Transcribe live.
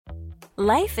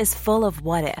Life is full of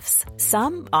what-ifs.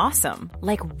 Some awesome,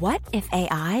 like what if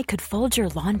AI could fold your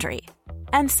laundry?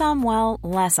 And some, well,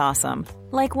 less awesome,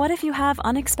 like what if you have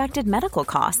unexpected medical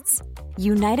costs?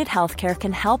 United Healthcare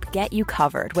can help get you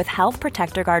covered with Health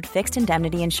Protector Guard fixed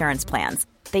indemnity insurance plans.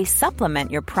 They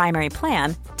supplement your primary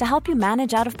plan to help you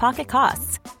manage out-of-pocket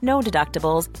costs. No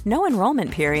deductibles, no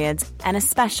enrollment periods, and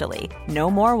especially no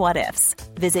more what-ifs.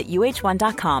 Visit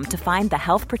uh1.com to find the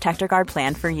Health Protector Guard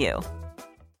plan for you.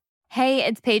 Hey,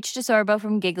 it's Paige DeSorbo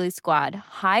from Giggly Squad.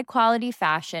 High quality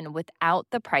fashion without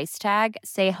the price tag.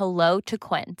 Say hello to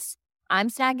Quince. I'm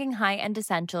snagging high-end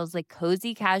essentials like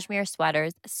cozy cashmere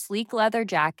sweaters, sleek leather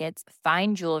jackets,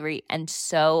 fine jewelry, and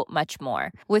so much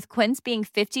more. With Quince being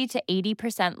 50 to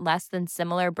 80% less than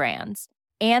similar brands.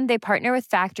 And they partner with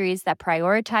factories that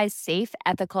prioritize safe,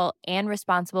 ethical, and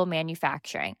responsible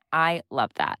manufacturing. I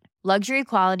love that. Luxury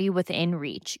quality within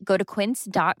reach. Go to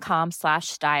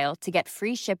quince.com/style to get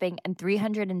free shipping and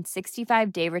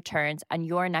 365-day returns on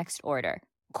your next order.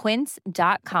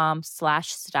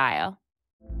 Quince.com/style.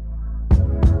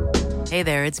 Hey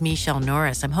there, it's Michelle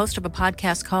Norris. I'm host of a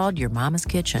podcast called Your Mama's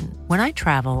Kitchen. When I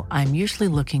travel, I'm usually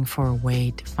looking for a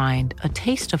way to find a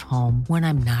taste of home when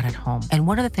I'm not at home. And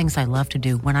one of the things I love to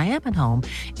do when I am at home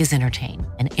is entertain.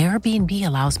 And Airbnb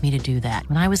allows me to do that.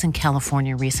 When I was in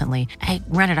California recently, I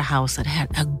rented a house that had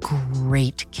a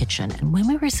great kitchen. And when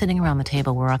we were sitting around the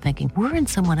table, we're all thinking, we're in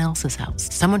someone else's house.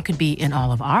 Someone could be in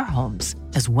all of our homes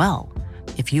as well.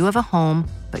 If you have a home,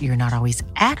 but you're not always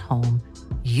at home,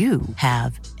 you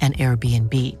have an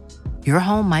Airbnb. Your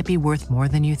home might be worth more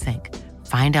than you think.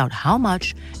 Find out how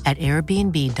much at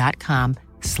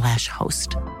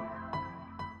airbnb.com/host.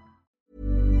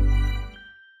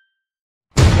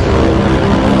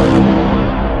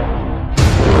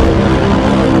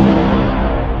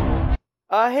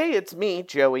 Hey, it's me,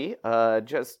 Joey.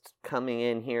 Just coming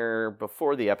in here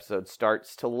before the episode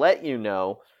starts to let you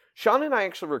know, Sean and I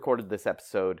actually recorded this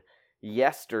episode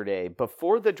yesterday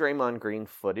before the Draymond Green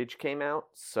footage came out,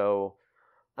 so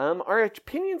our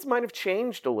opinions might have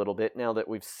changed a little bit now that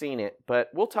we've seen it, but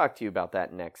we'll talk to you about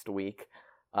that next week.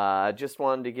 Just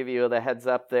wanted to give you the heads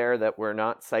up there that we're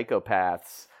not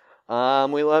psychopaths.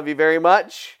 We love you very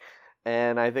much,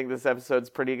 and I think this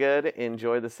episode's pretty good.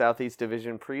 Enjoy the Southeast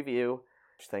Division preview.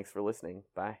 Thanks for listening.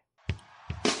 Bye.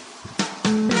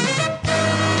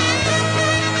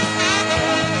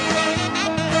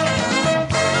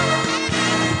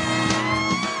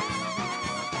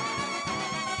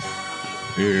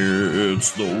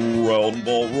 It's the Round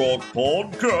Ball Rock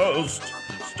Podcast,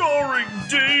 starring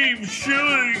Dave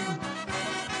Schilling,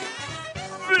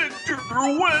 Victor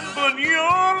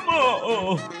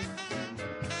Wembanyama,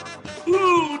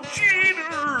 Lou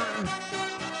Jeter,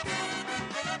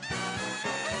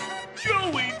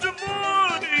 Joey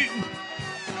Devine,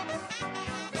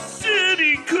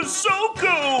 Sidney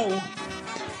Kosoko,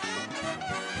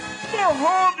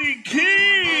 Mojave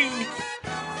King,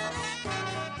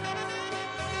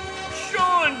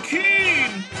 Sean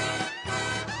Keane,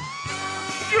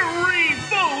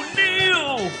 Sharif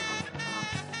O'Neal,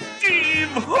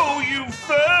 Steve Ho You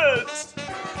Fats,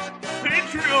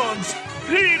 Patreons,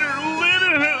 Peter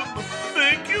Linehan,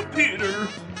 thank you Peter,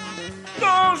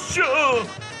 Sasha,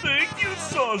 thank you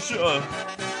Sasha,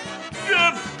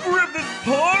 Jeff Griffith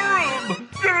Parham,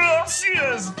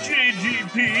 gracias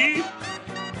JGP,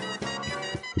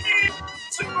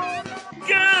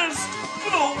 guest,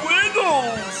 The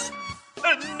Wiggles.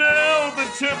 And now the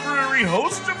temporary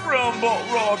host of Round Ball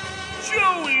Rock,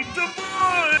 Joey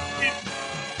Devine.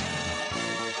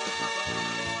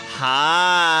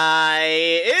 Hi,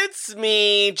 it's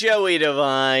me, Joey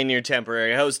Devine, your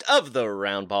temporary host of the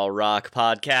Round Ball Rock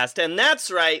podcast. And that's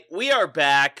right, we are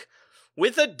back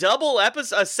with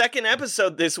a second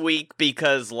episode this week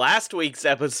because last week's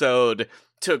episode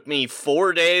took me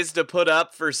 4 days to put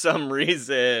up for some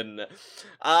reason.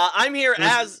 I'm here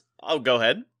as... Oh, go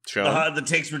ahead. The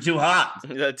takes were too hot.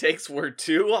 The takes were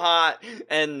too hot,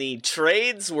 and the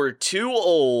trades were too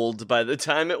old by the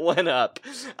time it went up.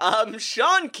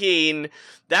 Sean Keane,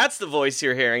 that's the voice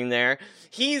you're hearing there.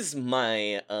 He's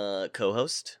my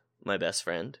co-host, my best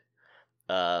friend,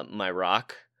 my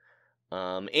rock,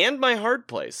 and my hard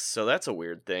place. So that's a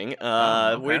weird thing.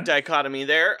 Okay. Weird dichotomy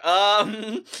there.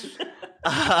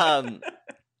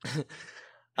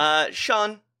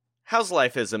 Sean, how's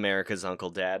life as America's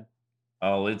Uncle Dad?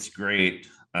 Oh, it's great.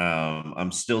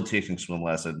 I'm still teaching swim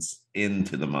lessons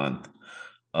into the month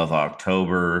of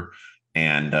October.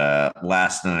 And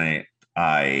last night,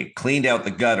 I cleaned out the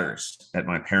gutters at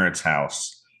my parents'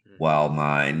 house while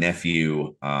my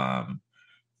nephew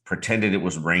pretended it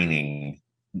was raining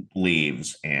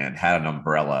leaves and had an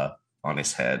umbrella on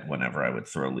his head whenever I would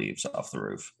throw leaves off the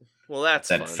roof. Well, that's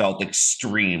that fun. felt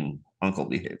extreme uncle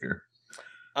behavior.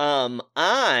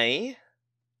 I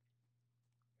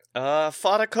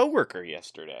fought a coworker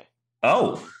yesterday.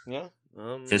 Oh, yeah.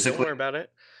 Physically? Don't worry about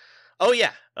it. Oh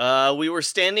yeah. We were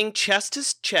standing chest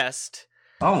to chest.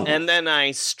 Oh, and then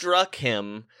I struck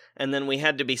him, and then we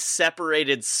had to be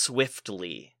separated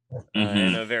swiftly.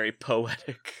 In a very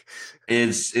poetic.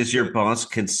 Is your boss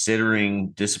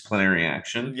considering disciplinary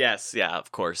action? Yes, yeah,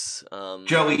 of course.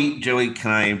 Joey,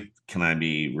 can I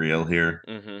be real here?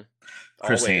 Mm-hmm.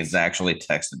 Chris Haynes actually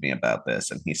texted me about this,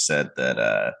 and he said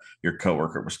that your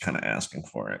coworker was kind of asking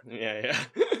for it. Yeah.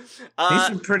 He's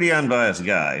a pretty unbiased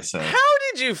guy. So, how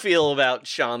did you feel about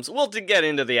Shams? Well, to get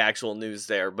into the actual news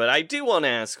there, but I do want to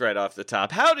ask right off the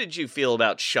top: how did you feel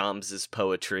about Shams's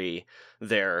poetry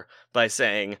there by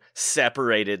saying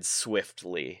 "separated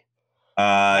swiftly"?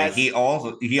 He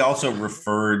also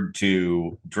referred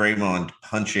to Draymond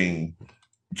punching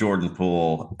Jordan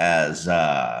Poole as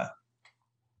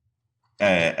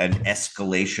an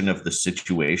escalation of the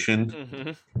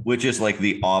situation, which is like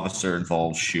the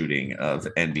officer-involved shooting of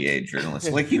NBA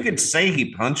journalists. Like, you could say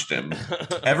he punched him.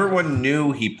 Everyone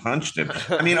knew he punched him.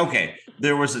 I mean, okay,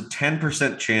 there was a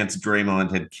 10% chance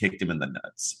Draymond had kicked him in the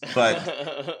nuts.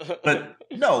 But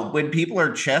no, when people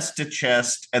are chest to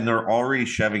chest and they're already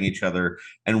shoving each other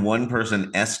and one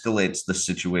person escalates the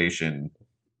situation,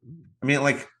 I mean,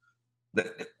 like...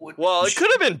 Well, it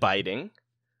could have been biting.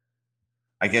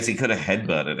 I guess he could have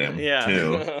headbutted him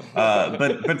too.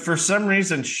 But for some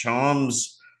reason,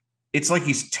 Shams, it's like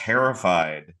he's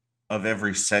terrified of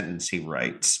every sentence he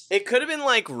writes. It could have been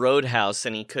like Roadhouse,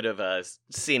 and he could have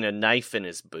seen a knife in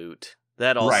his boot.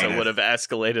 That also would have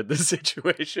escalated the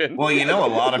situation. Well, a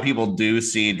lot of people do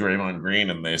see Draymond Green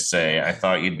and they say, "I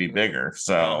thought you'd be bigger."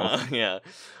 So yeah.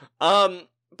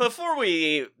 Before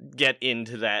we get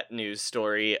into that news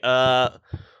story,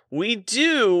 we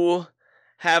do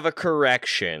have a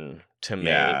correction to make.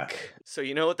 Yeah. So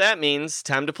you know what that means.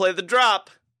 Time to play the drop.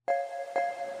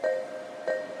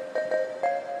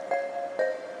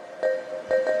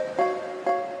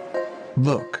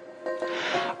 Look.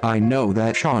 I know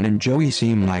that Sean and Joey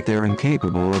seem like they're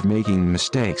incapable of making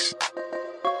mistakes.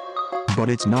 But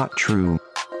it's not true.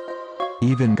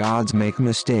 Even gods make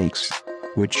mistakes,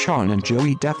 which Sean and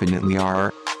Joey definitely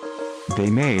are.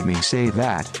 They made me say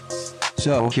that.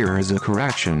 So here is a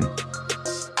correction.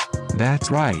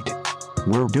 That's right.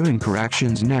 We're doing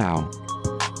corrections now.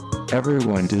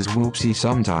 Everyone does whoopsie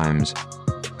sometimes.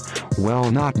 Well,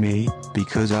 not me,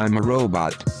 because I'm a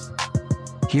robot.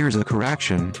 Here's a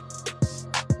correction.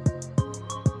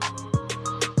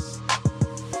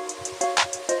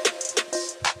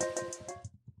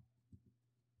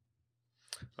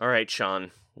 All right,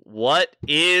 Sean. What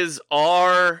is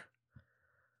our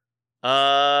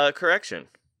correction?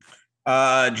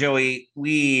 Joey,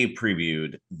 we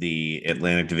previewed the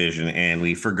Atlantic Division and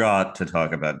we forgot to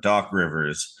talk about Doc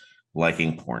Rivers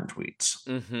liking porn tweets.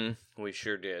 We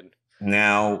sure did.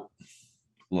 Now,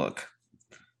 look,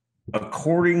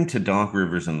 according to Doc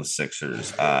Rivers and the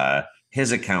Sixers,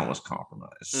 his account was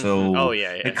compromised. So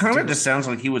it kind of just sounds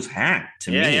like he was hacked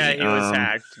to me. Yeah, he was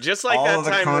hacked. Just like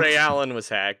that time Ray Allen was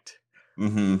hacked.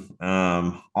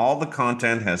 All the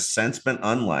content has since been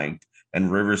unliked, and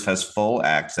Rivers has full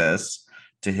access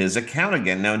to his account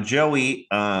again. Now, Joey,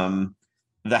 the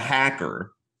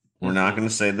hacker, we're not going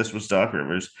to say this was Doc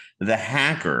Rivers, the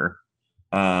hacker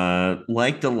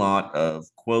liked a lot of,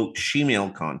 quote,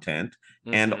 shemale content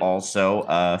and also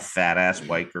fat-ass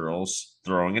white girls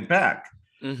throwing it back.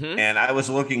 And I was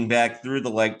looking back through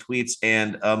the liked tweets,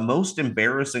 and most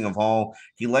embarrassing of all,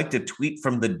 he liked a tweet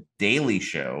from The Daily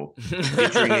Show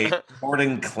featuring a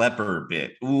Jordan Klepper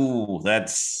bit. Ooh,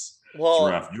 that's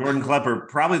rough. Jordan Klepper,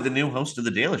 probably the new host of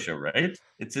The Daily Show, right?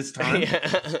 It's his time.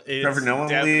 Trevor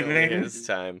Noah leaving. His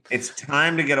time. It's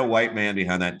time to get a white man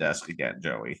behind that desk again,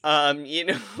 Joey. You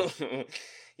know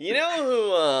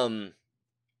who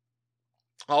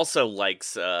also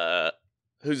likes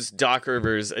who's Doc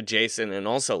Rivers adjacent and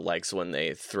also likes when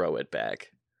they throw it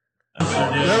back.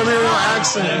 Let me hear your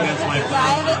accent. I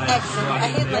have an accent. I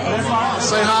hate my accent.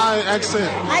 Say hi,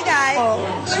 accent. Hi,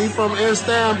 guys. She from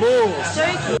Istanbul.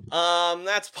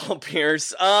 That's Paul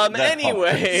Pierce.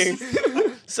 Anyway.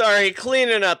 Sorry,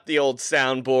 cleaning up the old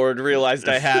soundboard. Realized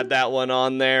I had that one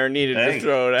on there. Needed to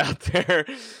throw it out there.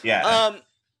 Yeah.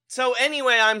 So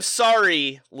anyway, I'm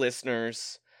sorry,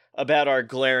 listeners, about our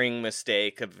glaring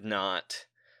mistake of not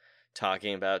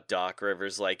talking about Doc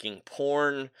Rivers liking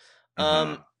porn.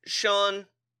 Sean,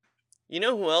 you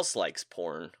know who else likes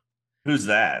porn? Who's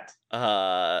that?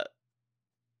 Kurt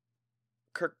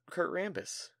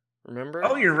Rambis. Remember?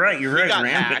 Oh, you're right. You're He right. got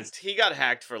Rand hacked. He got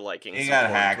hacked for liking. He some got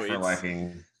porn hacked tweets. for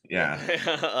liking. Yeah,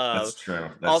 that's true.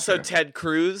 That's also, true. Ted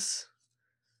Cruz.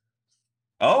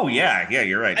 Oh yeah,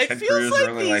 you're right. It Ted feels Cruz like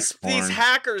really likes porn. these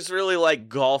hackers really like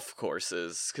golf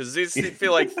courses because these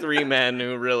feel like three men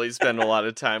who really spend a lot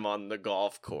of time on the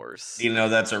golf course.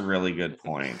 That's a really good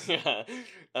point.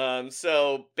 Yeah.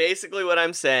 So basically, what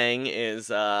I'm saying is,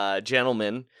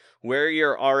 gentlemen, wear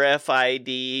your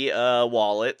RFID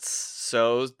wallets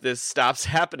so this stops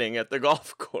happening at the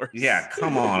golf course. Yeah,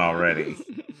 come on already.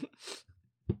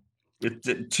 It's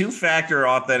two-factor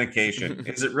authentication.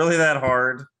 Is it really that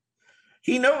hard?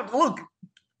 Look,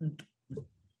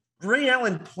 Ray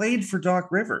Allen played for Doc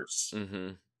Rivers. Mm-hmm.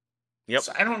 Yep.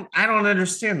 So I don't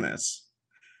understand this.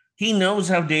 He knows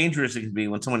how dangerous it can be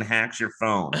when someone hacks your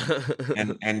phone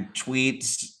and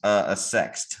tweets a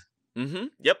sext. Mm-hmm.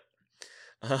 Yep.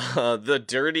 The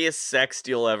dirtiest sext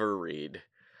you'll ever read.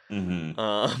 Mm-hmm.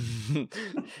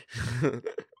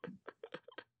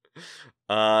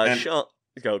 Sean,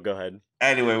 go ahead.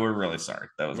 Anyway, we're really sorry.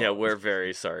 We're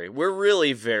very sorry. We're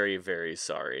really very, very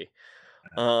sorry.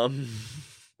 Up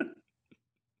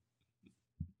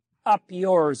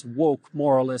yours, woke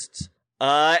moralists.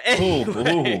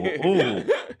 Anyway. Ooh.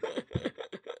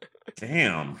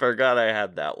 Damn. Forgot I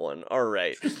had that one. All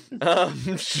right.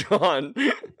 Sean,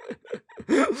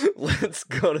 let's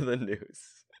go to the news.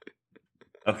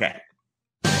 Okay.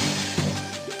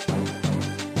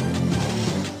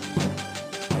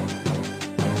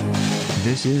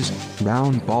 This is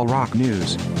Round Ball Rock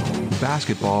News.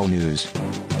 Basketball news.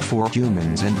 For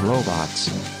humans and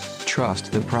robots.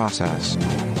 Trust the process.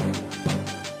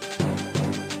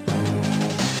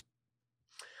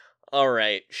 All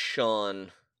right,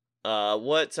 Sean.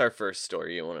 What's our first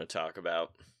story you want to talk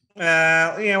about? You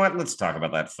know what? Let's talk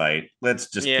about that fight. Let's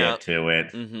just get to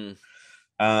it.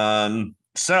 Mm-hmm.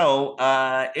 So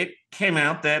it came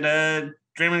out that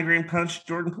Draymond Green punched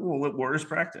Jordan Poole at Warriors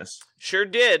practice. Sure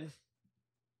did.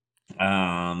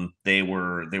 They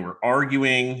were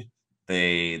arguing.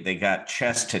 They got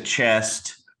chest to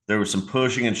chest. There was some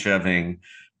pushing and shoving,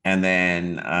 and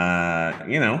then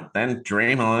then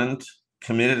Draymond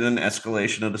committed an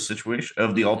escalation of the situation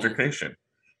of the altercation.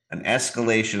 An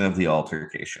escalation of the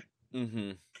altercation.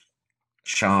 Mm-hmm.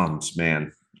 Shams,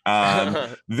 man.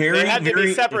 They had to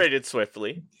be separated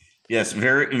swiftly. Yes,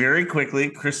 very, very quickly.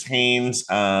 Chris Haynes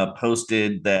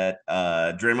posted that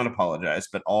Draymond apologized,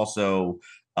 but also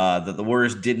that the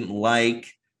Warriors didn't like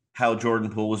how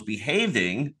Jordan Poole was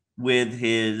behaving with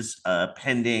his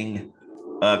pending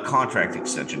contract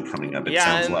extension coming up. It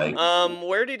sounds like.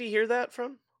 Where did he hear that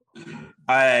from?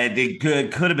 It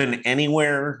could have been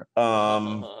anywhere.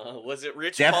 Was it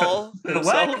Rich Paul?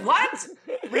 What?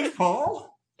 Rich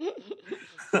Paul?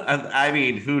 I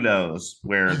mean, who knows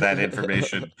where that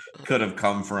information could have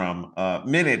come from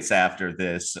minutes after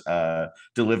this,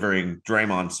 delivering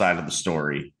Draymond's side of the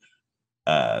story.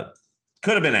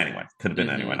 Could have been anyone.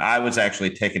 Anyone. I was actually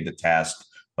taken to task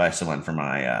by someone for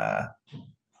my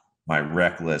my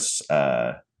reckless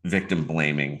victim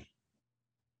blaming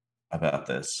about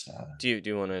this. Do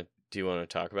you want to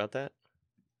talk about that?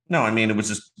 No, I mean, it was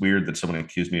just weird that someone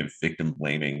accused me of victim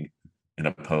blaming in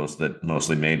a post that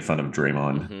mostly made fun of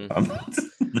Draymond.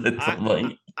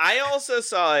 Mm-hmm. I also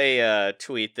saw a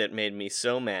tweet that made me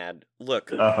so mad. Look,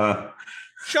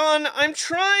 Sean, I'm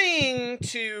trying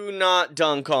to not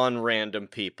dunk on random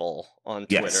people on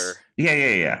Twitter.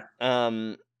 Yeah.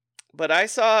 But I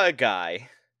saw a guy.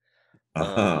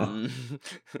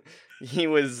 He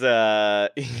was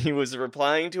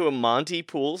replying to a Monty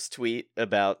Pools tweet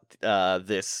about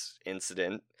this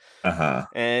incident.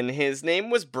 And his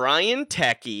name was Brian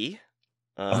Techie.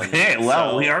 Okay,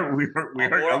 well, we are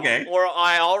okay. Or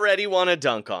I already want to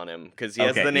dunk on him because he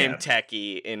has the name yeah.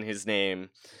 Techie in his name,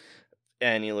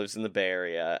 and he lives in the Bay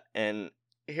Area. And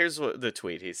here's what the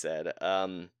tweet he said: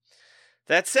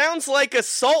 "That sounds like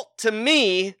assault to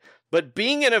me, but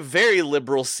being in a very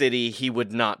liberal city, he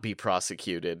would not be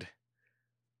prosecuted."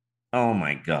 Oh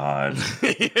my God.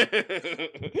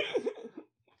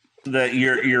 That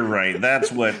you're right.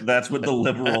 That's what the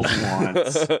liberals want.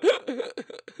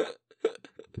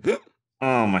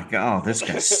 Oh my God, this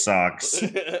guy sucks.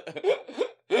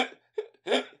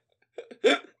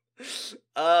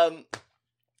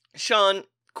 Sean,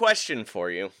 question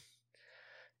for you.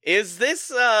 Is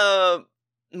this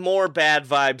more bad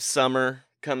vibes summer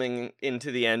coming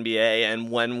into the NBA, and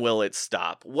when will it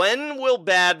stop? When will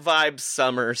bad vibes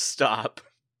summer stop?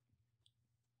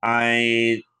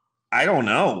 I don't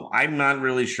know. I'm not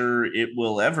really sure it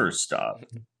will ever stop.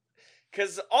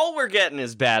 Because all we're getting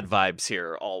is bad vibes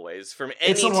here, always, from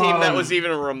any It's a team lot that of- was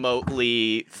even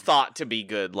remotely thought to be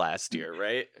good last year,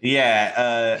 right?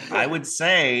 Yeah, I would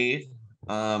say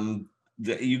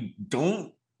that you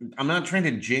don't. I'm not trying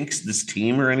to jinx this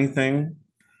team or anything,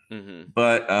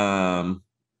 but kind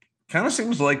of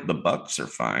seems like the Bucks are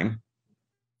fine.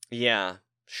 Yeah,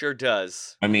 sure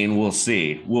does. I mean, we'll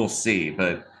see,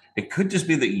 but it could just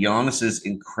be that Giannis's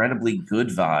incredibly good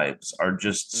vibes are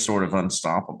just sort of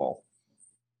unstoppable.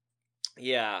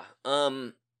 Yeah.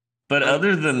 But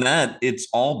other than that, it's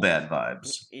all bad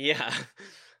vibes. Yeah.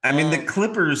 I mean, the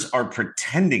Clippers are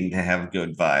pretending to have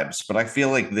good vibes, but I feel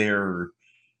like they're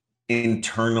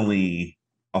internally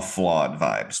a flawed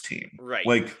vibes team. Right.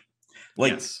 Like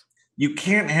Yes. you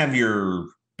can't have your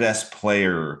best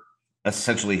player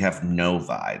essentially have no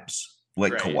vibes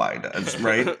like Right. Kawhi does,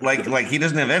 right? like he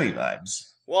doesn't have any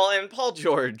vibes. Well, and Paul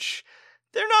George,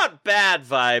 they're not bad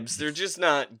vibes. They're just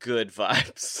not good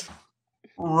vibes.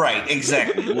 Right,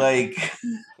 exactly. Like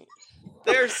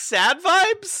they're sad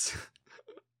vibes.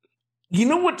 You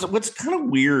know what's kind of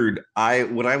weird?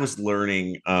 What I was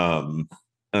learning,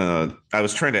 I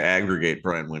was trying to aggregate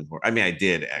Brian Windhorst. I mean, I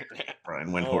did aggregate Brian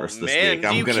Windhorst this week.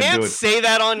 You can't say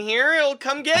that on here. It'll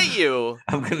come get you.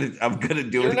 I'm gonna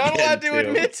do it. You're not again, allowed to too.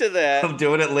 admit to that. I'm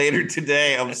doing it later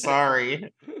today. I'm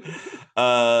sorry.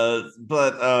 But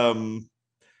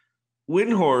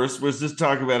Windhorst was just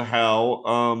talking about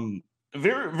how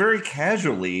very very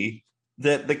casually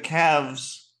that the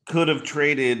Cavs could have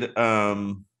traded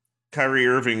Kyrie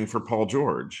Irving for Paul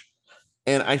George.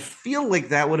 And I feel like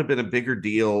that would have been a bigger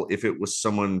deal if it was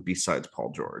someone besides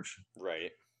Paul George.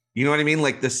 Right. You know what I mean?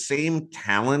 Like the same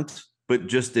talent, but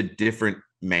just a different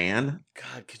man.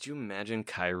 God, could you imagine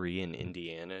Kyrie in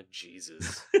Indiana?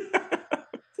 Jesus.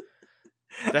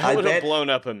 That I would have bet- blown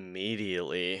up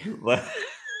immediately.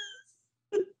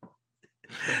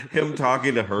 Him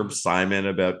talking to Herb Simon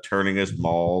about turning his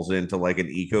malls into like an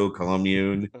eco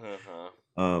commune.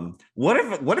 What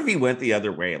if he went the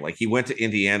other way? Like he went to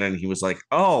Indiana and he was like,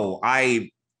 "Oh, I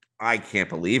can't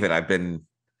believe it.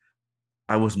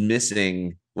 I was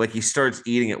missing." Like he starts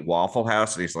eating at Waffle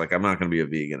House and he's like, "I'm not going to be a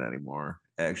vegan anymore."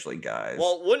 Actually, guys.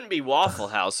 Well, it wouldn't be Waffle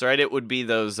House, right? It would be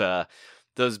those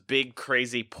big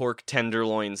crazy pork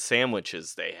tenderloin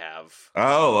sandwiches they have.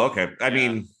 Oh, okay. I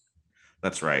mean,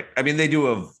 that's right. I mean, they do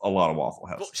have a lot of Waffle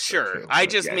House. Well, sure. I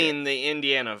just mean the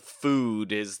Indiana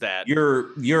food is that you're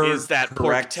is that pork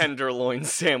correct. tenderloin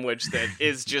sandwich that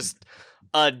is just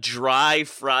a dry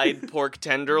fried pork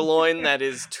tenderloin that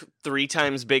is 3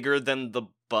 times bigger than the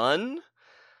bun.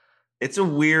 It's a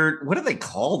weird. What do they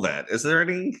call that? Is there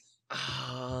any?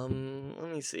 Let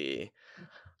me see.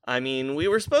 I mean, we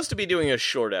were supposed to be doing a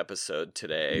short episode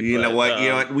today. You know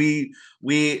what? We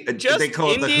just they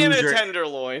call Indiana it the Hoosier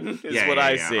tenderloin is what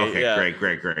I see. Okay, yeah.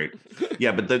 great.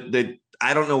 Yeah, but the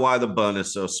I don't know why the bun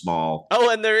is so small.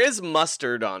 Oh, and there is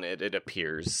mustard on it. It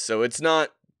appears so it's not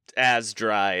as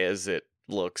dry as it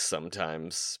looks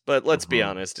sometimes. But let's be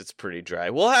honest, it's pretty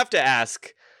dry. We'll have to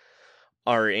ask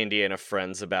our Indiana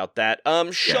friends about that.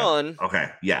 Sean. Yeah. Okay.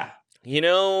 Yeah. You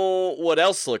know what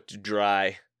else looked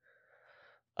dry?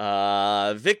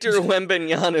 Victor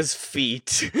Wembanyama's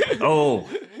feet. Oh.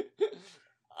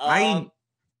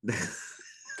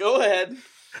 Go ahead.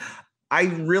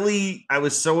 I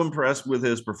was so impressed with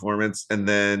his performance, and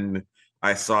then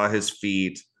I saw his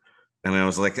feet, and I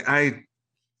was like, I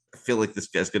feel like this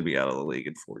guy's gonna be out of the league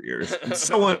in 4 years. It's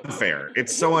so unfair.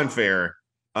 It's so unfair.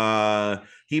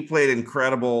 He played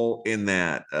incredible in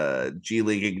that G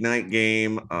League Ignite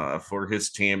game for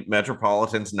his team,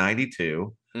 Metropolitans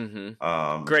 92.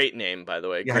 Mm-hmm. Great name, by the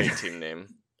way. Yeah. Great team name.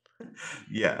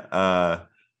 Yeah.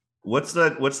 What's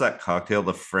that cocktail?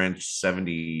 The French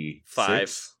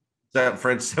 75. That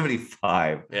French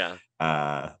 75. Yeah.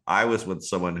 I was with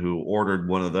someone who ordered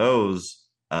one of those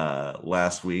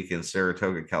last week in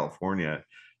Saratoga, California,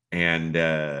 and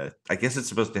I guess it's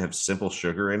supposed to have simple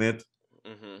sugar in it.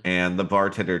 Mm-hmm. And the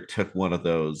bartender took one of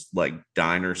those like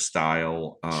diner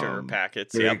style sugar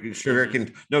packets. Yeah. Sugar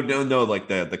can no, like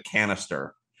the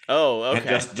canister. Oh,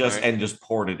 okay. And just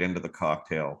poured it into the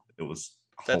cocktail. It was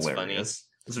That's hilarious.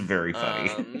 It's very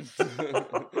funny.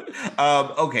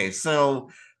 Okay,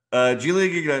 so G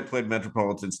League Ignite played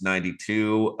Metropolitans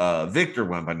 92. Victor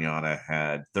Wembanyama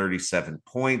had 37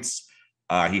 points.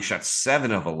 He shot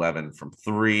 7 of 11 from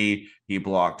 3. He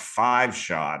blocked 5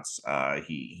 shots.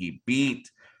 He beat,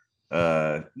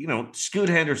 Scoot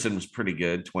Henderson was pretty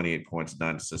good, 28 points,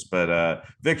 9 assists. But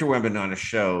Victor Wembanyama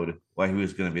showed why he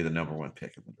was going to be the number 1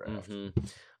 pick in the draft. Mm-hmm.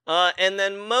 And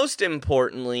then most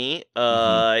importantly,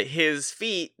 his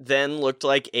feet then looked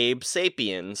like Abe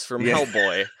Sapiens from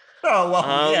Hellboy. Oh, well,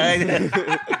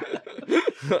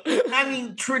 I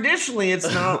mean, traditionally,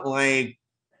 it's not like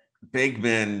big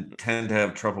men tend to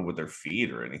have trouble with their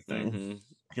feet or anything.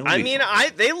 Mm-hmm. I mean,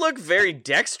 they look very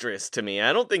dexterous to me.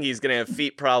 I don't think he's going to have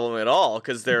feet problem at all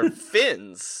because they're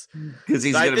fins. Because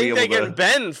he's I think they can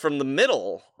bend from the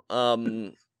middle,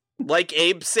 like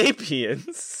Abe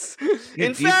Sapiens.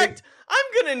 In fact,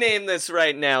 I'm going to name this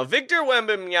right now. Victor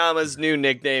Wembanyama's new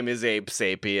nickname is Abe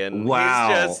Sapien. Wow.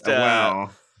 He's just,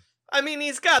 wow. I mean,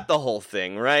 he's got the whole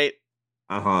thing, right?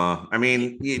 I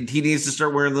mean, he needs to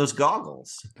start wearing those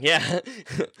goggles. Yeah.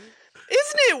 Isn't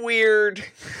it weird?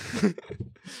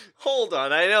 Hold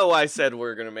on. I know I said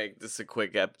we're going to make this a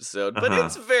quick episode, but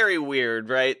it's very weird,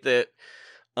 right? That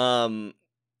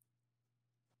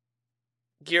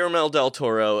Guillermo del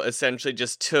Toro essentially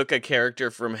just took a character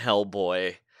from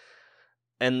Hellboy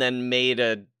and then made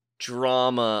a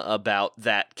drama about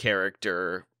that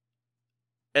character,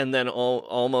 and then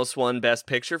almost won Best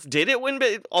Picture. Did it win?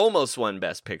 Almost won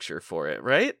Best Picture for it,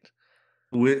 right?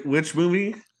 Which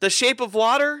movie? The Shape of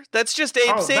Water. That's just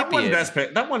Abe Sapien.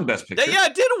 That won Best Picture. Yeah,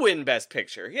 it did win Best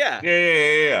Picture. Yeah.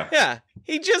 Yeah.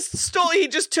 He just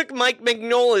took Mike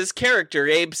Mignola's character,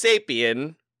 Abe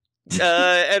Sapien,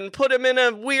 and put him in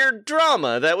a weird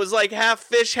drama that was like half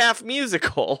fish, half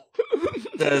musical.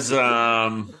 Does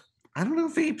I don't know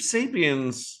if Abe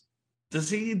Sapiens does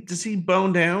he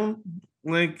bone down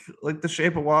like The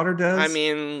Shape of Water does? I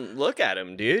mean, look at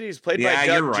him, dude. He's played by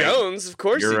Doug Jones. Of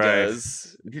course he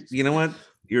does. You know what?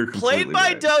 You're played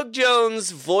by Doug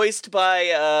Jones, voiced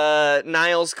by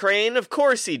Niles Crane. Of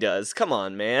course he does. Come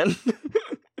on, man.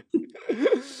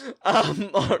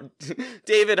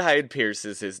 David Hyde Pierce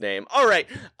is his name. All right.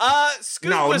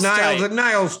 Scoot was tight.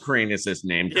 Niles Crane is his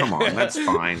name. Come on, that's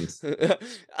fine.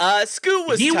 Scoot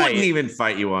was tight. He wouldn't even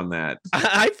fight you on that.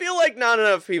 I feel like not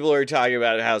enough people are talking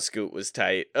about how Scoot was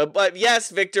tight. But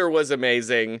yes, Victor was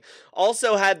amazing.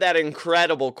 Also had that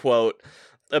incredible quote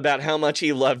about how much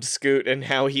he loved Scoot and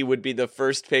how he would be the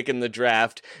first pick in the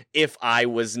draft if I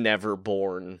was never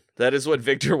born. That is what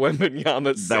Victor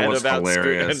Wembanyama said about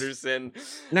hilarious. Scoot Henderson.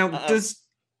 Now,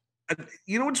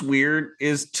 you know what's weird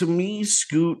is, to me,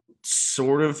 Scoot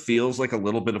sort of feels like a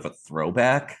little bit of a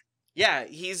throwback. Yeah,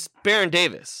 he's Baron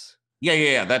Davis.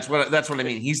 Yeah. That's what I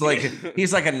mean. He's like a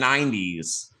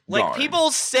 90s. Like guard.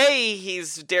 People say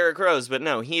he's Derrick Rose, but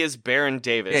no, he is Baron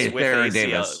Davis with Baron ACLs.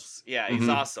 Davis. Yeah, he's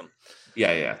awesome.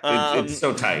 Yeah. It's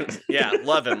so tight. Yeah,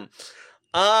 love him.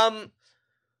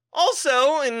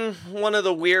 Also, in one of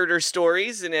the weirder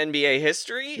stories in NBA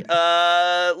history,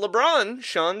 LeBron,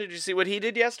 Sean, did you see what he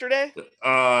did yesterday?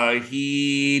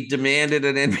 He demanded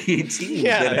an NBA team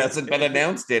that hasn't been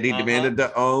announced yet. He demanded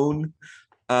to own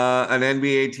an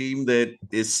NBA team that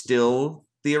is still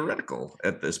theoretical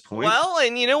at this point. Well,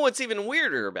 and you know what's even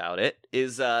weirder about it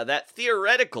is that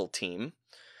theoretical team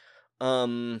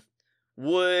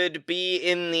would be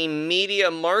in the media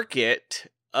market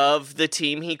of the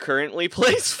team he currently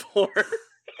plays for.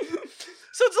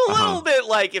 So it's a little bit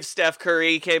like if Steph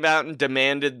Curry came out and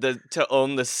demanded to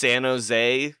own the San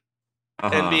Jose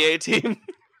NBA team.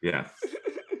 Yeah.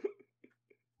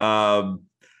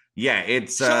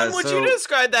 It's Sean, would you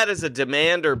describe that as a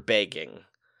demand or begging?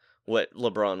 What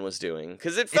LeBron was doing?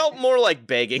 Because it felt more like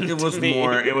begging. It was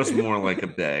more like a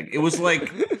beg. It was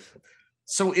like,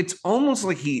 so it's almost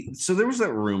like so there was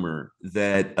that rumor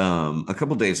that a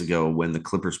couple days ago when the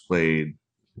Clippers played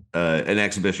an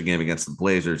exhibition game against the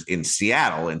Blazers in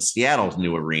Seattle's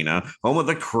new arena, home of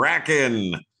the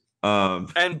Kraken.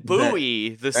 And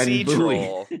Bowie, the sea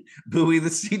troll. Bowie, the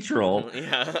sea troll.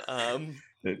 Yeah.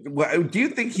 Do you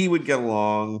think he would get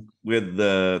along with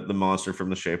the monster from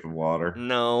The Shape of Water?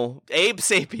 No. Abe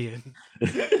Sapien.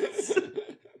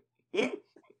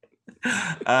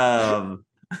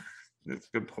 That's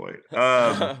a good point.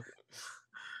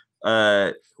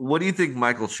 What do you think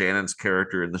Michael Shannon's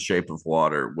character in The Shape of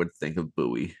Water would think of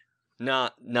Bowie?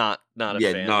 Not a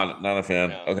fan. Not a fan.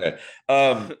 No. Okay.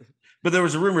 But there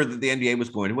was a rumor that the NBA was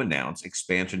going to announce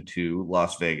expansion to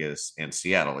Las Vegas and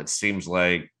Seattle. It seems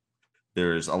like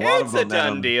there's a lot of momentum. It's a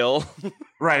done deal.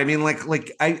 Right. I mean,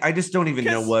 I just don't even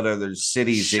know what other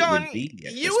cities Sean, it would be.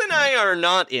 You and I are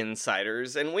not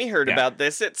insiders, and we heard about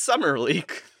this at Summer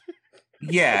League.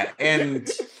 Yeah, and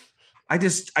I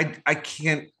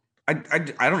can't. I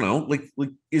don't know. Like,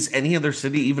 is any other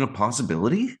city even a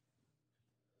possibility?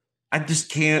 I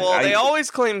just can't. Well, they always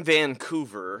claim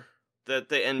Vancouver, that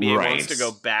the NBA wants to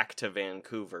go back to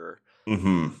Vancouver.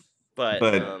 Mm-hmm. But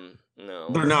no,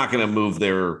 they're not going to move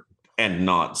there and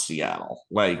not Seattle.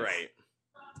 Like,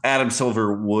 Adam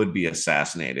Silver would be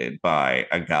assassinated by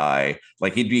a guy.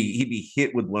 Like, he'd be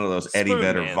hit with one of those Eddie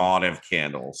Vedder votive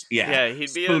candles. Yeah,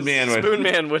 he'd be Spoon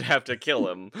Man would have to kill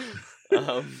him.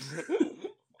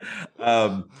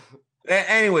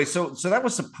 Anyway, so that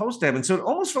was supposed to happen. So it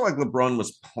almost felt like LeBron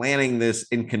was planning this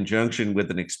in conjunction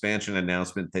with an expansion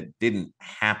announcement that didn't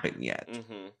happen yet.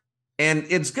 Mm-hmm. And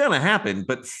it's going to happen,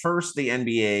 but first the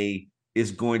NBA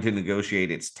is going to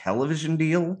negotiate its television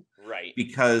deal. Right.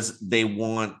 Because they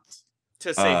want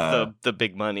to save the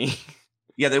big money.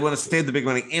 Yeah, they want to save the big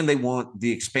money, and they want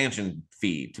the expansion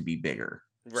fee to be bigger.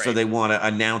 Right. So they want to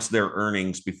announce their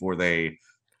earnings before they,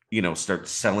 start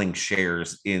selling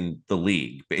shares in the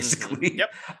league, basically. Mm-hmm.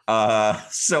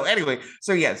 Yep. So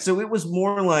it was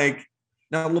more like,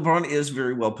 now LeBron is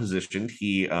very well positioned.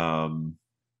 He's the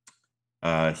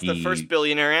first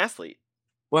billionaire athlete.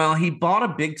 Well, he bought a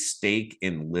big stake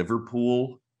in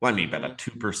Liverpool. Well, I mean, about a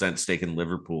 2% stake in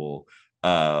Liverpool.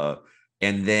 And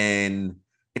then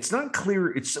it's not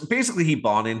clear. It's basically he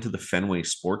bought into the Fenway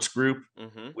Sports Group,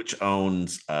 which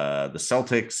owns the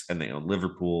Celtics, and they own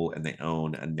Liverpool, and they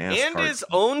own a NASCAR. And is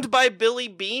owned by Billy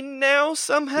Beane now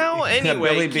somehow?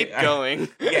 Anyway, keep going.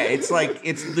 It's like,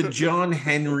 it's the John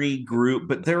Henry Group,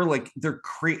 but they're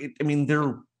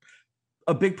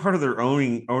a big part of their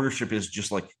ownership is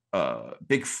just like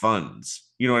big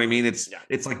funds. You know what I mean? It's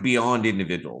like beyond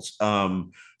individuals. So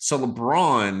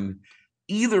LeBron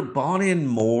either bought in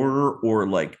more or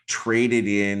like traded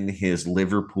in his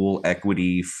Liverpool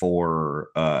equity for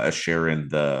a share in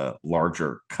the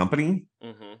larger company.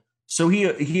 Mm-hmm. So he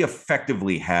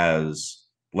effectively has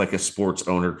like a sports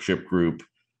ownership group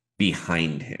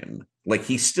behind him. Like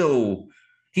he's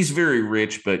very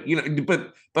rich, but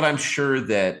but I'm sure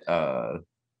that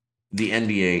the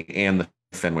NBA and the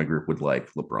Fenway Group would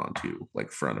like LeBron to like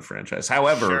front a franchise.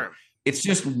 However, It's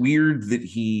just weird that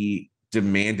he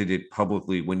demanded it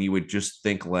publicly when you would just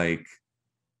think like,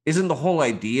 isn't the whole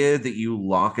idea that you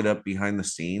lock it up behind the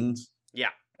scenes? Yeah.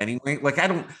 Anyway, like I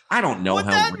don't know what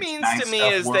how that means to me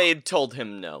is they had told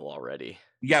him no already.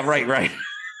 Yeah, right.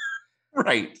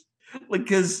 Right. Like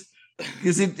because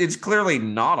it's clearly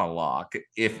not a lock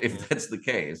if that's the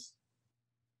case.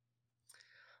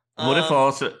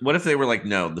 What if they were like,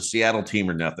 no, the Seattle team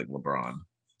or nothing, LeBron?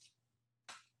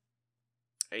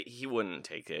 He wouldn't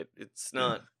take it. It's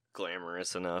not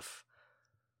glamorous enough.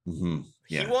 Mm-hmm.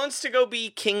 Yeah. He wants to go be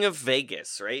king of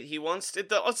Vegas, right? He wants to.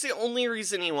 That's the only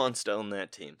reason he wants to own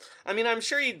that team. I mean, I'm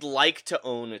sure he'd like to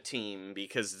own a team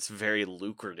because it's very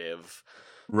lucrative.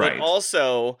 Right. But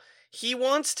also, he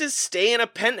wants to stay in a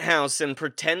penthouse and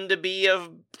pretend to be a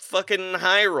fucking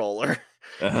high roller.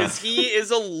 Because he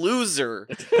is a loser.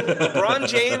 LeBron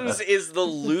James is the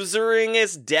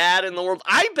loseringest dad in the world.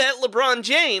 I bet LeBron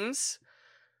James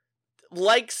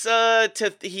likes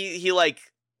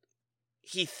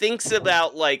he thinks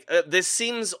about like this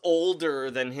seems older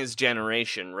than his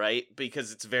generation, right?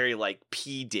 Because it's very like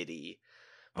P. Diddy.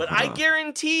 But I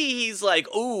guarantee he's like,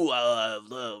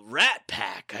 the Rat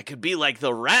Pack. I could be like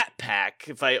the Rat Pack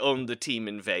if I owned the team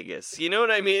in Vegas. You know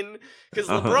what I mean? Because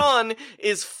LeBron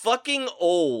is fucking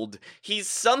old. He's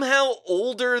somehow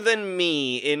older than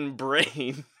me in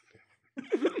brain.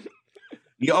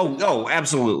 Oh,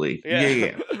 absolutely.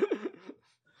 Yeah.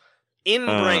 In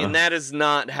brain, that is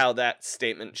not how that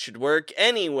statement should work.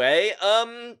 Anyway,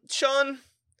 Sean,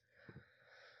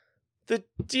 the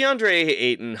DeAndre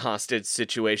Ayton hostage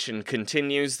situation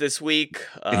continues this week.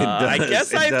 I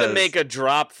guess I have to make a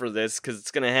drop for this because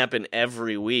it's going to happen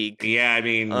every week. Yeah, I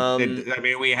mean,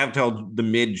 we have till the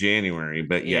mid-January,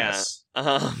 but yes.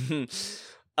 But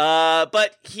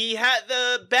he had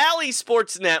the Bally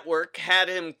Sports Network had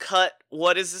him cut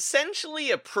what is essentially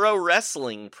a pro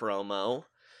wrestling promo.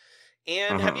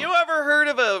 And have you ever heard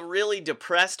of a really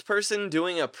depressed person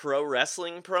doing a pro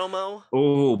wrestling promo?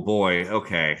 Oh boy,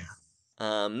 okay.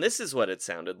 This is what it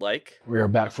sounded like. We are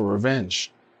back for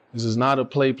revenge. This is not a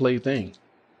play thing.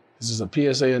 This is a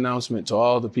PSA announcement to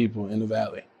all the people in the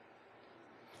Valley.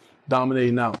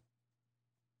 Dominating out.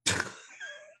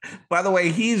 By the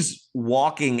way, he's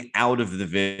walking out of the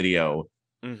video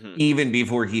even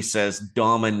before he says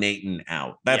dominating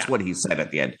out. That's what he said at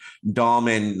the end.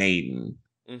 Dominating.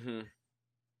 Mm-hmm.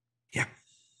 Yeah.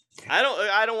 I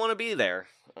don't want to be there.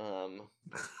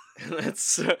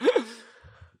 That's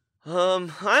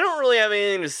I don't really have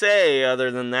anything to say other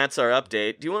than that's our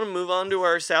update. Do you want to move on to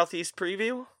our Southeast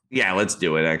preview? Yeah, let's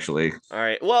do it, actually. All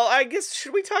right. Well, I guess,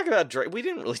 should we talk about we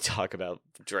didn't really talk about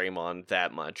Draymond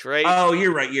that much, right? Oh,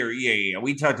 you're right. Yeah.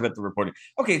 We talked about the reporting.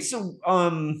 Okay, so,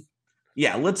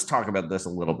 yeah, let's talk about this a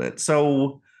little bit.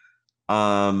 So,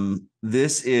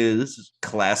 this is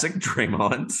classic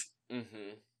Draymond. Mm-hmm.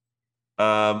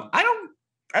 I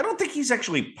don't think he's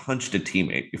actually punched a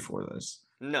teammate before this.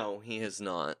 No, he has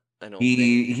not. I don't.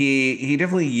 He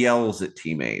definitely yells at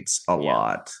teammates a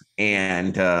lot,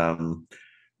 and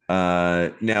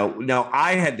Now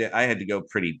I had to go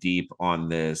pretty deep on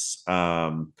this.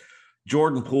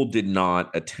 Jordan Poole did not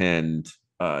attend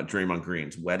Draymond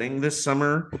Green's wedding this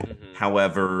summer. Mm-hmm.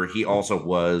 However, he also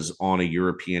was on a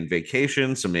European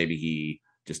vacation, so maybe he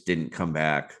just didn't come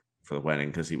back for the wedding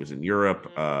because he was in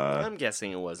Europe. I'm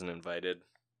guessing it wasn't invited.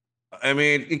 I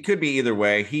mean, it could be either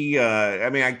way.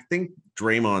 I think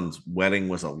Draymond's wedding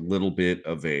was a little bit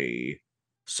of a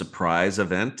surprise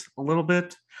event, a little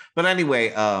bit. But anyway,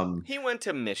 he went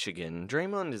to Michigan.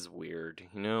 Draymond is weird,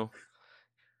 you know.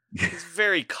 He's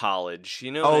very college,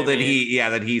 you know. Oh, that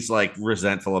he's like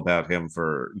resentful about him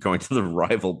for going to the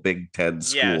rival Big Ten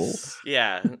school. Yes,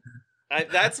 yeah.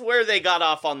 That's where they got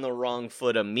off on the wrong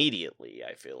foot immediately,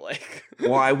 I feel like.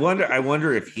 Well, I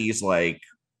wonder if he's like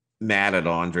mad at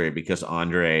Andre because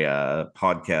Andre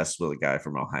podcasts with a guy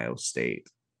from Ohio State.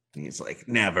 And he's like,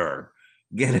 never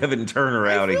get Evan Turner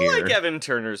out of here. I feel like Evan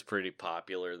Turner's pretty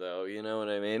popular, though. You know what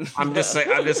I mean? I'm just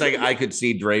saying. I could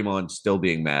see Draymond still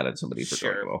being mad at somebody for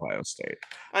going to Ohio State.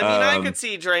 I mean, I could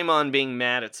see Draymond being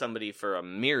mad at somebody for a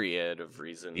myriad of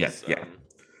reasons. Yeah.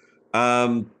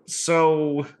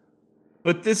 So,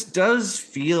 but this does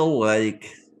feel like,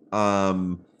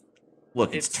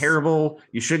 look, it's terrible.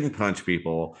 You shouldn't punch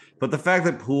people. But the fact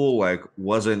that Poole like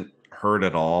wasn't hurt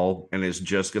at all and is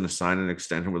just going to sign an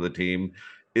extension with the team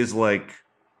is like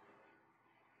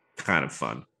kind of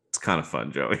fun. It's kind of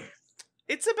fun, Joey.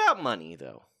 It's about money,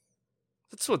 though.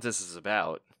 That's what this is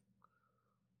about,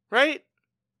 right?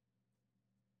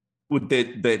 Would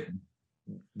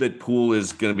that Poole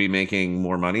is going to be making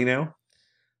more money now?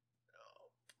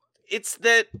 It's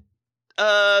that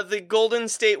the Golden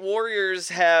State Warriors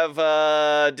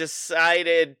have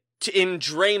decided, in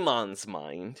Draymond's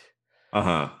mind,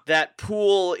 that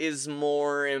Poole is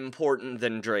more important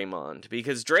than Draymond,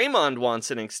 because Draymond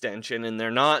wants an extension and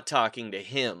they're not talking to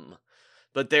him,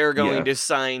 but they're going to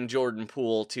sign Jordan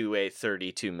Poole to a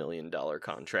 $32 million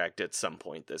contract at some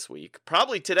point this week,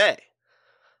 probably today.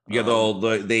 Yeah,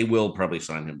 they will probably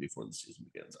sign him before the season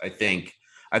begins. I think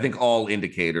all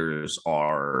indicators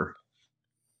are,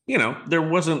 there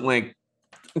wasn't like,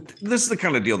 this is the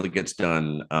kind of deal that gets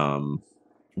done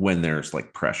when there's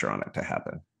like pressure on it to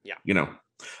happen. Yeah.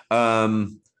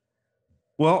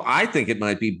 Well, I think it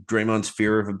might be Draymond's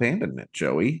fear of abandonment,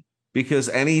 Joey, because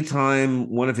anytime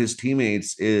one of his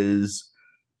teammates is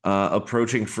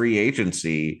approaching free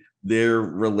agency, their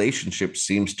relationship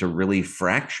seems to really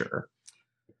fracture.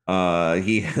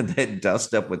 He had that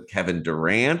dust up with Kevin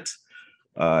Durant.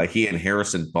 He and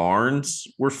Harrison Barnes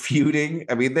were feuding.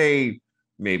 I mean, they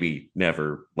maybe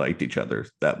never liked each other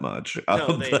that much.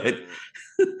 No,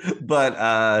 but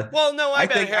I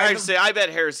bet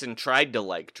Harrison tried to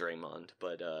like Draymond,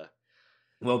 but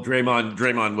well,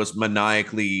 Draymond was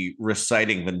maniacally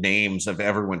reciting the names of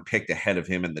everyone picked ahead of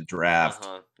him in the draft,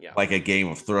 like a Game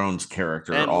of Thrones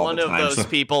character. And all one the of time. those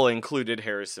people included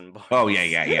Harrison Barnes. Oh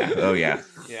yeah. Oh yeah.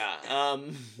 Yeah.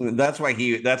 That's why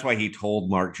he told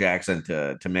Mark Jackson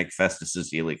to make Festus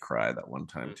Ezeli cry that one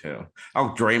time too.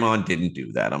 Oh, Draymond didn't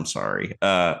do that. I'm sorry.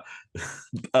 But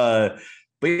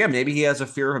yeah, maybe he has a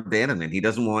fear of abandonment. He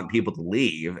doesn't want people to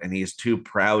leave, and he's too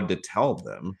proud to tell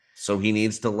them. So he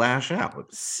needs to lash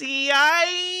out. See,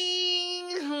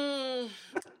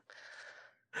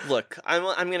 look, I'm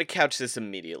going to couch this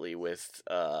immediately with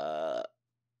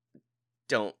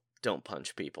don't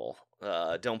punch people.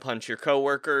 Don't punch your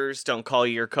coworkers. Don't call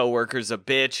your coworkers a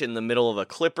bitch in the middle of a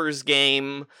Clippers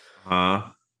game.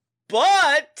 But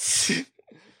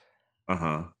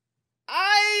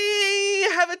I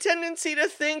have a tendency to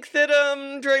think that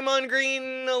Draymond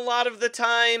Green a lot of the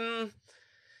time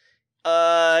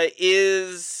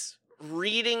is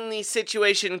reading the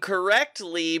situation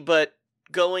correctly, but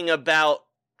going about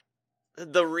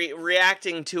the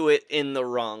reacting to it in the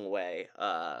wrong way.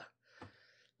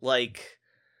 Like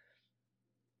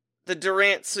the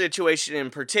Durant situation in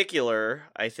particular,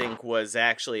 I think was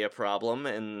actually a problem,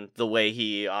 and the way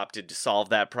he opted to solve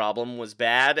that problem was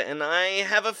bad, and I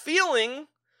have a feeling,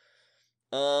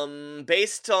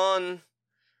 based on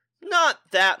not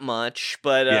that much,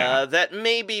 but that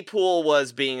maybe Poole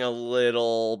was being a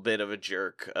little bit of a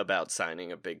jerk about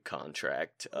signing a big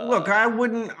contract. Look, I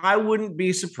wouldn't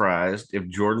be surprised if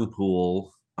Jordan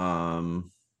Poole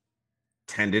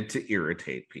tended to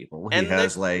irritate people. He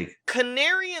has like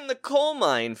canary in the coal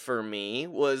mine for me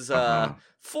was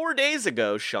 4 days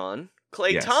ago, Sean.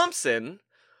 Klay Thompson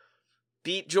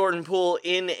beat Jordan Poole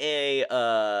in a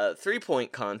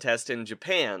 3-point contest in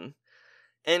Japan.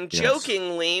 And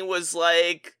jokingly was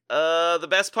like, the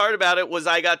best part about it was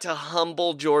I got to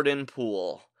humble Jordan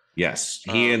Poole. Yes,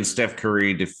 he and Steph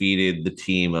Curry defeated the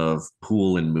team of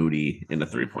Poole and Moody in a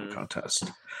 3-point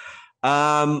contest.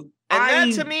 And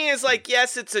that to me is like,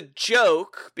 yes, it's a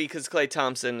joke because Klay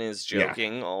Thompson is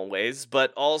joking always,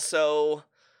 but also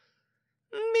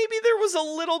maybe there was a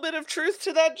little bit of truth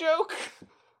to that joke.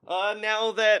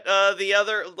 Now that the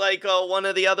other, one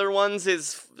of the other ones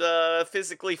is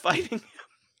physically fighting him.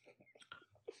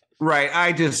 Right.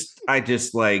 I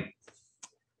just like,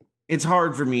 it's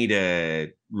hard for me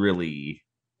to really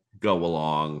go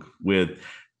along with.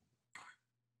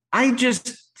 I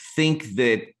just think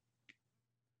that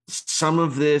some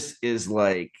of this is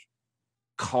like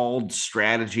called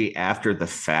strategy after the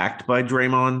fact by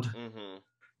Draymond. Mm-hmm.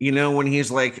 You know, when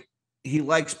he's like, he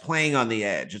likes playing on the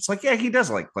edge. It's like, yeah, he does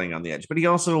like playing on the edge, but he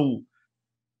also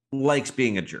likes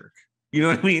being a jerk. You know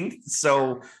what I mean?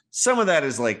 So some of that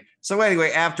is like, so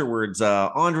anyway, afterwards,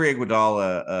 Andre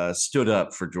Iguodala stood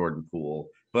up for Jordan Poole,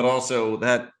 but also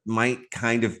that might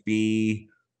kind of be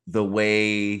the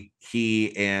way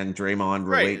he and Draymond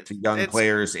relate to young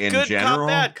players in good general. Cop,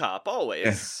 bad cop,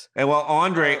 always. And well,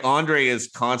 Andre is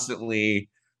constantly,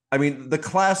 I mean, the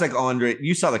classic Andre,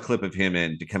 you saw the clip of him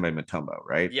in Dikembe Mutombo,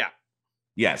 right? Yeah.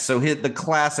 Yeah. So the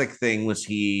classic thing was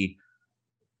he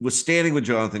was standing with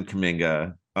Jonathan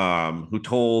Kuminga, who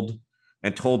told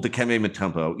Dikembe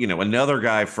Mutombo, you know, another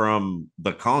guy from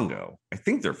the Congo. I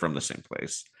think they're from the same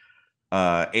place.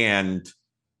 And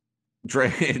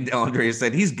Andre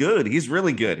said, he's good. He's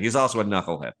really good. He's also a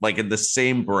knucklehead, like in the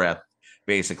same breath,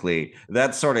 basically.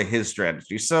 That's sort of his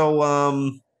strategy. So,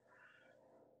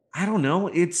 I don't know.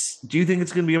 Do you think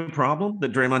it's going to be a problem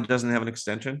that Draymond doesn't have an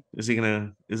extension? Is that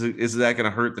going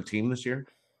to hurt the team this year?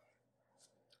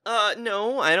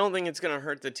 No, I don't think it's going to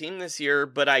hurt the team this year,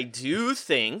 but I do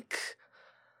think,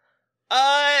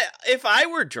 if I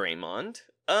were Draymond,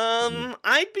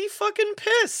 I'd be fucking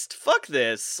pissed. Fuck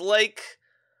this. Like,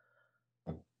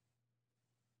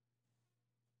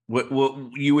 What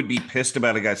you would be pissed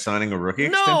about a guy signing a rookie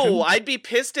extension? No, I'd be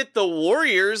pissed at the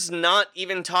Warriors not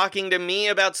even talking to me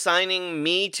about signing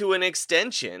me to an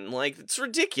extension. Like, it's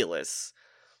ridiculous.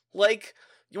 Like,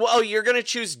 well, you're gonna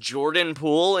choose Jordan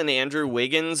Poole and Andrew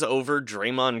Wiggins over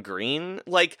Draymond Green?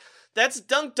 Like, that's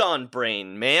dunked on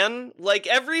brain, man. Like,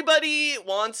 everybody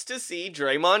wants to see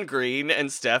Draymond Green and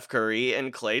Steph Curry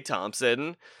and Klay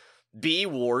Thompson be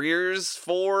Warriors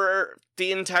for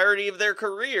the entirety of their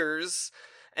careers.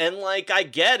 And, like, I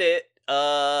get it.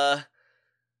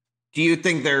 Do you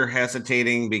think they're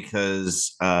hesitating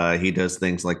because he does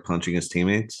things like punching his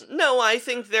teammates? No, I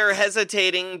think they're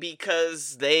hesitating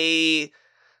because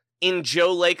in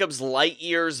Joe Lacob's light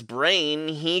years brain,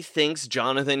 he thinks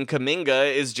Jonathan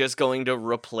Kuminga is just going to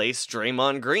replace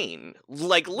Draymond Green.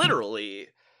 Like, literally.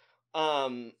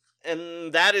 And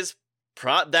that is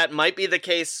that might be the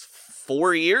case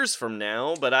 4 years from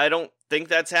now, but I don't think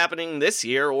that's happening this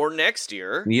year or next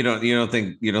year. You don't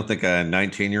think a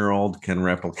 19-year-old can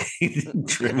replicate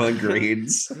Draymond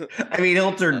Green's? I mean,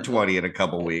 he'll turn 20 in a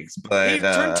couple weeks, but he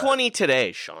turned 20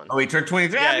 today, Sean. Oh, he turned 20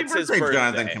 today. Yeah, it's his birthday.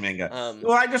 Jonathan Kuminga.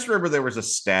 Well, I just remember there was a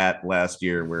stat last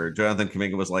year where Jonathan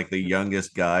Kuminga was like the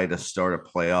youngest guy to start a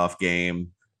playoff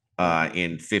game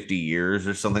in 50 years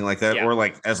or something like that, or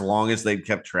like as long as they'd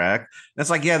kept track. That's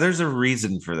like, yeah, there's a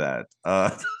reason for that.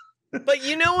 But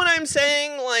you know what I'm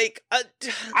saying? Like,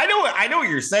 I know what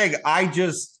you're saying. I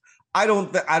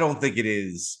don't think it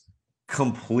is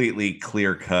completely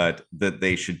clear cut that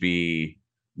they should be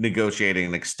negotiating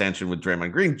an extension with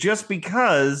Draymond Green, just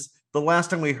because the last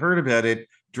time we heard about it,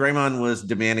 Draymond was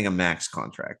demanding a max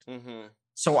contract. Mm-hmm.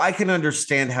 So I can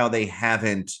understand how they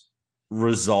haven't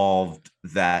resolved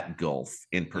that gulf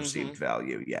in perceived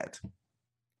value yet.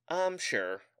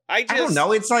 Sure. I don't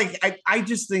know. It's like I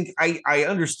just think I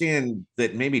understand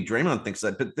that maybe Draymond thinks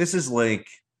that, but this is like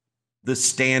the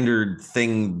standard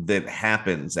thing that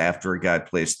happens after a guy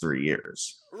plays 3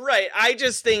 years. Right. I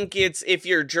just think it's, if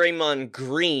you're Draymond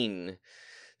Green,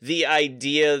 the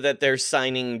idea that they're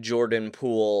signing Jordan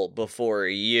Poole before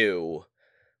you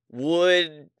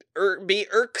would be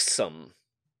irksome.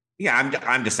 Yeah,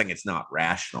 I'm just saying it's not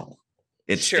rational.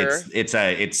 It's sure. It's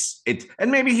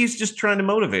and maybe he's just trying to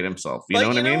motivate himself. You know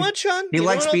what I mean? What, Sean? He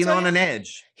likes being on an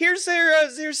edge. Here's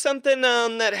something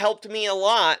that helped me a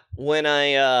lot when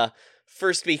I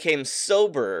first became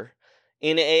sober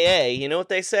in AA. You know what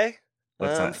they say?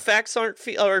 What's that? Facts aren't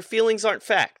or feelings aren't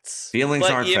facts. Feelings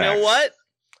aren't facts. You know what?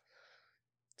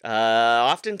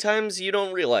 Oftentimes you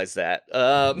don't realize that.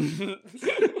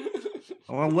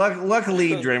 Well, luckily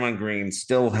Draymond Green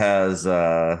still has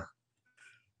a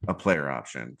player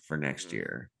option for next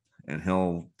year, and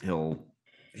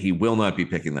he will not be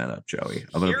picking that up, Joey.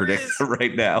 I'm going to predict it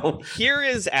right now. Here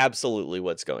is absolutely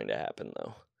what's going to happen,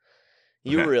 though.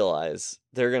 You realize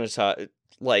they're going to talk,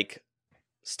 like,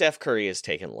 Steph Curry has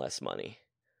taken less money.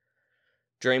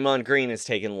 Draymond Green has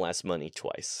taken less money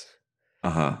twice.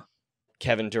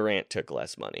 Kevin Durant took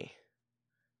less money.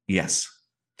 Yes.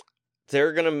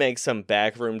 They're going to make some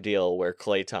backroom deal where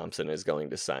Klay Thompson is going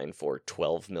to sign for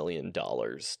 $12 million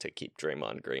to keep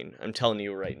Draymond Green. I'm telling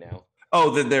you right now.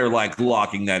 Oh, that they're like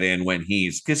locking that in when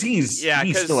he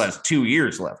still has 2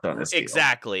 years left on his deal.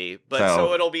 Exactly. But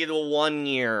so it'll be the 1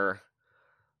 year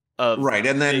of right,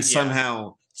 and then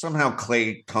somehow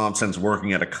Klay Thompson's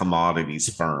working at a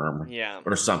commodities firm,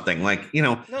 or something like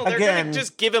No, they're gonna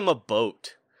just give him a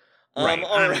boat. Right.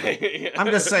 All right.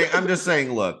 I'm just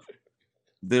saying. Look,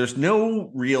 there's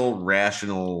no real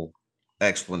rational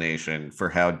explanation for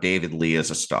how David Lee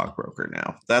is a stockbroker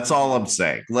now. That's all I'm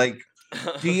saying. Like,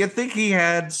 do you think he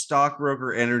had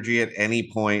stockbroker energy at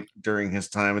any point during his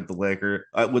time at the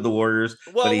with the Warriors?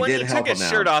 Well, but when he help took his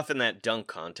shirt off in that dunk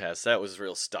contest, that was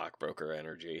real stockbroker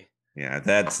energy. Yeah,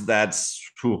 that's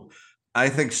whew. I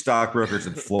think stockbrokers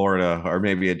in Florida are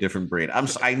maybe a different breed.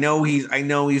 I know he's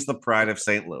the pride of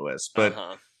St. Louis, but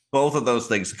both of those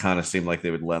things kind of seem like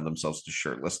they would lend themselves to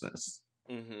shirtlessness.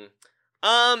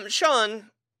 Mm-hmm. Sean,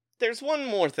 there's one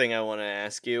more thing I want to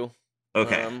ask you.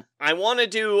 Okay. I want to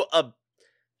do a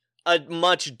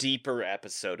much deeper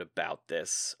episode about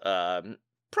this. Probably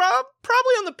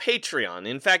on the Patreon.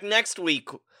 In fact, next week,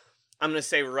 I'm going to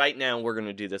say right now we're going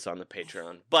to do this on the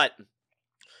Patreon. But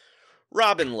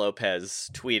Robin Lopez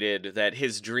tweeted that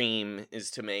his dream is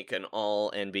to make an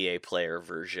all-NBA player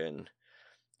version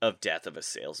of Death of a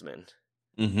Salesman.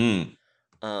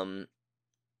 Mm-hmm.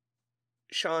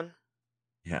 Sean?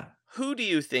 Yeah. Who do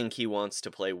you think he wants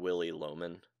to play Willy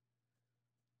Loman?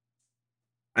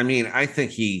 I mean, I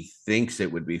think he thinks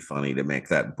it would be funny to make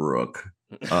that Brooke.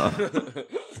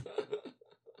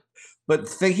 But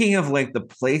thinking of like the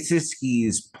places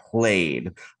he's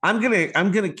played, I'm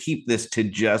gonna keep this to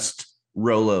just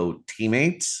Rolo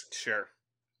teammates. Sure.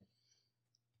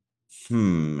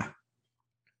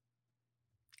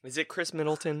 Is it Chris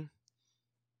Middleton?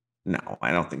 No,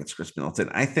 I don't think it's Chris Middleton.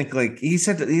 I think like he's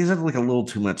had like a little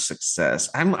too much success.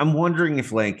 I'm wondering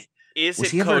if like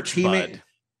was it Coach Bud?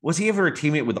 Was he ever a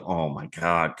teammate with? Oh my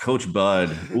God, Coach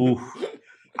Bud. Ooh.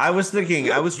 I was trying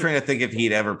to think if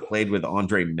he'd ever played with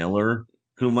Andre Miller,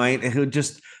 who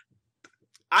just.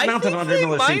 I think they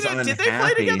might have. Did they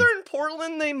play together in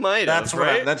Portland? They might have.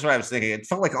 Right? That's what I was thinking. It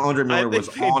felt like Andre Miller was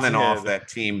on and off that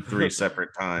team 3 separate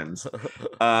times.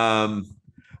 I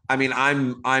mean,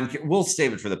 we'll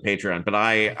save it for the Patreon, but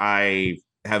I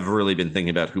have really been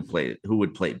thinking about who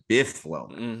would play Biff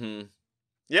Loman. Mm-hmm.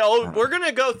 Yeah, we're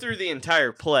gonna go through the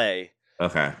entire play.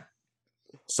 Okay.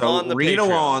 So read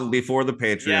along before the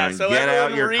Patreon. Yeah, so get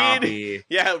out your copy.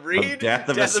 Yeah, read Death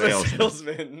of a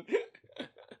Salesman.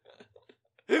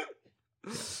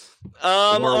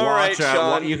 All right,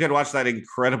 Sean. You could watch that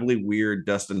incredibly weird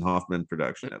Dustin Hoffman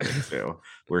production of it too,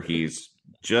 where he's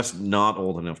just not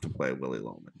old enough to play Willy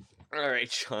Loman. All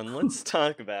right, Sean. Let's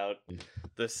talk about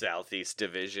the Southeast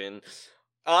Division.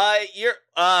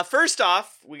 First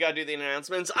off, we gotta do the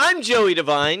announcements. I'm Joey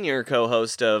Devine, your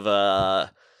co-host of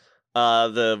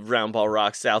the Round Ball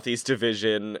Rock Southeast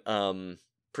Division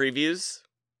previews.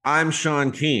 I'm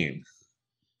Sean Keane.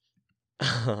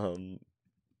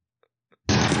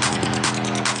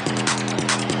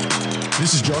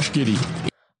 This is Josh Giddey.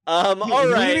 All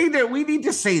right. We need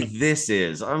to say this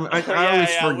is. I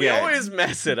always forget. We always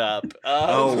mess it up.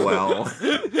 Oh well.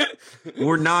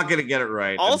 We're not gonna get it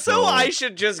right. Also, I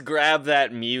should just grab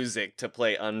that music to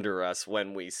play under us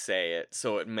when we say it,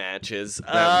 so it matches.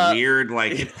 That weird,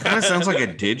 like it kind of sounds like a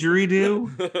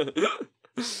didgeridoo.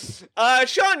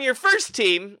 Sean, your first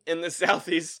team in the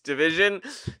Southeast Division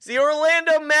is the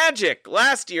Orlando Magic.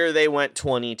 Last year they went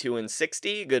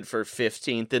 22-60, good for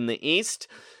 15th in the East.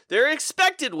 Their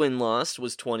expected win-loss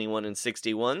was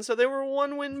 21-61, so they were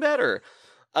 1 win better.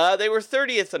 They were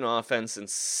 30th in offense and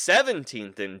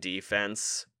 17th in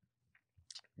defense.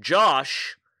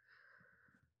 Josh.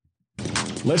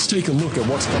 Let's take a look at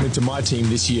what's coming to my team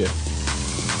this year.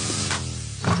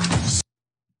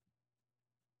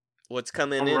 What's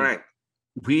coming in? All right.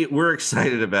 We're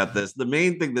excited about this. The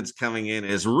main thing that's coming in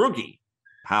is rookie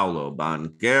Paolo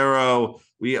Banchero.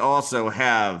 We also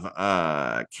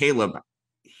have Caleb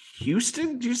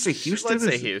Houston. Did you say Houston? Let's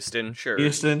say Houston, sure.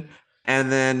 Houston.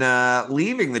 And then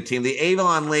leaving the team, the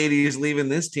Avon ladies leaving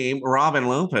this team, Robin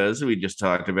Lopez, who we just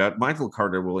talked about, Michael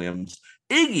Carter-Williams,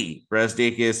 Iggy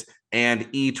Brasdikis, and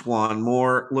E'Twaun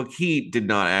Moore. Look, he did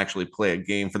not actually play a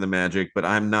game for the Magic, but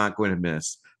I'm not going to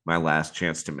miss my last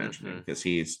chance to mention him because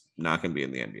he's not going to be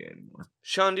in the NBA anymore.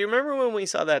 Sean, do you remember when we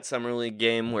saw that Summer League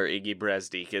game where Iggy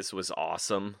Brasdikis was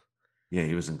awesome? Yeah,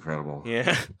 he was incredible.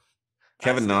 Yeah.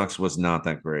 Kevin Knox was not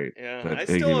that great. Yeah, but I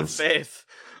still have faith.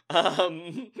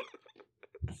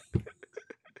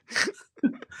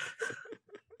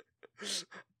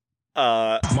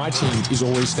 My team is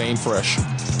always staying fresh.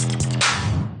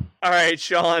 All right,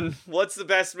 Sean, what's the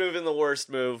best move and the worst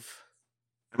move?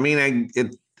 I mean,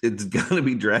 it's gonna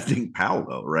be drafting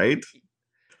Paolo, right?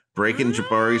 Breaking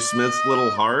Jabari Smith's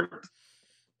little heart.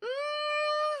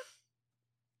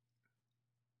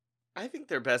 I think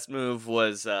their best move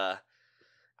was,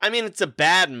 it's a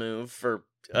bad move for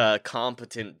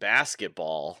competent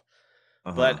basketball.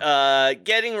 But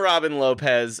getting Robin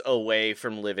Lopez away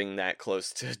from living that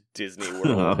close to Disney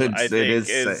World,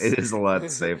 it is a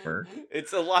lot safer.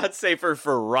 It's a lot safer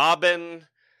for Robin.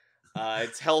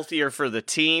 It's healthier for the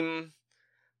team.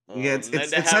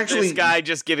 It's actually this guy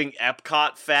just giving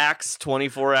Epcot facts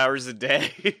 24 hours a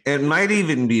day. It might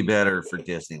even be better for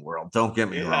Disney World. Don't get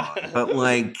me wrong, but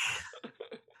like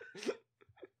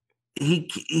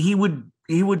he would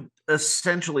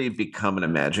essentially become an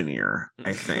Imagineer,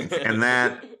 I think, and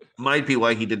that might be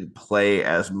why he didn't play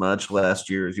as much last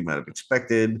year as you might have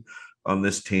expected on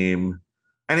this team.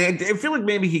 And I feel like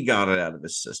maybe he got it out of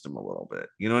his system a little bit.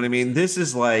 You know what I mean? This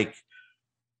is like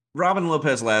Robin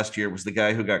Lopez last year was the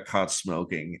guy who got caught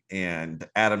smoking, and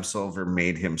Adam Silver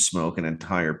made him smoke an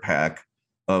entire pack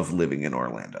of Living in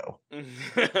Orlando.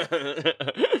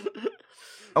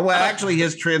 Oh, well, actually,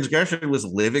 his transgression was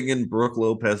living in Brooke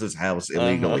Lopez's house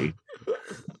illegally.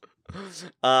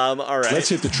 All right. Let's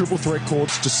hit the triple threat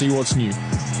courts to see what's new.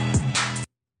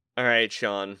 All right,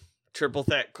 Sean. Triple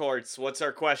threat courts. What's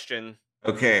our question?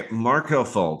 Okay, Markelle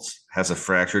Fultz has a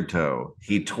fractured toe.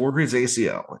 He tore his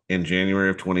ACL in January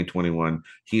of 2021.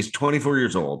 He's 24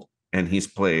 years old, and he's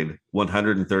played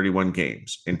 131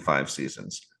 games in 5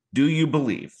 seasons. Do you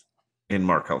believe in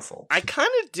Markelle Fultz? I kind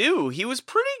of do. He was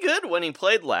pretty good when he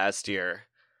played last year.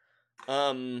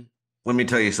 Let me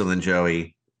tell you something,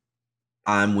 Joey.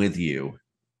 I'm with you.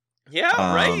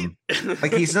 Yeah, right.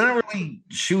 Like, he's not really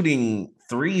shooting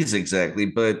threes exactly,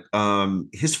 but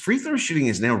his free throw shooting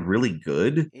is now really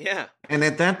good. Yeah. And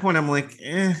at that point, I'm like,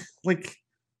 I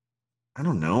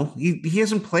don't know. He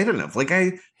hasn't played enough. Like,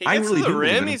 I really to the do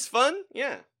rim. He's fun.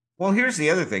 Yeah. Well, here's the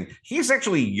other thing. He's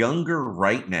actually younger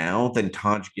right now than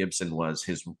Taj Gibson was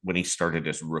when he started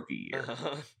his rookie year.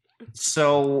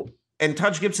 So, and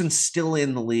Taj Gibson's still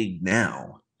in the league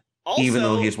now, also, even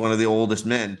though he's one of the oldest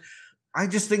men. I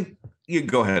just think you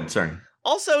go ahead. Sorry.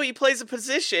 Also, he plays a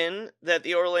position that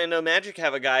the Orlando Magic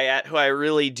have a guy at who I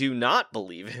really do not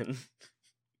believe in.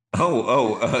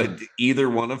 Either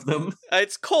one of them?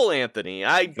 It's Cole Anthony.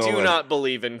 I do not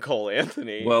believe in Cole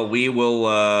Anthony. Well, we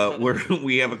will.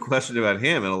 We have a question about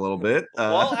him in a little bit.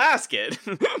 Well, ask it.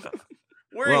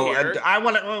 We're here. I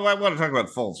want to talk about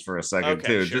Fultz for a second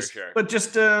too. Sure. But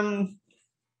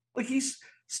like he's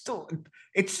still.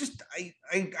 It's just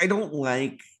I don't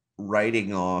like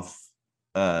writing off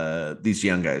these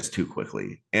young guys too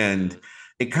quickly, and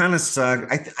it kind of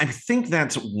sucks. I think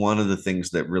that's one of the things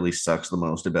that really sucks the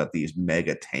most about these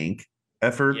mega tank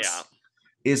efforts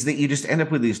is that you just end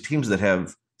up with these teams that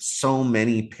have so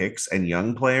many picks and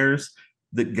young players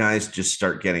that guys just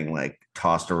start getting like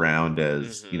tossed around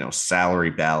as,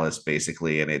 salary ballast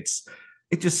basically. And it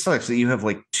just sucks that you have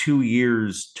like 2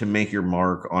 years to make your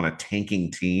mark on a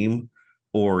tanking team,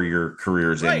 or your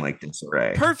career's in like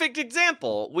disarray. Perfect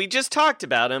example. We just talked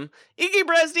about him. Iggy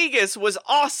Brazdeikis was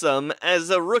awesome as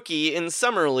a rookie in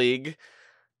Summer League,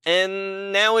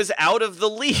 and now is out of the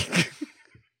league.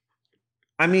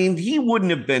 I mean, he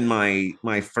wouldn't have been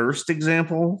my first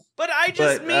example. But I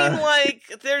just mean,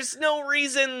 there's no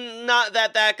reason not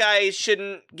that guy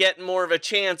shouldn't get more of a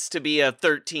chance to be a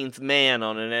 13th man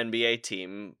on an NBA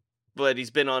team. But he's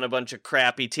been on a bunch of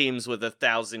crappy teams with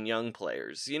 1,000 young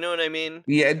players. You know what I mean?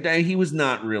 Yeah, he was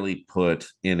not really put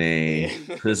in a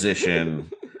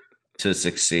position to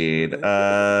succeed. He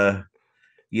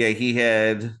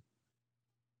had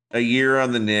a year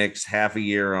on the Knicks, half a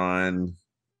year on.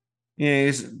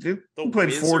 Yeah, he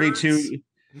played 42.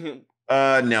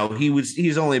 No,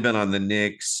 he's only been on the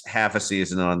Knicks, half a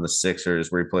season on the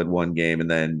Sixers, where he played 1 game, and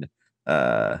then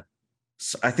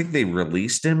so I think they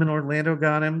released him and Orlando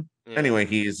got him. Yeah. Anyway,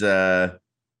 he's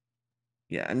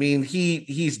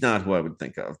he's not who I would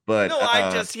think of. But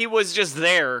no, he was just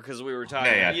there because we were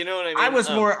talking. Yeah. You know what I mean?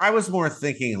 I was more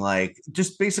thinking like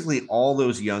just basically all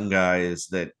those young guys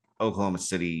that Oklahoma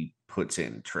City puts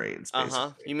in trades.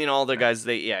 You mean all the guys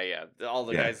all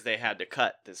the guys they had to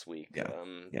cut this week. The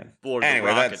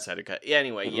Rockets had to cut. Yeah.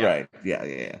 Anyway. Yeah. Right.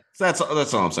 Yeah. So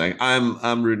that's all I'm saying.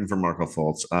 I'm rooting for Markelle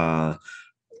Fultz.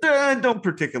 I don't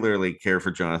particularly care for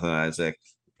Jonathan Isaac.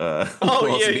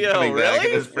 Really?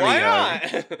 Why not?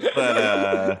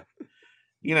 But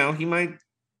he might.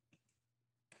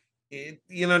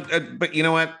 But you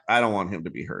know what? I don't want him to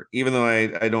be hurt, even though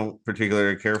I don't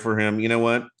particularly care for him. You know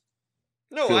what?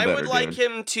 No, Feel I better, would like dude.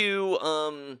 him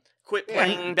to quit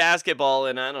playing basketball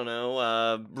and, I don't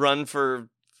know, run for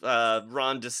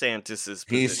Ron DeSantis's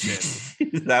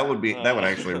position. that would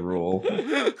actually rule.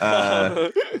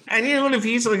 And you know what? If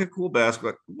he's like a cool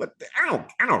basketball,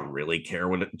 I don't really care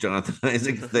what Jonathan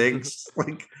Isaac thinks.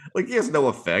 like he has no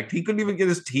effect. He couldn't even get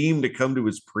his team to come to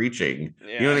his preaching.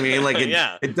 Yeah. You know what I mean? Like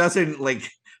Yeah. it doesn't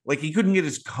like he couldn't get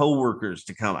his coworkers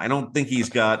to come. I don't think he's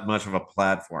got much of a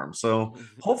platform. So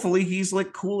hopefully he's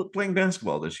like cool at playing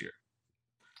basketball this year.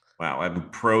 Wow, I'm a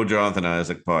pro Jonathan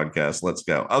Isaac podcast. Let's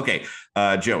go. Okay,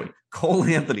 Joey. Cole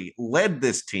Anthony led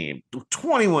this team.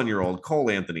 21-year-old Cole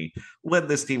Anthony led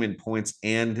this team in points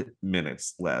and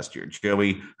minutes last year.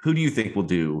 Joey, who do you think will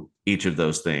do each of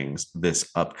those things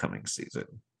this upcoming season?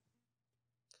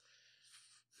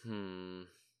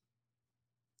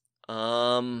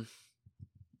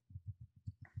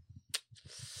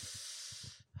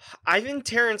 I think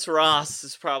Terrence Ross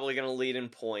is probably going to lead in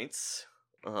points.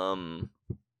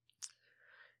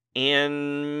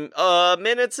 And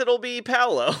minutes it'll be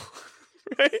Paolo,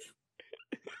 right?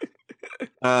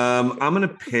 I'm gonna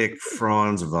pick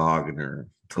Franz Wagner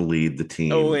to lead the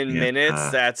team. Oh, in minutes,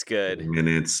 that's good.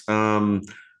 Minutes.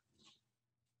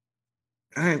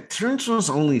 Terrence Ross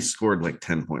only scored like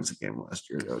 10 points a game last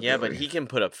year, though. Yeah, Joey. but he can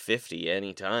put up 50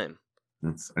 anytime.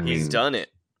 He's done it.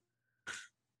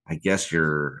 I guess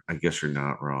you're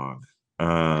not wrong.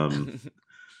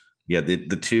 Yeah,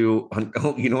 the two.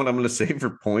 Oh, you know what I'm going to say for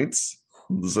points?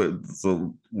 It's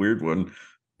a weird one.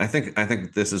 I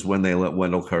think this is when they let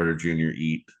Wendell Carter Jr.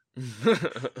 eat.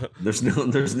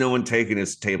 There's no one taking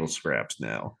his table scraps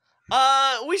now.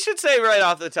 We should say right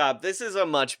off the top, this is a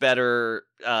much better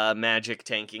Magic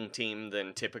tanking team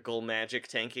than typical Magic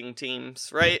tanking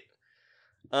teams, right?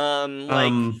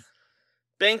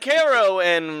 Banchero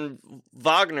and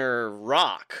Wagner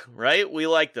rock, right? We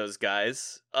like those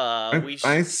guys.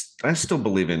 I still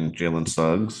believe in Jalen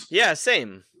Suggs. Yeah,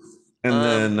 same.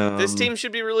 And then this team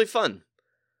should be really fun.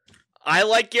 I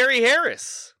like Gary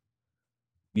Harris.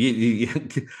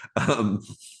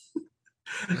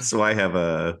 So I have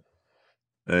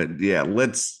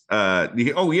let's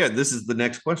this is the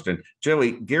next question.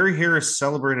 Joey, Gary Harris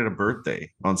celebrated a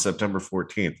birthday on September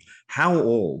 14th. How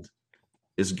old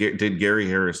did Gary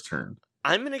Harris turn?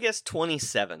 I'm gonna guess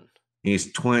 27. He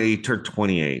turned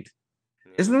 28.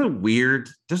 Isn't that weird?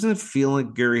 Doesn't it feel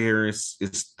like Gary Harris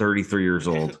is 33 years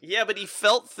old? Yeah, but he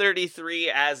felt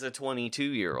 33 as a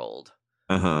 22-year-old.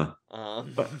 But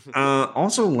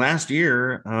also last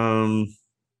year,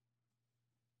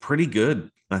 pretty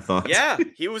good, I thought. Yeah,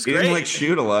 he was he great. Didn't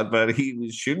shoot a lot, but he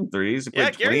was shooting threes. He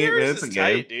played 28 minutes a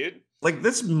game. Tight, dude. Like,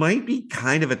 this might be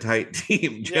kind of a tight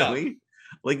team, Joey. Yeah.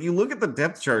 Like, you look at the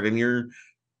depth chart and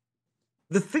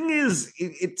the thing is,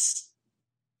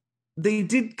 they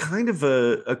did kind of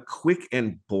a quick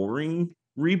and boring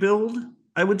rebuild,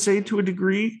 I would say, to a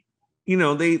degree. You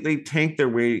know, they tanked their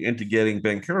way into getting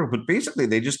Banchero, but basically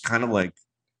they just kind of like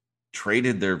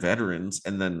traded their veterans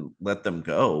and then let them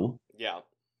go. Yeah.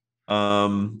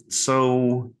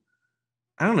 So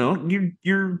I don't know.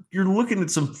 You're looking at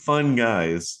some fun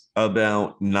guys,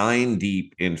 about 9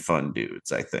 deep in fun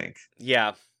dudes, I think.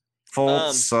 Yeah.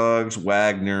 Fultz, Suggs,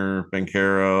 Wagner,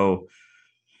 Banchero.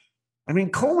 I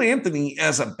mean, Cole Anthony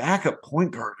as a backup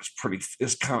point guard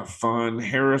is kind of fun.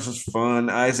 Harris is fun.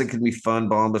 Isaac can be fun.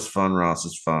 Bomba's fun. Ross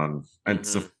is fun.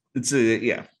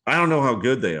 Mm-hmm. I don't know how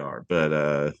good they are,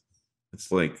 but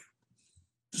it's like,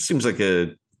 it seems like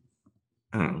I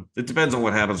don't know. It depends on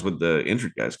what happens with the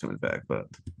injured guys coming back, but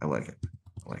I like it.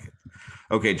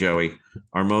 Okay, Joey,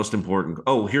 our most important.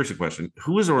 Oh, here's a question.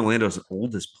 Who is Orlando's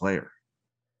oldest player?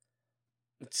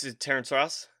 It's Terrence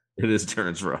Ross. It is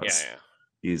Terrence Ross. Yeah.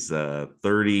 He's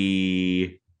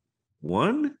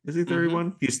 31. Is he 31?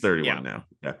 Mm-hmm. He's 31 now.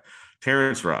 Yeah.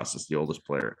 Terrence Ross is the oldest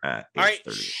player at age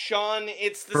 30. Sean,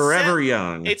 it's the forever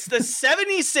young. It's the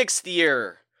 76th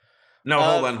year. No,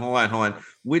 hold on.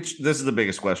 This is the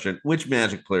biggest question. Which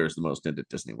Magic player is the most into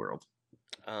Disney World?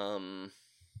 Chuma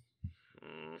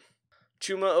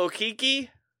Okeke?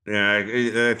 Yeah,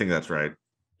 I think that's right.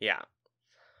 Yeah.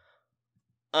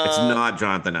 It's not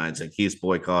Jonathan Isaac. He's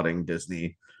boycotting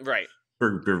Disney. Right.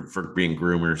 For being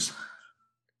groomers.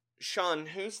 Sean,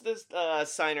 who's the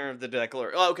signer of the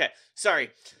Declaration? Oh, okay. Sorry.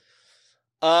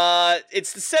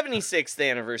 It's the 76th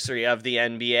anniversary of the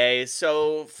NBA.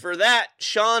 So for that,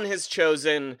 Sean has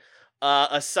chosen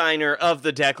a signer of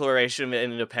the Declaration of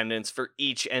Independence for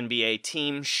each NBA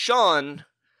team. Sean,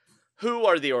 who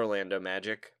are the Orlando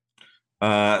Magic?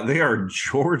 They are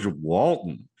George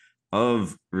Walton,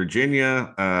 of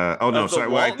Virginia. Of the sorry.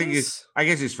 Well, I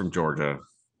guess he's from Georgia.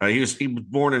 He was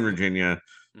born in Virginia.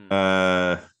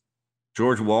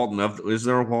 George Walton. Is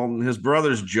there a Walton? His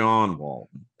brother's John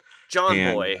Walton.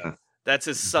 John Boy. That's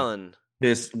his son.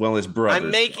 His brother.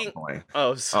 I'm making.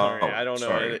 Oh, sorry. I don't know.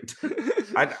 Sorry.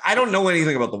 I don't know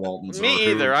anything about the Waltons.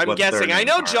 Me either. I'm guessing. I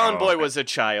know John Boy was a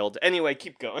child. Anyway,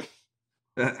 keep going.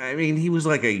 I mean, he was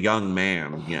like a young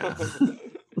man. Yeah,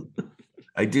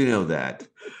 I do know that.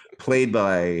 Played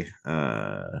by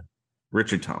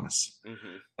Richard Thomas.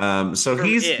 So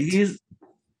he's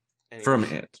from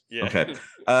It. Yeah. Okay.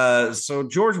 So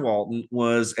George Walton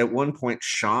was at one point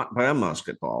shot by a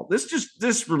musket ball.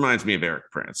 This reminds me of Eric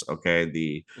Prince. Okay,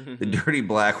 the dirty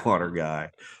Blackwater guy.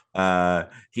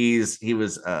 He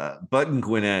was Button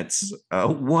Gwinnett's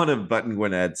one of Button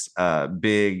Gwinnett's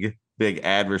big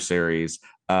adversaries.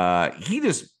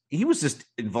 He was just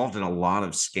involved in a lot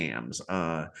of scams.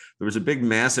 There was a big,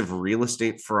 massive real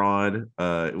estate fraud.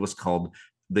 It was called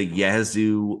the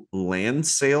Yazoo land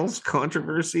sales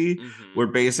controversy, where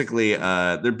basically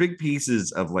they're big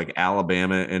pieces of like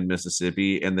Alabama and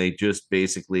Mississippi, and they just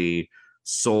basically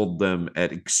sold them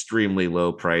at extremely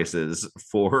low prices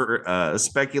for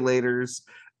speculators.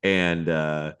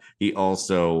 And he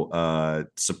also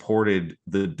supported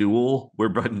the duel where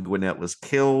Button Gwinnett was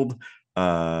killed.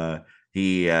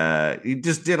 He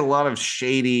just did a lot of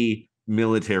shady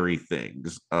military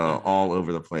things all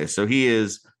over the place. So he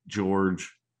is George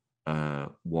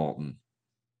Walton,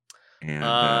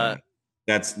 and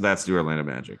that's the Orlando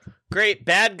Magic. Great.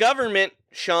 Bad government,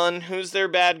 Sean. Who's their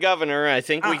bad governor? I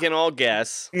think we can all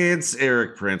guess. It's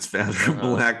Eric Prince, founder of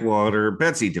Blackwater,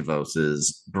 Betsy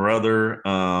DeVos's brother.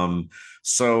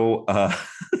 So a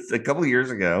couple of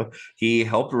years ago, he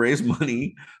helped raise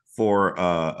money for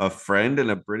a friend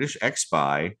and a British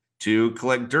ex-spy to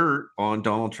collect dirt on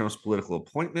Donald Trump's political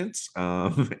appointments,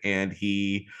 and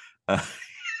he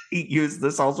used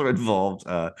this. Also involved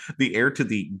the heir to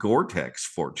the Gore-Tex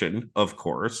fortune, of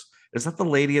course. Is that the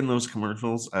lady in those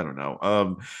commercials? I don't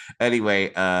know.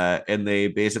 Anyway, and they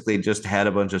basically just had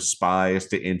a bunch of spies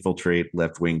to infiltrate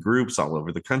left-wing groups all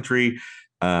over the country.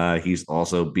 He's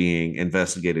also being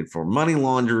investigated for money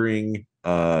laundering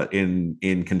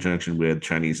in conjunction with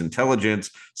Chinese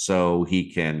intelligence, so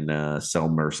he can sell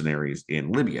mercenaries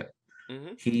in Libya.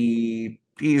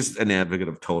 He's an advocate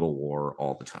of total war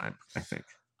all the time, I think.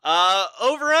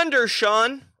 Over under,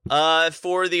 Sean,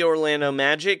 for the Orlando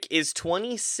Magic is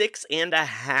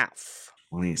 26.5.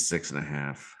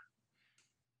 26.5.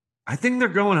 I think they're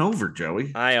going over,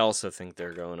 Joey. I also think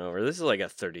they're going over. This is like a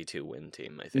 32 win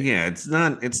team, I think. Yeah, it's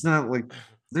not like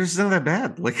there's not that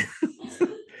bad. Like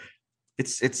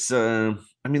it's I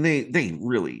mean they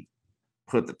really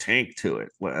put the tank to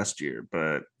it last year,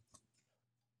 but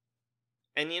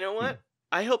and you know what?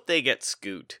 I hope they get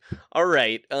Scoot. All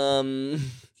right. Well,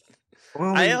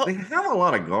 they have a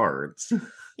lot of guards.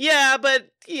 Yeah, but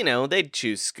you know they'd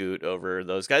choose Scoot over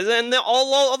those guys, and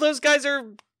all those guys are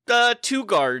two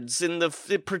guards in the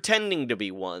pretending to be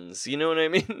ones. You know what I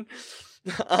mean?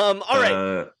 All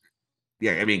right.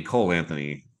 Yeah, I mean Cole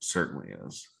Anthony certainly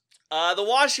is. The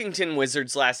Washington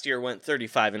Wizards last year went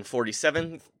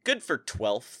 35-47, good for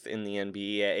 12th in the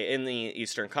NBA in the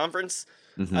Eastern Conference.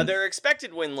 Their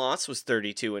expected win-loss was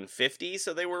 32-50,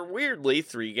 so they were weirdly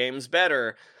 3 games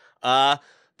better.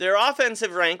 Their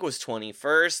offensive rank was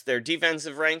 21st. Their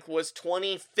defensive rank was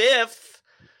 25th.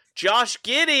 Josh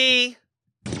Giddey.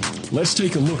 Let's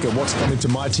take a look at what's coming to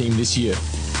my team this year.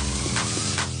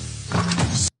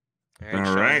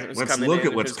 All right, let's look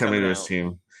at what's coming to his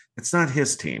team. It's not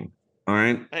his team. All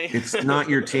right, it's not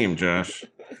your team, Josh.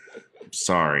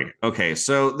 Sorry. Okay,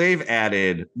 so they've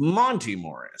added Monty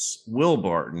Morris, Will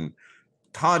Barton,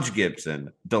 Taj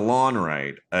Gibson, DeLon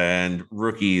Wright, and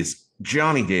rookies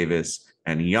Johnny Davis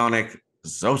and Yannick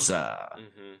Zosa.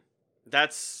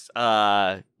 That's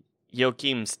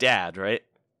Joachim's dad, right?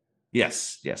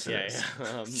 Yes, it is. Yeah.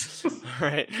 All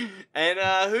right. And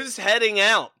who's heading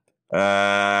out?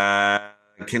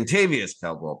 Kentavious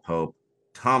Caldwell-Pope,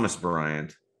 Thomas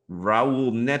Bryant,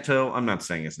 Raul Neto. I'm not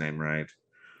saying his name right.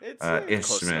 It's Ish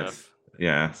close Smith. enough.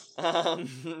 Yeah. All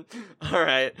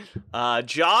right.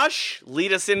 Josh,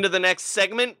 lead us into the next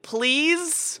segment,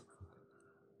 please.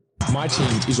 My team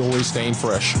is always staying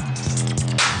fresh.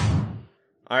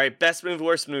 All right, best move,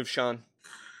 worst move, Sean.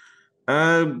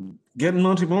 Getting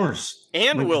Monty Morris.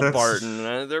 And Will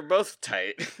Barton. They're both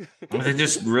tight. They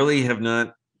just really have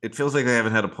not. It feels like they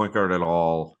haven't had a point guard at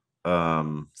all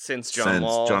since John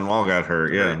Wall got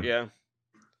hurt. Yeah.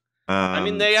 I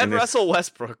mean, they had Russell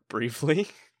Westbrook briefly.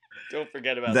 Don't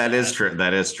forget about that.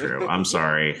 That is true. I'm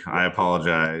sorry. I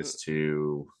apologize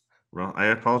to Well, I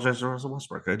apologize to Russell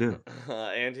Westbrook. I do.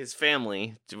 And his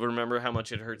family. Do you remember how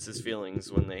much it hurts his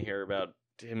feelings when they hear about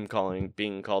him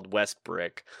being called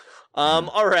Westbrick?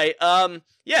 All right.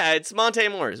 Yeah, it's Monty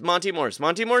Morris. Monty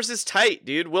Morris is tight,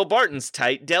 dude. Will Barton's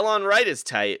tight. Delon Wright is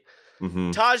tight.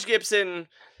 Mm-hmm. Taj Gibson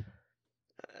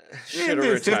should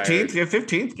have retired.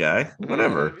 15th guy.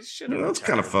 Whatever. That's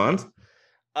kind of fun.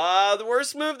 The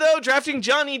worst move though, drafting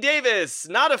Johnny Davis.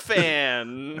 Not a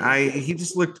fan. He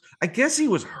just looked. I guess he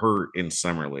was hurt in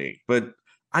summer league, but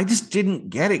I just didn't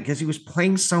get it because he was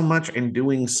playing so much and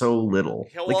doing so little.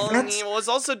 Well, and he was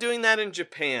also doing that in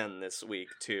Japan this week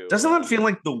too. Doesn't that feel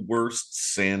like the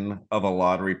worst sin of a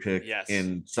lottery pick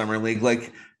in summer league?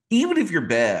 Like, even if you're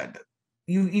bad,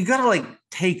 you gotta like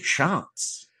take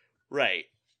shots. Right.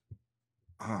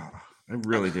 I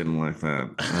really didn't like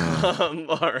that.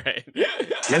 All right.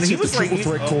 And he was like,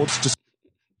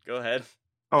 go ahead.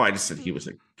 Oh, I just said he was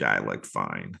a guy like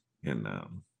fine. And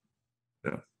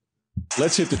yeah.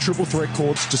 Let's hit the triple threat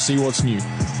courts to see what's new.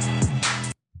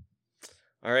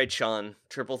 All right, Sean.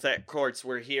 Triple threat courts,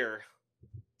 we're here.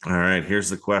 All right, here's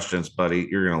the questions, buddy.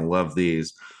 You're gonna love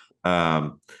these.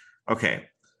 Okay.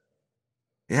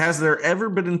 Has there ever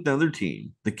been another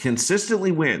team that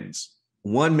consistently wins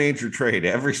one major trade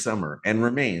every summer and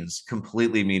remains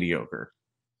completely mediocre?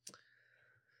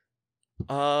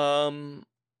 No.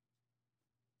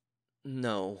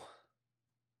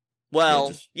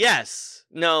 Well, yes.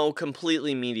 No,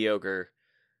 completely mediocre.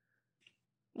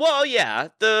 Well, yeah,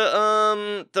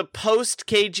 the post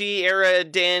KG era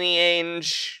Danny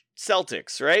Ainge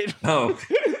Celtics, right? Oh.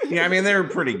 Yeah, I mean, they were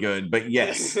pretty good, but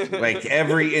yes, like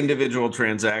every individual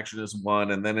transaction is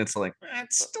one, and then it's like,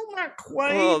 it's still not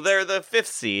quite. Oh, they're the 5th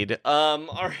seed. All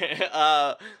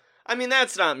right. I mean,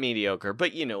 that's not mediocre,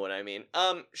 but you know what I mean.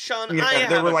 Sean, yeah,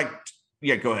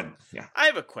 yeah, go ahead. Yeah. I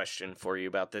have a question for you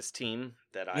about this team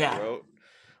that I wrote.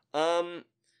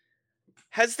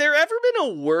 Has there ever been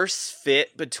a worse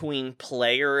fit between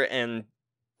player and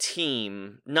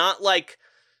team? Not like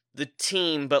the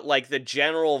team, but like the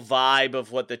general vibe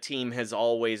of what the team has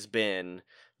always been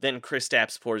than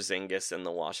Kristaps Porzingis and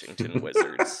the Washington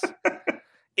Wizards.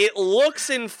 It looks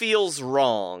and feels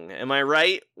wrong. Am I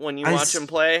right when you watch him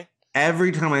play?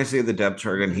 Every time I see the depth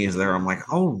chart and he's there, I'm like,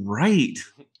 oh, right.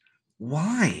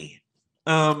 Why?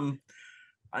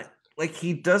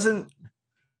 He doesn't.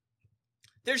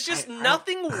 There's just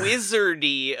nothing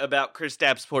wizardy about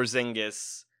Kristaps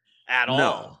Porzingis at all.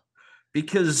 No.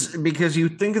 Because you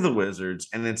think of the Wizards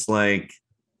and it's like,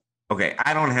 okay,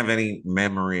 I don't have any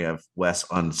memory of Wes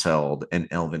Unseld and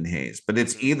Elvin Hayes, but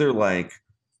it's either like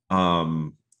a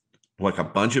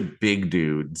bunch of big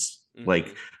dudes,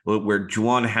 like where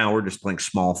Juwan Howard is playing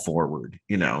small forward,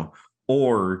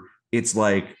 or it's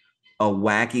like a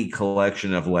wacky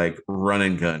collection of like run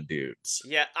and gun dudes.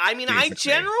 Yeah, I mean, basically. I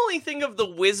generally think of the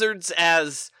Wizards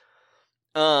as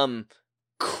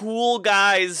cool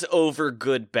guys over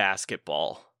good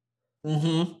basketball.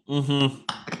 Mm-hmm.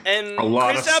 And a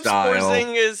lot of style.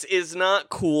 Porzingis is not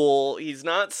cool. He's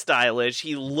not stylish.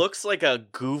 He looks like a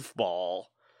goofball.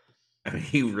 I mean,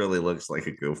 he really looks like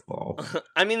a goofball.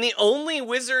 I mean, the only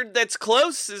wizard that's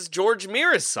close is George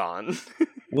Mirasan.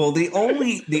 Well, the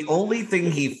only thing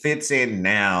he fits in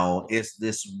now is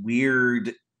this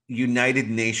weird United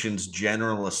Nations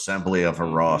General Assembly of a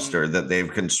roster that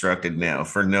they've constructed now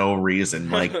for no reason,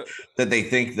 like that they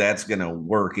think that's going to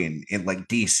work in like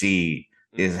DC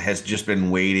has just been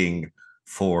waiting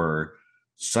for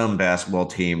some basketball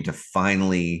team to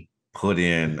finally put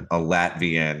in a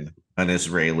Latvian, an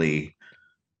Israeli,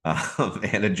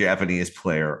 and a Japanese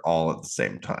player all at the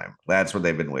same time. That's what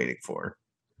they've been waiting for.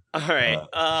 All right.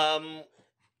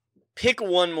 Pick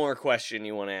one more question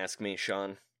you want to ask me,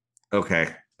 Sean. Okay.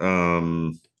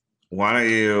 Why don't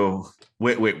you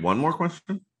wait, one more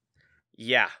question?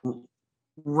 Yeah.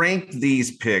 Rank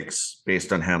these picks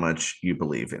based on how much you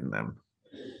believe in them.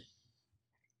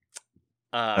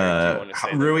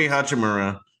 Rui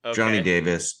Hachimura, okay. Johnny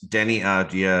Davis, Denny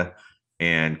Avdia,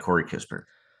 and Corey Kispert.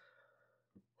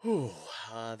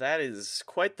 That is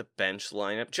quite the bench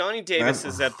lineup. Johnny Davis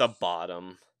is at the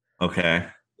bottom. Okay.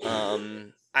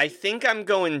 I think I'm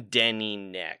going Denny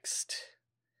next.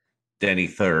 Denny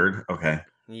third. Okay.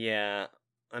 Yeah,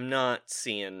 I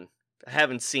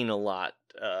haven't seen a lot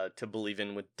to believe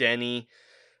in with Denny.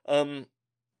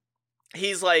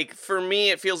 He's like, for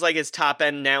me, it feels like his top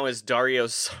end now is Dario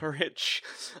Saric.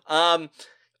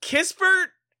 Kispert,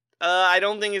 I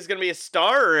don't think he's going to be a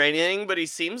star or anything, but he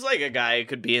seems like a guy who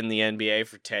could be in the NBA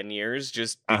for 10 years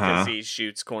just because he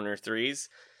shoots corner threes.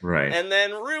 Right. And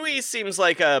then Rui seems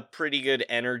like a pretty good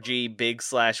energy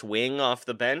big/wing off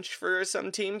the bench for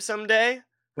some team someday.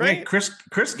 right? Yeah,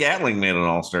 Chris Gatling made an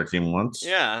all-star team once.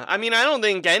 Yeah, I mean, I don't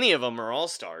think any of them are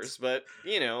all-stars, but,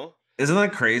 you know. Isn't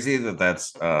that crazy that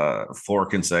that's 4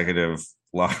 consecutive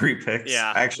lottery picks?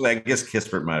 Yeah. Actually, I guess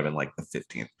Kispert might have been like the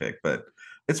 15th pick, but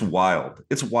it's wild.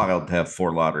 It's wild to have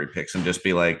 4 lottery picks and just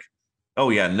be like, oh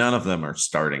yeah, none of them are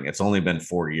starting. It's only been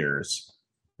 4 years.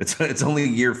 It's only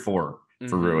year 4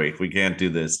 for Rui. We can't do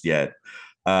this yet.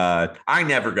 I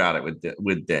never got it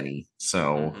with Denny.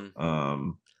 So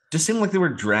just seemed like they were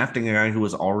drafting a guy who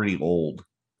was already old.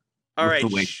 All right.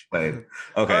 The way he played.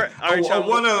 Okay. All right,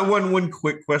 Sean, one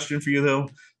quick question for you though.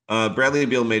 Bradley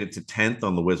Beal made it to 10th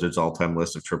on the Wizards all-time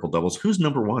list of triple doubles. Who's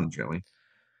number 1, Joey?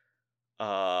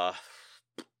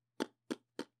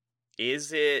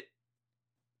 Is it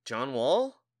John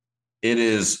Wall? It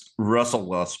is Russell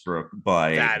Westbrook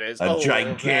by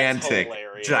gigantic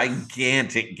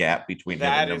gap between him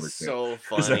and number 2. So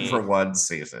funny. Except for one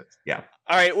season. Yeah.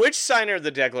 All right, which signer of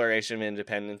the Declaration of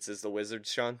Independence is the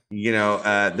Wizards, Sean? You know,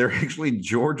 they're actually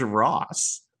George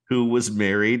Ross, who was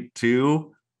married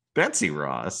to Betsy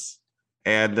Ross.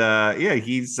 And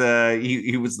he's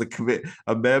he was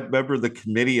a member of the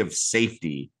Committee of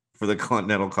Safety for the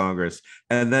Continental Congress,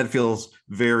 and that feels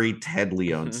very Ted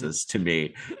Leonsis to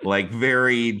me, like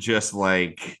very just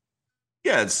like,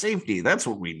 yeah, it's safety, that's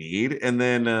what we need. And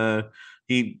then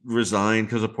he resigned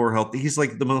because of poor health. He's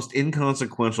like the most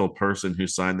inconsequential person who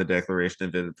signed the Declaration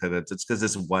of Independence. It's because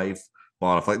his wife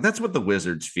bought a flag. That's what the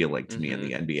Wizards feel like to me in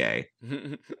the NBA.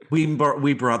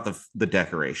 We brought the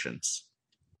decorations.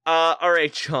 All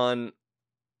right, Sean.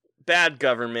 Bad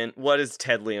government. What has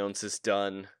Ted Leonsis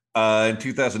done? In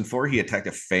 2004, he attacked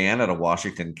a fan at a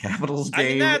Washington Capitals game. I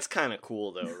mean, that's kind of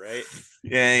cool, though, right?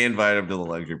 Yeah, he invited him to the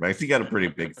luxury box. He got a pretty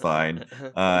big fine.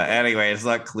 Anyway, it's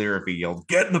not clear if he yelled,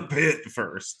 "Get in the pit"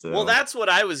 first. Well, that's what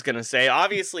I was going to say.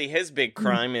 Obviously, his big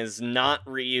crime is not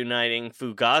reuniting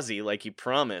Fugazi like he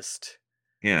promised.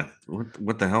 Yeah,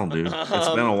 what the hell, dude?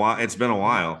 It's been a while. It's been a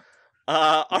while.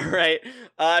 All right.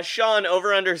 Sean,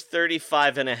 over under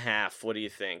 35.5. What do you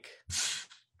think?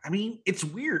 I mean, it's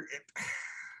weird.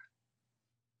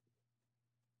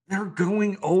 They're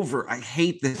going over. I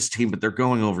hate this team, but they're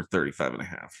going over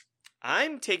 35.5.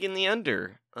 I'm taking the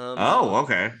under.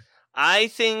 Okay. I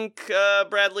think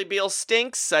Bradley Beal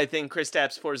stinks. I think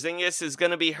Kristaps Porzingis is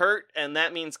going to be hurt, and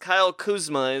that means Kyle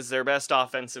Kuzma is their best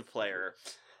offensive player.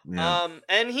 Yeah.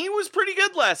 And he was pretty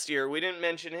good last year. We didn't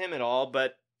mention him at all,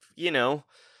 but, you know,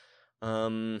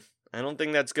 I don't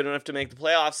think that's good enough to make the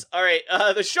playoffs. All right,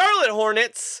 the Charlotte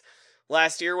Hornets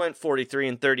last year went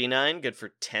 43-39, good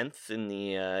for 10th in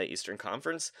the Eastern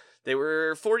Conference. They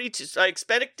were 42.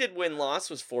 Expected win-loss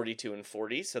was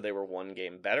 42-40, so they were one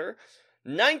game better.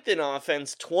 9th in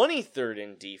offense, 23rd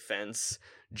in defense.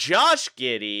 Josh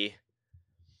Giddey.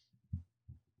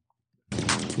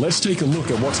 Let's take a look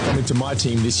at what's coming to my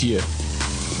team this year.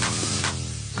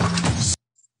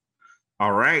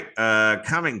 All right,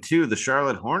 coming to the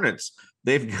Charlotte Hornets,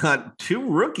 they've got 2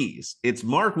 rookies. It's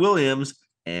Mark Williams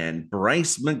and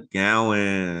Bryce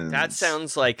McGowan. That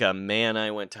sounds like a man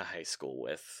I went to high school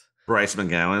with. Bryce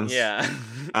McGowan? Yeah.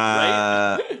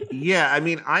 Right? Yeah, I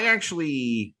mean, I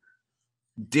actually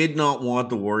did not want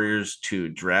the Warriors to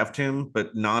draft him,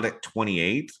 but not at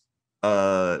 28.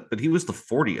 But he was the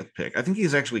 40th pick. I think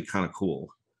he's actually kind of cool.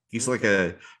 He's like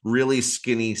a really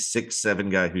skinny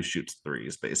 6'7" guy who shoots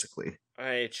threes, basically. All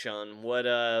right, Sean. What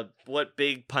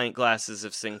big pint glasses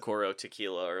of Cincoro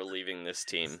tequila are leaving this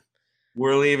team?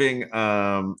 We're leaving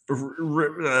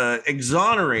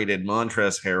exonerated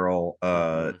Montrezl Harrell,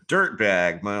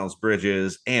 dirtbag Miles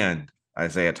Bridges, and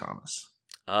Isaiah Thomas.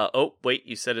 Oh, wait,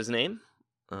 you said his name?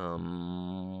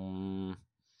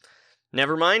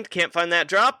 Never mind. Can't find that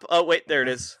drop. Oh, wait, there it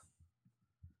is.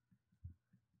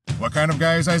 What kind of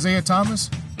guy is Isaiah Thomas?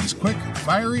 He's quick,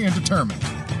 fiery, and determined.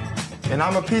 And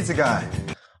I'm a pizza guy.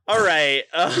 All right.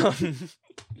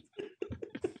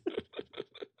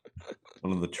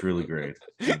 One of the truly great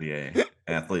NBA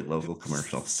athlete local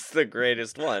commercials. It's the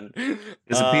greatest one.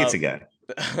 Is a pizza guy.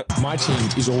 My team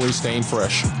is always staying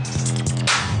fresh.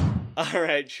 All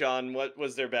right, Sean. What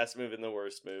was their best move and the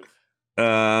worst move?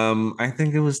 I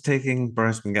think it was taking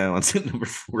Bryce McGowan at number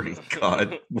 40.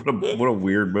 God, what a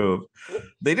weird move.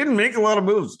 They didn't make a lot of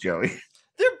moves, Joey.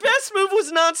 Their best move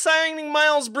was not signing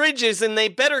Miles Bridges, and they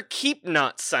better keep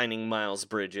not signing Miles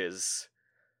Bridges.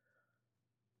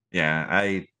 Yeah,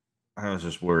 I was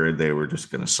just worried they were just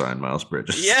going to sign Miles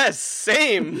Bridges. Yes,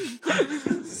 same.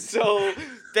 So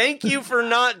thank you for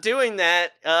not doing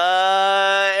that,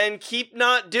 and keep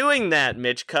not doing that,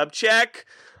 Mitch Kupchak.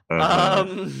 All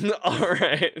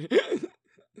right.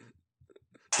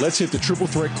 Let's hit the triple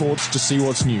threat courts to see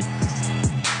what's new.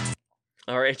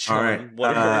 All right, Sean.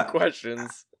 What are your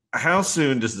questions? How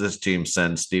soon does this team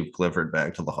send Steve Clifford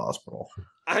back to the hospital?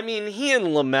 I mean, he and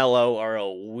LaMelo are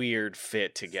a weird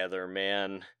fit together,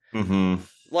 man. Mm-hmm.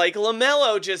 Like,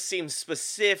 LaMelo just seems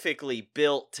specifically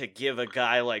built to give a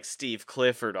guy like Steve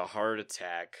Clifford a heart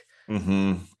attack.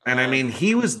 Mm-hmm. And I mean,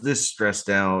 he was this stressed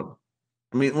out.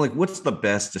 I mean, like, what's the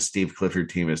best a Steve Clifford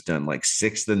team has done? Like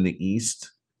 6th in the East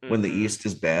when the East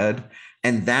is bad,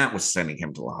 and that was sending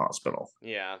him to the hospital.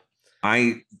 Yeah,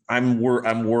 I'm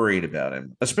worried about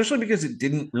him, especially because it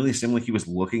didn't really seem like he was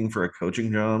looking for a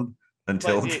coaching job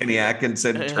until Kenny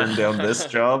Atkinson turned down this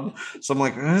job. So I'm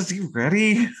like, is he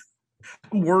ready?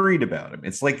 I'm worried about him.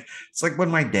 It's like when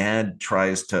my dad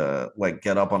tries to like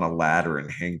get up on a ladder and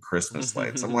hang Christmas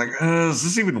lights. I'm like, is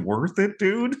this even worth it,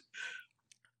 dude?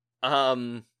 Yeah,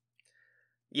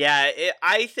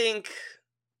 I think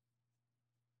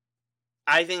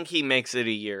he makes it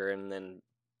a year and then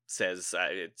says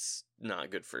it's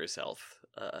not good for his health.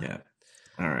 Yeah.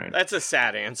 All right. That's a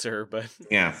sad answer, but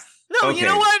yeah. No, okay. You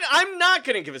know what? I'm not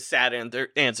going to give a sad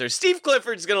answer. Steve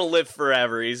Clifford's going to live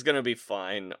forever. He's going to be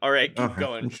fine. All right, keep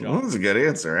going, Sean. Well, that's a good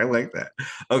answer. I like that.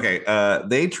 Okay,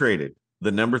 they traded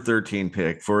the number 13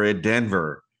 pick for a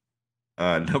Denver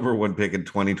number 1 pick in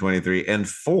 2023 and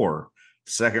 4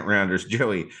 second rounders.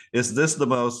 Joey, is this the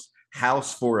most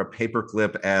house for a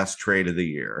paperclip ass trade of the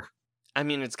year? I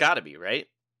mean, it's got to be, right?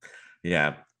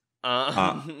 Yeah.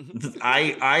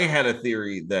 I had a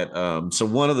theory that so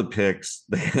one of the picks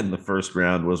in the first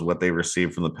round was what they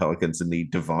received from the Pelicans in the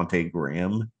Devontae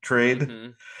Graham trade.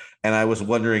 Mm-hmm. And I was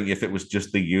wondering if it was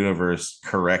just the universe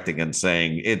correcting and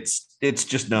saying it's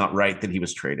just not right that he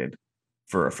was traded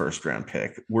for a first round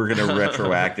pick. We're going to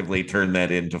retroactively turn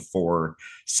that into 4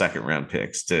 second round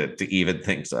picks to even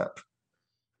things up.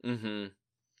 Mm-hmm.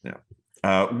 Yeah.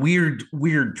 Weird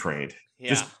trade. Yeah.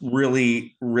 Just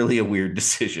really, really a weird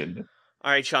decision.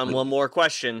 All right, Sean, one more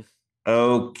question.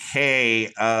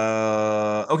 Okay.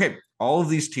 Okay. All of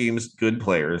these teams, good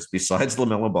players, besides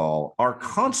LaMelo Ball, are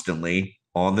constantly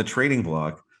on the trading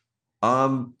block.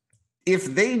 If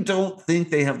they don't think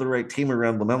they have the right team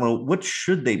around LaMelo, what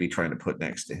should they be trying to put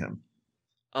next to him?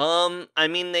 I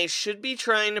mean, they should be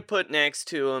trying to put next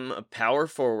to him a power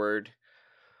forward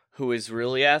who is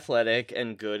really athletic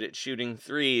and good at shooting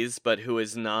threes, but who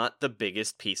is not the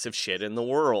biggest piece of shit in the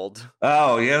world.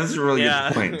 Oh, yeah, that's a really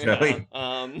good point, Joey.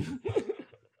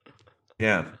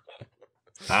 Yeah.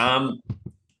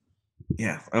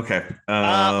 Yeah, okay.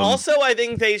 Also, I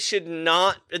think they should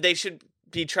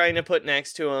be trying to put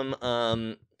next to him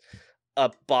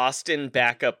a Boston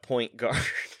backup point guard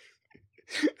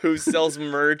who sells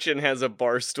merch and has a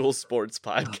Barstool Sports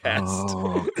podcast.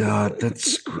 Oh, God,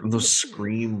 that's the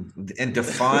scream and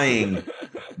defying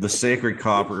the sacred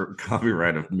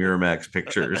copyright of Miramax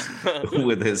Pictures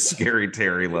with his Scary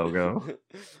Terry logo.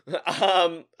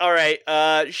 All right,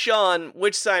 Sean,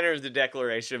 which signer of the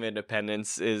Declaration of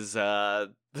Independence is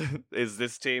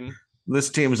this team? This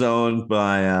team's owned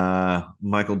by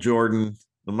Michael Jordan.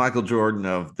 The Michael Jordan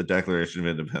of the Declaration of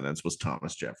Independence was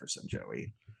Thomas Jefferson,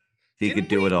 Joey. He could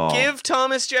do it all. Give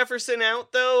Thomas Jefferson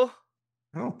out, though?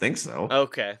 I don't think so.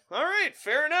 Okay. All right.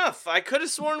 Fair enough. I could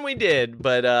have sworn we did,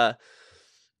 but,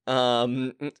 are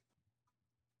you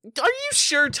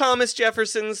sure Thomas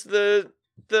Jefferson's the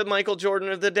Michael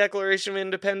Jordan of the Declaration of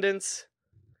Independence?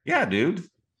 Yeah, dude.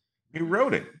 He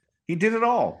wrote it. He did it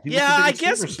all. I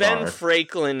guess Ben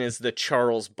Franklin is the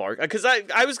Charles Barkley. Because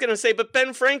I was going to say, but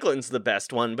Ben Franklin's the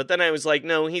best one. But then I was like,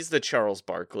 no, he's the Charles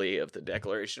Barkley of the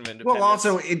Declaration of Independence. Well,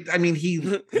 also, he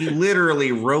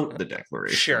literally wrote the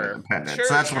Declaration of Independence. Sure,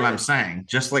 That's what I'm saying.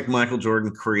 Just like Michael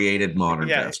Jordan created modern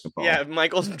basketball. Yeah,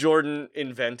 Michael Jordan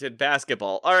invented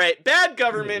basketball. All right, bad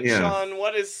government, Sean.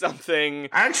 What is something...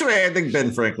 Actually, I think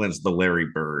Ben Franklin's the Larry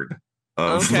Bird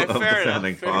of the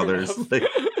Founding Fathers.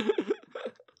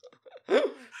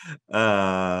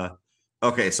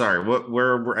 Okay, sorry.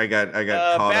 Where I got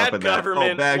caught up in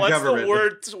government. that. Oh, bad government.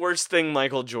 What's the worst thing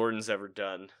Michael Jordan's ever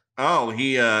done? Oh,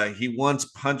 he once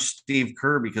punched Steve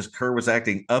Kerr because Kerr was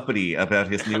acting uppity about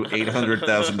his new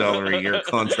 $800,000 a year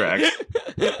contract.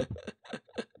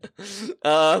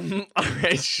 All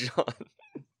right, Sean.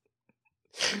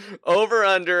 Over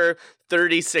under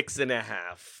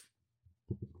 36.5.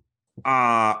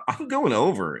 I'm going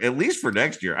over, at least for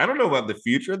next year. I don't know about the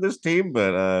future of this team,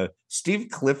 but Steve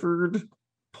Clifford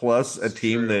plus a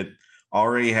team that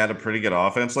already had a pretty good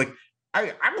offense. Like,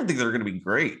 I don't think they're going to be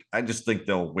great. I just think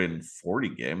they'll win 40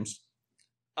 games.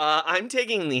 I'm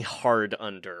taking the hard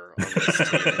under on this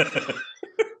team.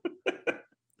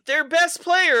 Their best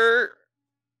player,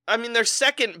 I mean, their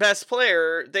second best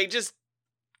player, they just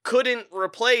couldn't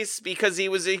replace because he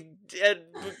was a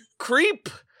creep.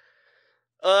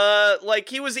 Like,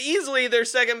 he was easily their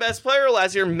second best player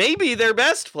last year, maybe their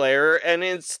best player, and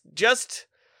it's just,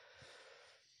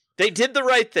 they did the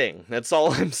right thing. That's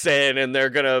all I'm saying, and they're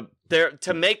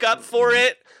to make up for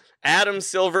it, Adam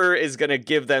Silver is gonna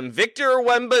give them Victor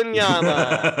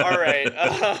Wembanyama. All right.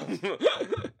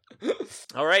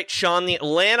 All right, Sean, the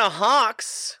Atlanta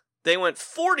Hawks, they went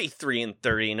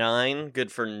 43-39,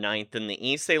 good for 9th in the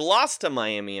East. They lost to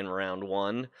Miami in round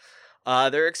 1.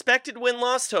 Their expected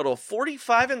win-loss total,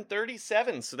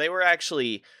 45-37, so they were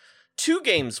actually 2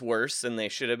 games worse than they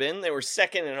should have been. They were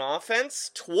 2nd in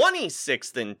offense,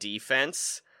 26th in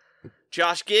defense.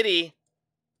 Josh Giddey.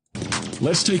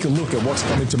 Let's take a look at what's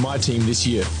coming to my team this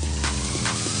year.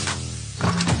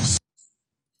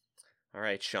 All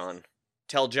right, Sean.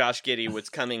 Tell Josh Giddey what's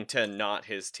coming to not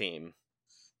his team.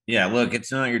 Yeah, look,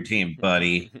 it's not your team,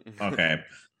 buddy. Okay.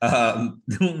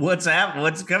 What's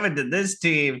coming to this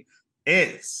team?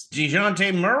 It's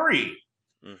DeJounte Murray.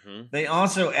 Mm-hmm. They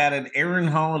also added Aaron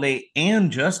Holiday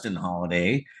and Justin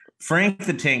Holiday, Frank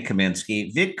the Tank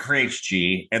Kaminsky, Vic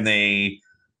Krejci, and they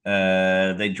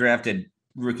drafted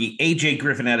rookie AJ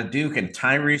Griffin out of Duke and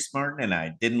Tyrese Martin, and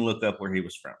I didn't look up where he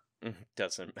was from.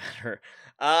 Doesn't matter.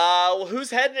 Who's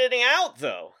heading out,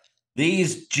 though?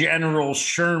 These General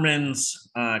Shermans,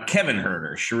 Kevin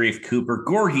Herter, Sharif Cooper,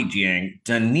 Gorgie Dieng,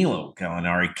 Danilo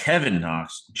Gallinari, Kevin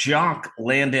Knox, Jock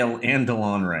Landale, and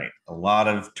DeLon Wright. A lot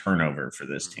of turnover for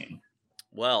this team.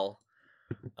 Well,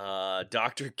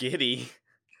 Dr. Giddey,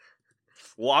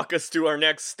 walk us to our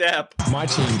next step. My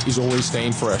team is always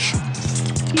staying fresh.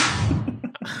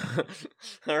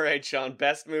 All right, Sean,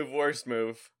 best move, worst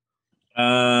move.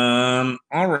 All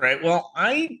right. Well,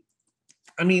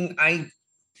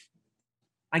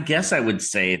 I guess I would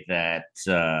say that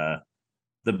the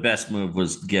best move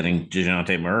was getting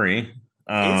DeJounte Murray.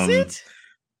 Is it?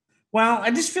 Well,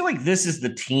 I just feel like this is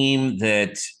the team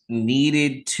that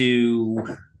needed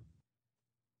to.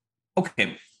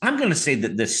 Okay, I'm going to say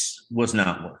that this was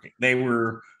not working. They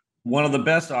were one of the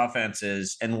best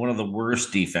offenses and one of the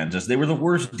worst defenses. They were the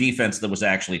worst defense that was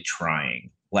actually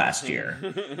trying last year.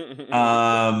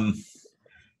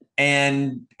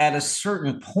 And at a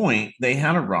certain point, they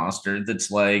had a roster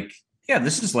that's like, yeah,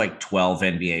 this is like 12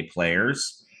 NBA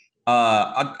players.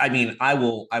 I mean, I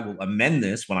will amend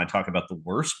this when I talk about the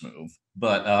worst move,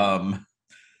 but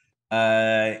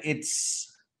it's.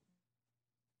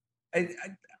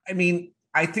 I mean,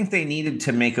 I think they needed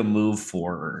to make a move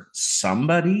for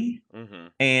somebody,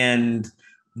 and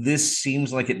this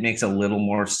seems like it makes a little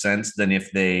more sense than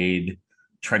if they'd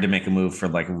tried to make a move for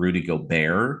like Rudy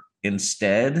Gobert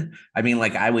instead. I mean,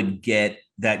 like, I would get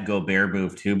that Gobert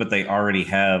move too, but they already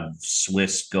have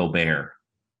Swiss Gobert.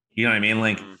 You know what I mean?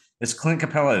 Like, is Clint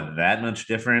Capella that much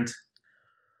different?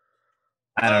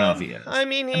 I don't know if he is. I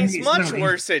mean, he's much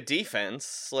worse at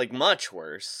defense. Like, much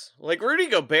worse. Like, Rudy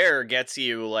Gobert gets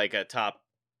you like a top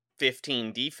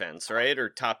 15 defense, right? Or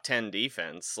top 10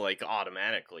 defense, like,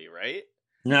 automatically, right?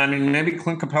 No, I mean, maybe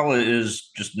Clint Capella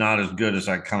is just not as good as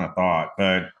I kind of thought,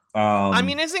 but I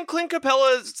mean, isn't Clint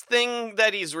Capella's thing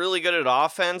that he's really good at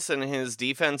offense and his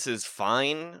defense is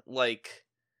fine? Like,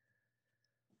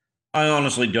 I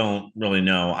honestly don't really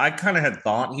know. I kind of had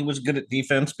thought he was good at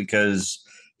defense because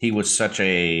he was such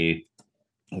a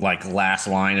like last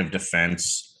line of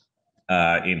defense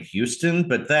in Houston,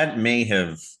 but that may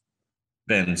have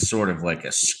been sort of like a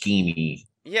schemey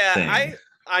thing.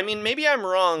 I mean, maybe I'm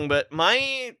wrong, but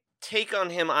my take on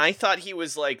him, I thought he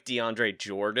was like DeAndre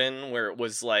Jordan, where it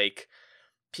was like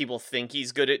people think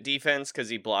he's good at defense because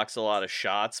he blocks a lot of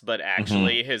shots, but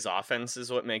actually his offense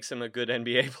is what makes him a good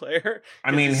NBA player.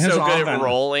 I mean, he's his so good offense, at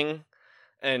rolling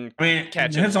and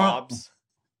catching lobs.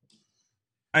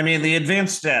 I mean, the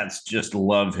advanced stats just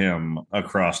love him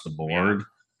across the board.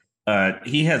 Yeah.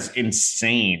 He has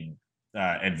insane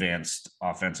advanced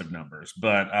offensive numbers,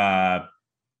 but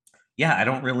yeah, I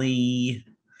don't know.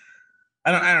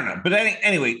 But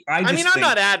anyway, I'm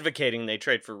not advocating they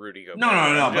trade for Rudy Gobert. No.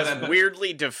 I'm just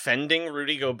weirdly defending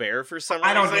Rudy Gobert for some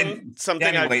reason.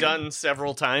 Something I've done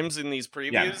several times in these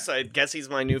previews. Yeah. I guess he's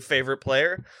my new favorite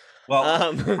player. Well,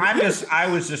 I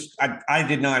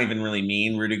did not even really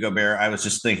mean Rudy Gobert. I was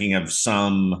just thinking of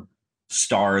some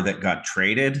star that got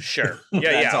traded. Sure.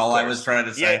 Yeah, that's all I was trying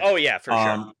to say. Yeah. Oh, yeah, for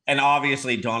sure. And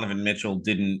obviously Donovan Mitchell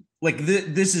didn't like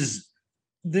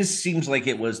this seems like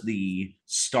it was the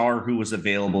star who was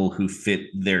available who fit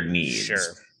their needs. Sure.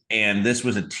 And this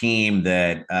was a team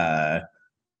that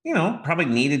probably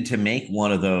needed to make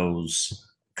one of those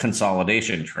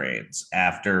consolidation trades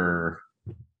after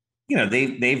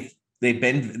they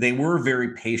were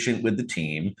very patient with the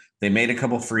team. They made a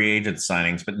couple free agent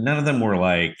signings, but none of them were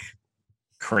like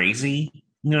crazy.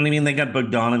 You know what I mean? They got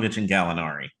Bogdanovich and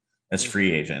Gallinari as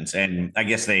free agents, and I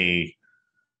guess they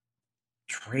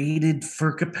traded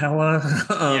for Capella.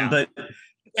 But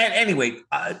anyway,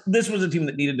 this was a team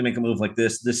that needed to make a move like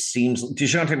this.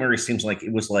 DeJounte Murray seems like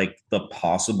it was like the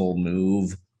possible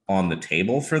move on the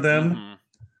table for them.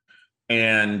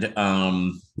 And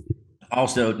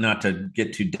also, not to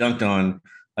get too dunked on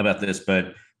about this,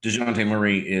 but DeJounte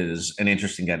Murray is an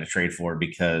interesting guy to trade for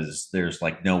because there's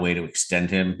like no way to extend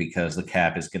him because the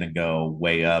cap is going to go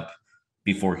way up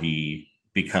before he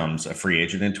becomes a free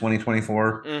agent in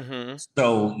 2024.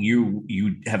 So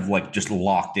you have like just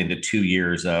locked into 2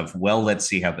 years of, well, let's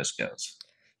see how this goes.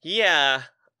 Yeah.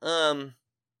 I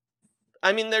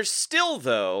mean, there's still,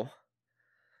 though,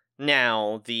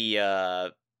 now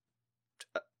the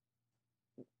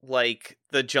like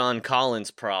the John Collins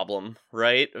problem,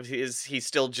 right? Is he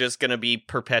still just going to be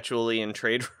perpetually in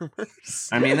trade rumors?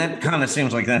 I mean, that kind of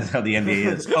seems like that's how the NBA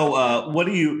is. What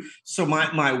do you? So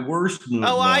my worst move.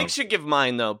 I should give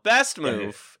mine though. Best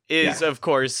move is, of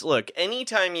course, look.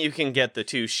 Anytime you can get the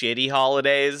 2 shitty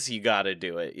holidays, you got to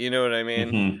do it. You know what I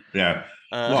mean? Yeah.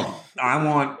 Well,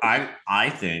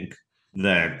 I think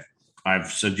that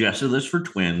I've suggested this for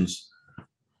Twins.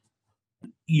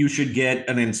 You should get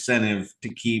an incentive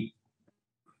to keep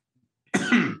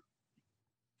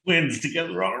Twins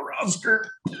together on a roster.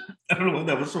 I don't know why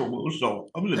that was so emotional.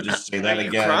 I'm going to just say that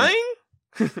again.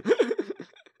 Crying?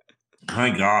 My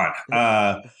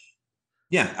God.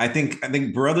 Yeah, I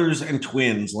think brothers and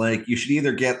twins, like you should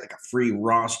either get like a free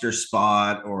roster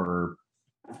spot or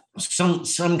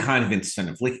some kind of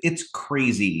incentive. Like it's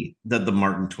crazy that the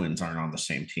Martin twins aren't on the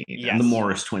same team and the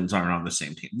Morris twins aren't on the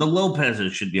same team. The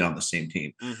Lopez's should be on the same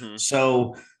team.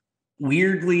 So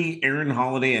weirdly, Aaron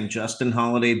Holiday and Justin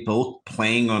Holiday both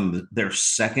playing on their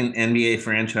second NBA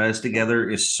franchise together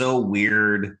is so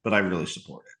weird, but I really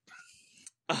support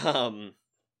it. All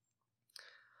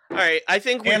right, I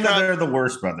think they're the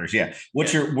Worst brothers. Yeah.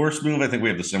 What's your worst move? I think we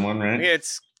have the same one, right?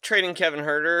 It's trading Kevin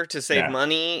Huerter to save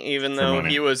money, even though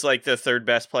he was like the 3rd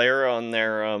best player on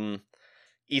their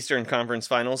Eastern Conference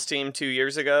Finals team 2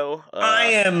 years ago.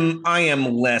 I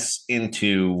am less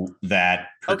into that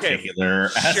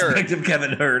particular aspect of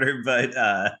Kevin Huerter, but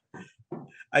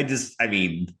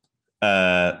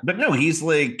but no, he's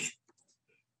like,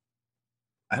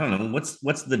 I don't know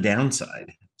what's the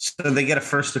downside. So they get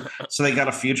they got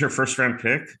a future first round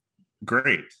pick.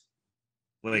 Great.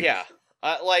 Like,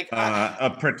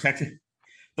 a protected,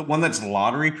 the one that's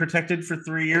lottery protected for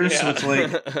 3 years. So it's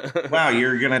like, wow,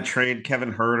 you're gonna trade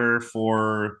Kevin Huerter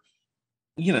for,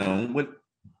 what?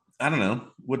 I don't know.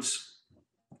 What's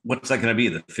that gonna be?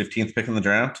 The 15th pick in the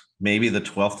draft? Maybe the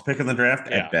 12th pick in the draft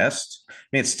at best. I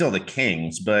mean, it's still the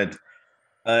Kings, but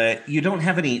you don't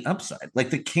have any upside.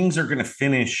 Like the Kings are gonna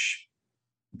finish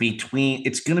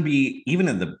it's gonna be, even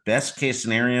in the best case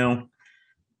scenario,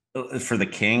 for the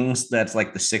Kings, that's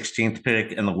like the 16th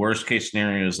pick, and the worst case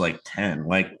scenario is like 10.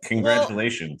 Like,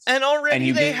 congratulations! And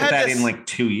you get that in like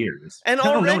 2 years. And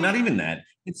no, not even that.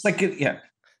 It's like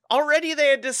already they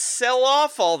had to sell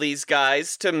off all these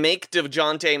guys to make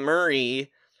DeJounte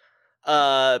Murray,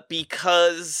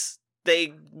 because they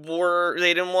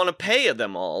didn't want to pay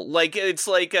them all. Like it's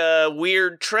like a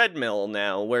weird treadmill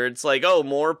now, where it's like, oh,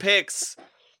 more picks,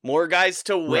 more guys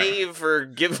to waive or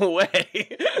give away.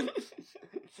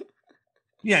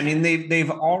 Yeah, I mean they've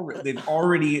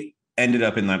already ended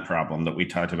up in that problem that we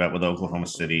talked about with Oklahoma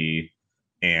City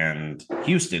and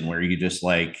Houston, where you just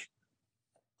like,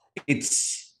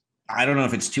 I don't know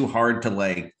if it's too hard to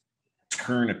like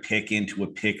turn a pick into a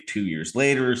pick 2 years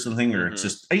later or something, or it's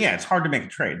just it's hard to make a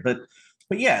trade. But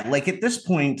yeah, like at this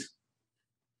point,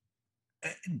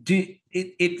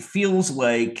 it feels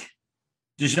like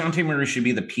DeJounte Murray should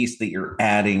be the piece that you're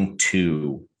adding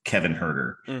to Kevin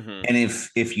Huerter. And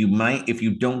if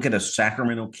you don't get a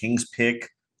Sacramento Kings pick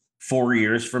 4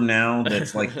 years from now,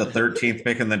 that's like the 13th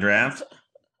pick in the draft,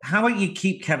 how about you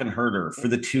keep Kevin Huerter for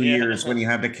the 2 years when you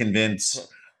have to convince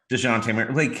DeJounte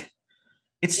Murray? Like,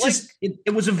 it's like, just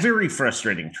it was a very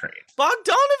frustrating trade.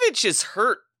 Bogdanovich is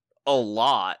hurt a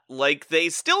lot. Like, they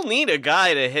still need a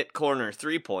guy to hit corner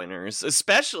 3-pointers,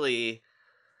 especially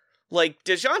like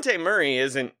DeJounte Murray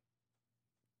isn't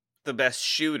the best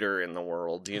shooter in the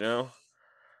world,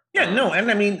 Yeah, no,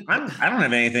 and I mean, I don't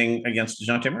have anything against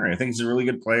DeJounte Murray. I think he's a really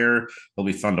good player. He'll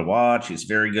be fun to watch. He's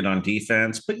very good on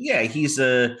defense. But yeah, he's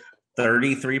a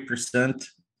 33%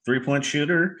 3-point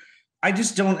shooter. I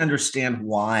just don't understand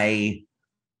why.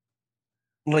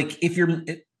 Like, if you're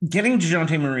getting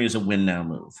DeJounte Murray is a win now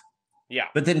move. Yeah.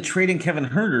 But then trading Kevin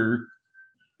Huerter,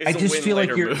 I just feel like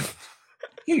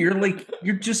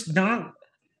you're just not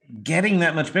getting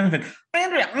that much benefit.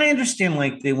 I understand,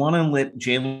 like, they want to let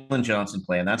Jalen Johnson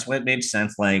play, and that's what made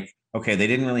sense. Like, okay, they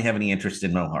didn't really have any interest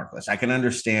in Mo Harkless. I can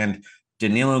understand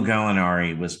Danilo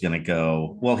Gallinari was going to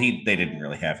go. Well, they didn't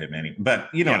really have him any, but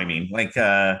you know what I mean? Like,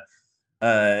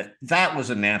 that was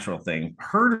a natural thing.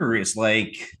 Herter is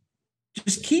like,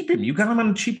 just keep him. You got him on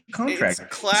a cheap contract.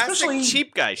 It's classic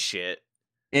cheap guy shit.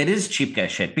 It is cheap guy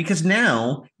shit because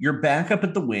now your backup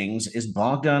at the wings is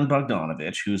Bogdan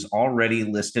Bogdanovic, who's already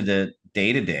listed at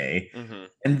day-to-day. Mm-hmm.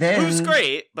 And then who's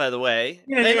great, by the way.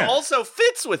 And also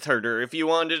fits with Herter if you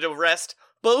wanted to rest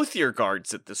both your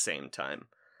guards at the same time.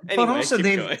 Anyway, but also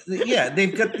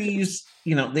they've got these,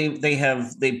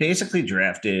 they basically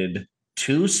drafted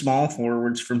 2 small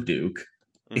forwards from Duke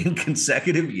in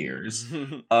consecutive years.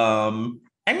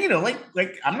 And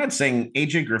like I'm not saying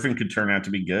AJ Griffin could turn out to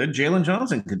be good. Jalen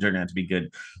Johnson could turn out to be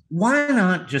good. Why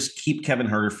not just keep Kevin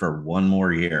Herter for one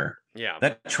more year? Yeah.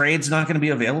 That trade's not going to be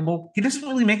available. He doesn't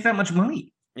really make that much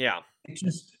money. Yeah.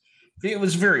 It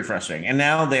was very frustrating. And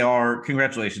now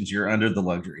congratulations, you're under the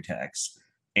luxury tax.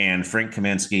 And Frank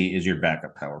Kaminsky is your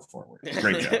backup power forward.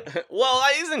 Great job. Well,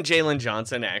 isn't Jalen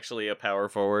Johnson actually a power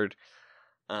forward?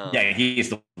 Yeah, he's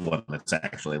the one that's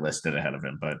actually listed ahead of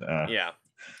him. But yeah.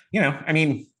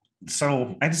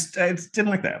 So I just didn't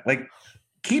like that. Like,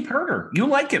 keep Herter. You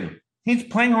like him. He's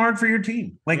playing hard for your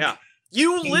team. Like, yeah.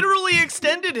 You literally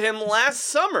extended him last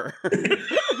summer.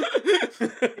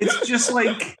 It's just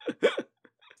like,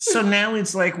 so now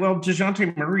it's like, well,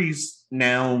 DeJounte Murray's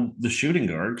now the shooting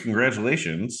guard.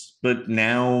 Congratulations. But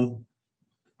now,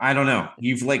 I don't know.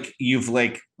 You've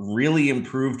really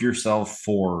improved yourself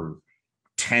for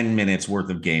 10 minutes worth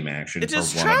of game action.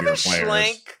 Does for one Travis of your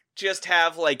players. Schlenk just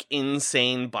have like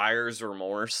insane buyer's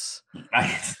remorse? I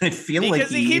feel because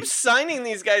he keeps signing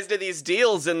these guys to these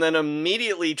deals and then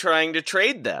immediately trying to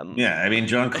trade them. Yeah, I mean,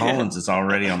 John Collins is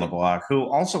already on the block, who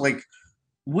also, like,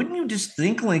 wouldn't you just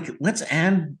think, like, let's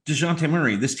add DeJounte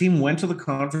Murray? This team went to the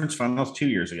conference finals 2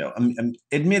 years ago.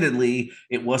 Admittedly,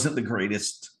 it wasn't the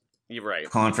greatest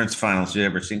conference finals you've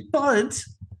ever seen, but,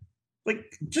 like,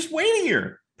 just wait a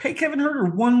year. Pay Kevin Herter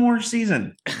one more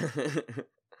season.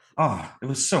 Oh, it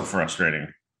was so frustrating.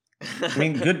 I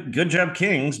mean, good job,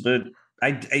 Kings, but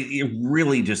I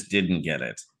really just didn't get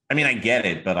it. I mean, I get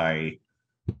it, but I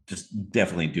just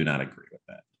definitely do not agree with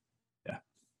that.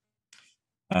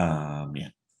 Yeah.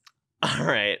 All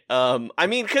right. I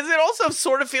mean, because it also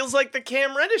sort of feels like the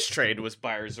Cam Reddish trade was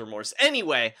buyer's remorse.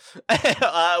 Anyway,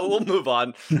 we'll move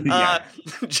on.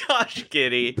 Josh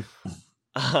Giddey.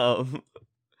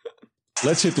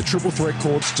 Let's hit the triple threat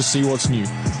courts to see what's new.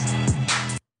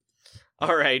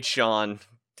 All right, Sean,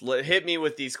 hit me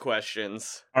with these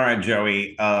questions. All right,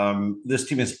 Joey. This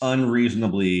team is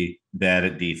unreasonably bad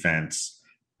at defense.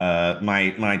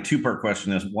 My 2-part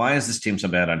question is, why is this team so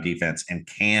bad on defense?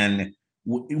 And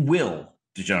will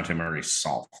DeJounte Murray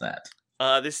solve that?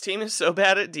 This team is so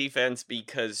bad at defense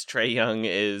because Trae Young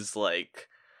is like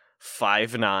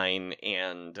 5'9"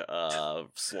 and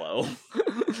slow.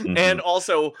 Mm-hmm. And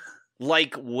also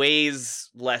like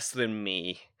weighs less than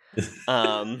me.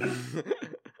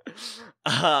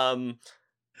 And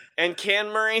can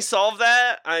Murray solve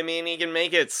that? I mean, he can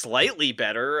make it slightly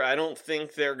better. I don't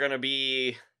think they're gonna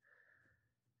be.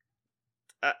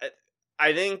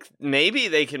 I think maybe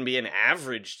they can be an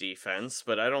average defense,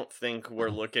 but I don't think we're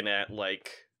looking at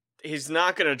like he's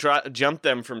not gonna jump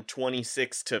them from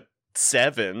 26 to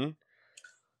 7.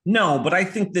 No, but I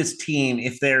think this team,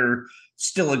 if they're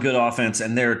still a good offense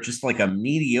and they're just like a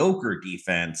mediocre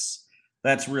defense,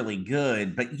 that's really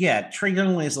good. But yeah, Trae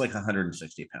Young weighs like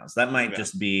 160 pounds. That might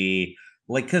just be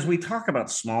like, because we talk about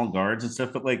small guards and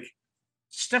stuff, but like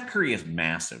Steph Curry is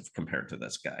massive compared to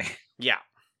this guy. Yeah.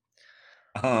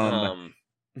 I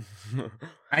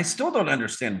still don't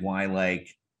understand why, like,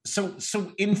 so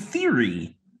in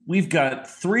theory, we've got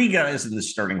 3 guys in the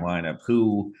starting lineup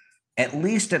who at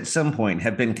least at some point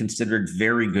have been considered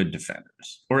very good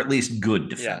defenders, or at least good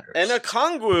defenders. Yeah. And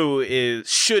Okongwu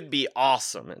should be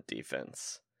awesome at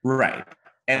defense. Right.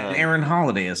 And Aaron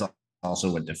Holiday is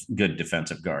also a good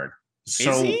defensive guard.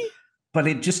 So, is he? But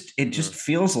it just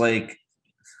feels like,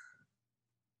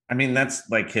 I mean, that's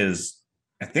like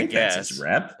that's his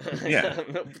rep. Yeah.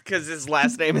 Because his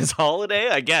last name is Holiday,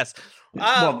 I guess.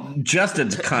 Well,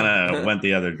 Justin's kind of went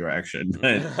the other direction.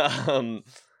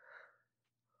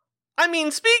 I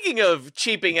mean, speaking of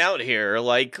cheaping out here,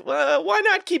 like, why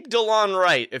not keep DeLon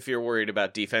Wright if you're worried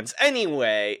about defense?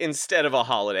 Anyway, instead of a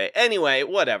Holiday. Anyway,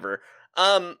 whatever.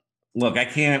 Look, I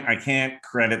can't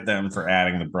credit them for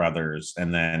adding the brothers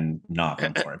and then knock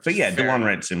them for it. But yeah, DeLon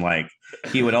Wright seemed like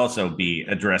he would also be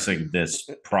addressing this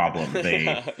problem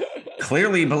they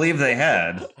clearly believe they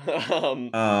had.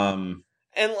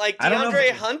 And like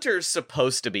DeAndre Hunter's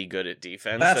supposed to be good at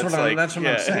defense. That's what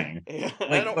I'm saying.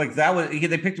 Like that was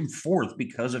they picked him fourth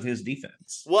because of his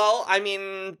defense. Well, I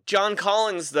mean, John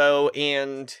Collins though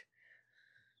and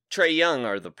Trae Young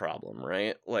are the problem,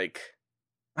 right? Like,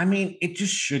 I mean, it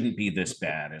just shouldn't be this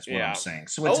bad, is what I'm saying.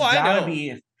 So it's I gotta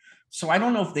be. So I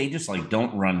don't know if they just like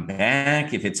don't run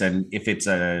back. If it's an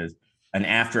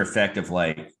after effect of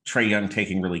like Trae Young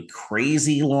taking really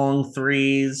crazy long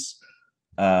threes.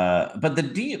 But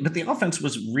the offense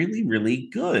was really, really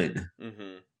good.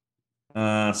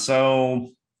 Mm-hmm.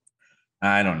 So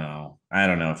I don't know. I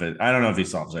don't know if he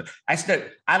solves it. I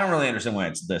don't really understand why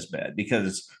it's this bad,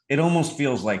 because it almost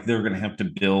feels like they're going to have to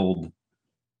build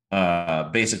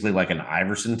basically like an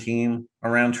Iverson team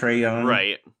around Trae Young,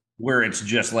 right? Where it's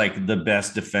just like the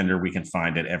best defender we can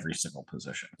find at every single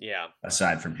position. Yeah.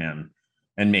 Aside from him,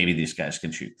 and maybe these guys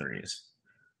can shoot threes.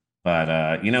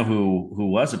 But you know who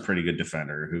was a pretty good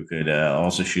defender who could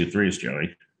also shoot threes,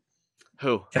 Joey?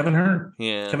 Who? Kevin Hurd.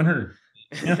 Yeah. Kevin Hurd.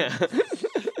 Yeah.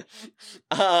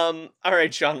 All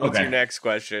right, Sean, what's your next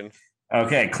question?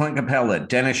 Okay, Clint Capella,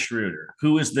 Dennis Schroeder.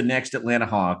 Who is the next Atlanta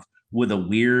Hawk with a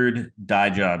weird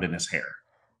dye job in his hair?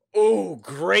 Oh,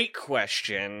 great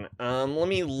question. Let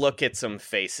me look at some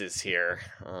faces here.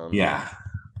 Yeah.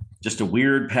 Just a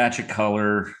weird patch of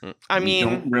color. I mean,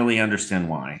 don't really understand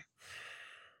why.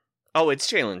 Oh,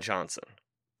 it's Jalen Johnson.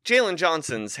 Jalen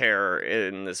Johnson's hair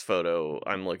in this photo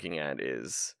I'm looking at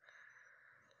is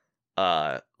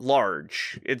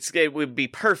large. It would be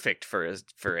perfect for a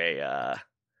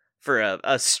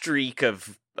streak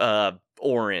of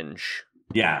orange.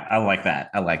 Yeah, I like that.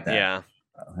 Yeah.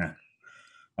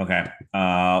 Okay.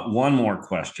 One more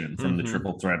question from the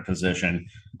triple threat position.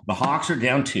 The Hawks are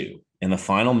down 2 in the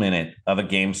final minute of a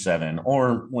game 7,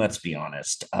 or let's be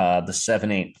honest, the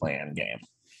 7-8 play-in game.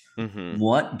 Mm-hmm.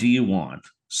 What do you want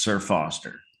Sir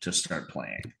Foster to start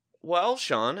playing? Well,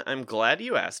 Sean, I'm glad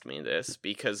you asked me this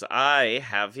because I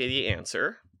have the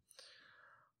answer.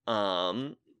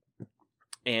 And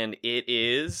it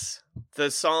is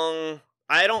the song.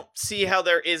 I don't see how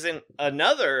there isn't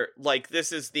another, like,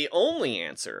 this is the only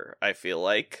answer, I feel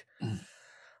like.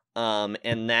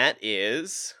 And that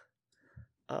is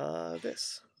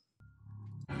this.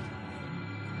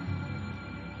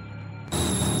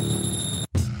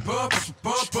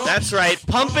 That's right,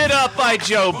 Pump It Up by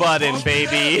Joe Budden,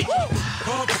 baby.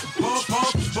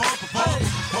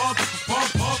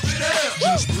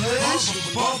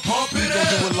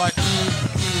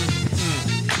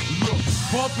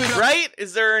 Right?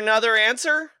 Is there another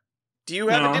answer? Do you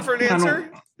have a different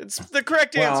answer? It's the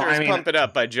correct answer is Pump It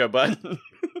Up by Joe Budden.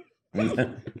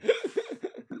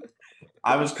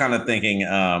 I was kind of thinking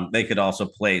they could also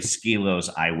play Skilo's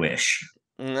I Wish.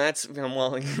 That's,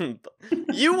 well,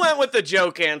 you went with the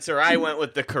joke answer. I went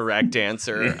with the correct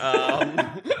answer.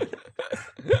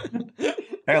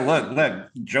 Hey, look,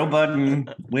 Joe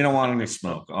Budden, we don't want any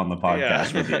smoke on the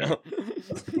podcast with you.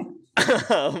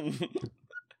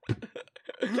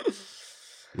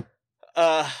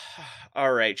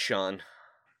 All right, Sean.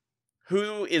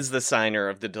 Who is the signer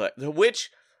of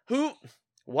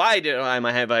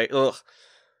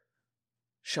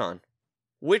Sean,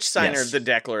 which signer of the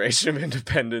Declaration of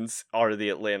Independence are the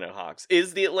Atlanta Hawks?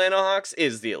 Is the Atlanta Hawks?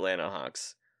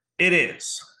 It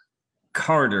is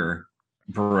Carter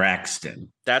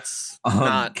Braxton. That's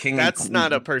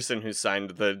not a person who signed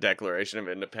the Declaration of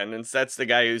Independence. That's the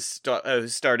guy who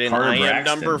starred in I Am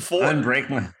Number 4. Unbreak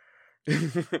my...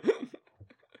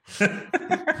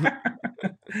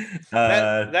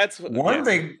 that's one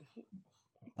thing.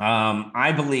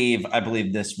 I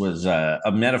believe this was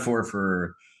a metaphor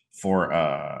for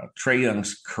Trae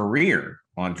Young's career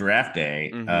on draft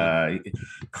day.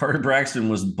 Carter Braxton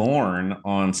was born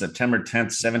on September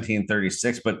 10th,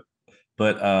 1736, but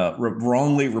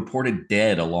wrongly reported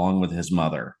dead along with his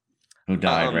mother, who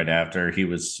died right after he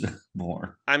was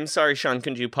born. I'm sorry, Sean,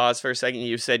 could you pause for a second?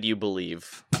 You said you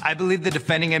believe. I believe the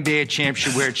defending NBA champ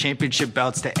should wear championship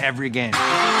belts to every game.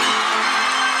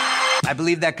 I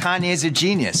believe that Kanye is a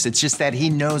genius. It's just that he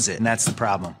knows it, and that's the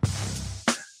problem.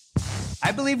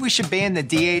 I believe we should ban the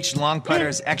DH, long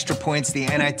putters, extra points, the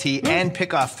NIT, and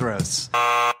pickoff throws.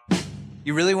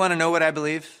 You really want to know what I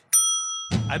believe?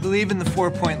 I believe in the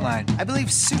 4-point line. I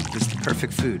believe soup is the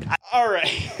perfect food. All right.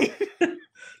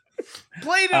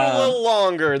 Played it a little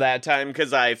longer that time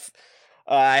because I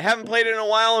haven't played it in a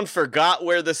while and forgot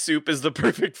where the soup is the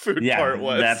perfect food part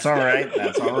was. That's all right.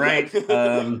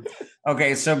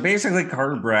 Okay, so basically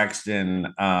Carter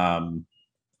Braxton,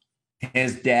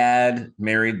 his dad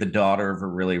married the daughter of a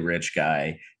really rich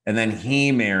guy, and then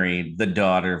he married the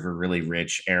daughter of a really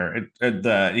rich heir.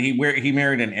 He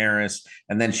married an heiress,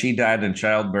 and then she died in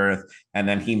childbirth, and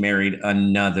then he married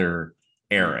another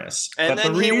heiress. And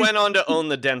then he went on to own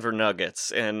the Denver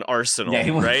Nuggets and Arsenal,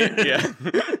 right? Yeah.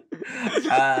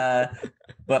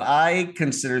 But I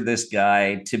consider this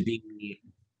guy to be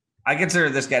like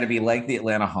the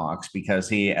Atlanta Hawks because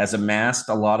he has amassed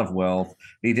a lot of wealth.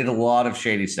 He did a lot of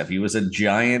shady stuff. He was a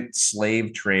giant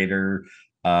slave trader.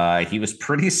 He was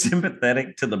pretty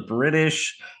sympathetic to the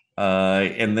British.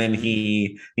 And then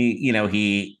he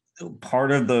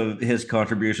part of his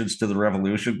contributions to the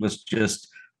revolution was just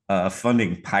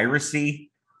funding piracy.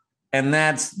 And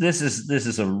this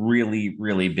is a really,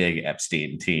 really big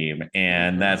Epstein team.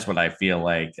 And that's what I feel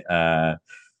like.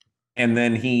 And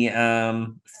then he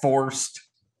forced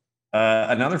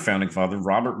another founding father,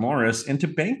 Robert Morris, into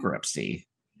bankruptcy.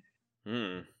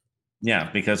 Yeah,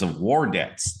 because of war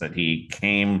debts that he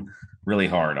came really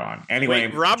hard on. Anyway,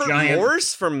 wait, Robert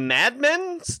Morris from Mad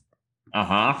Men?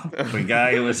 The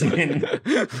guy who was in.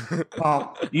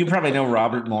 Well, you probably know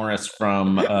Robert Morris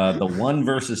from the 1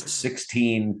 versus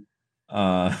 16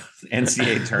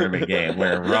 NCAA tournament game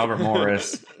where Robert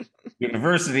Morris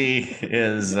University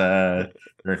is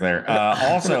very clear.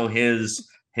 Also, his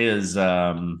he's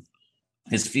the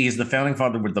founding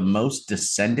father with the most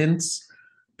descendants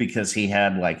because he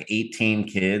had like 18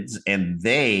 kids, and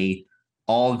they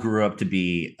all grew up to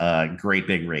be great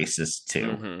big racists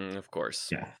too. Of course.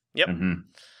 Yeah. Yep.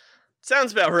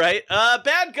 Sounds about right.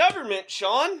 Bad government,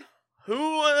 Sean.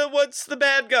 What's the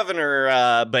bad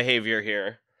governor behavior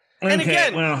here? And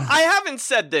again, I haven't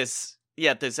said this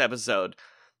yet this episode.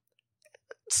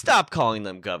 Stop calling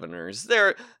them governors.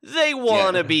 They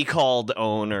want to be called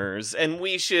owners, and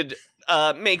we should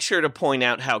make sure to point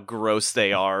out how gross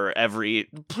they are.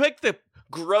 Pick the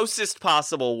grossest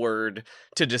possible word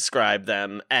to describe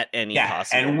them at any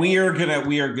possible. And we are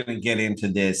gonna get into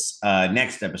this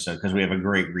next episode because we have a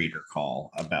great reader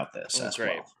call about this as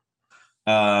well.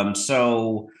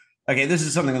 Okay, this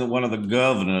is something that one of the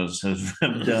governors has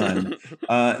done.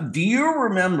 Do you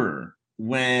remember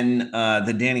when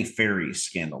the Danny Ferry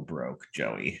scandal broke,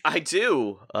 Joey? I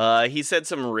do. He said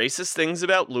some racist things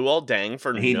about Luol Deng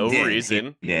for no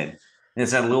reason. He did. It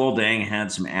said Luol Deng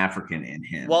had some African in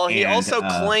him. Well, he also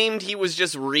claimed he was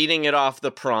just reading it off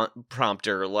the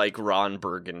prompter like Ron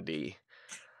Burgundy.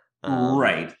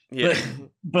 Right. Yeah.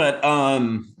 But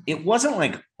it wasn't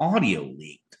like audio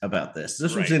leaked about this.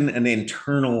 This was in an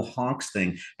internal Hawks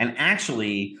thing. And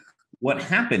actually, what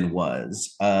happened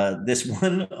was this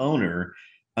one owner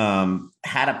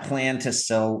had a plan to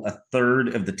sell a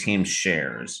third of the team's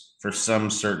shares for some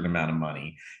certain amount of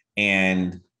money.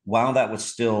 And while that was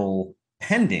still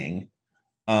pending,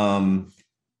 the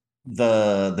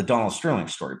Donald Sterling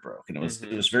story broke, and it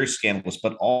was very scandalous.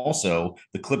 But also,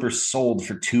 the Clippers sold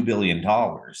for $2 billion,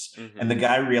 and the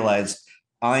guy realized,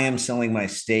 I am selling my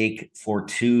stake for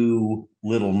too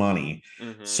little money.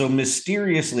 So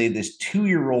mysteriously, this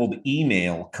 2-year-old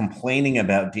email complaining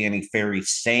about Danny Ferry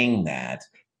saying that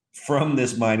from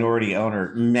this minority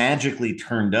owner magically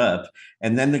turned up.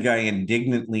 And then the guy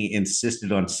indignantly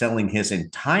insisted on selling his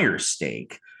entire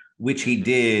stake, which he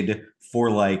did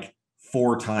for like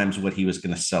 4 times what he was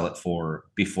going to sell it for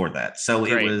before that. So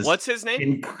great. It was. What's his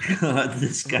name?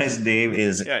 This guy's name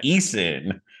is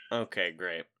Eason. Okay,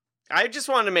 great. I just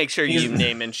wanted to make sure you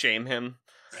name and shame him.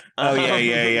 Oh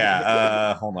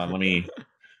yeah. Hold on, let me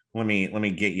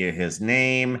get you his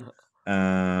name.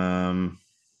 I'll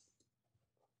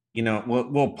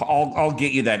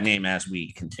get you that name as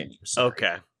we continue. Sorry.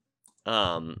 Okay.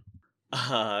 All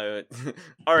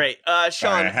right.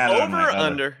 Sean, over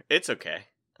under. It's okay.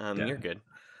 You're good.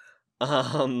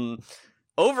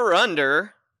 Over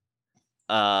under.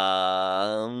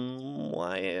 Why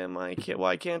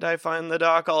can't I find the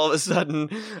doc all of a sudden?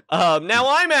 Now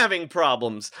I'm having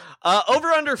problems. Over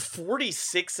under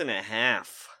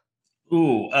 46.5.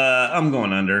 Ooh, I'm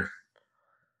going under.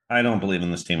 I don't believe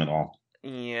in this team at all.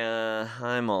 Yeah,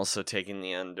 I'm also taking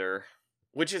the under.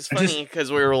 Which is funny because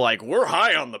we were like, we're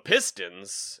high on the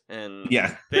Pistons, and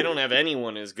they don't have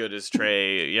anyone as good as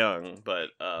Trae Young,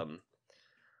 but I'm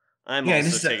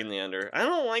also taking the under. I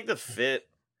don't like the fit.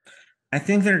 I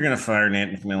think they're going to fire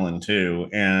Nate McMillan too,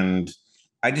 and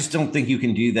I just don't think you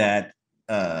can do that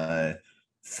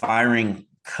firing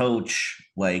coach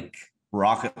like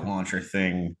rocket launcher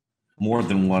thing more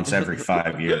than once every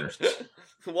 5 years.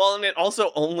 Well, and it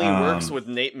also only works with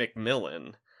Nate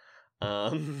McMillan.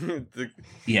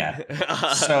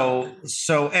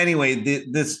 So anyway,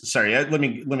 let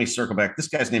me circle back. This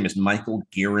guy's name is Michael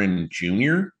Guerin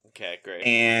Jr. Okay, great.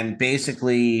 And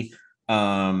basically,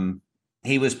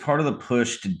 he was part of the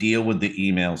push to deal with the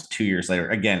emails 2 years later.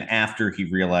 Again, after he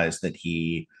realized that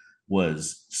he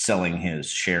was selling his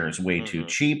shares way too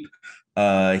cheap.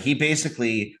 He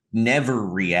basically never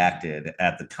reacted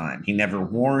at the time. He never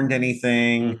warned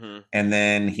anything. And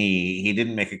then he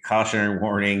didn't make a cautionary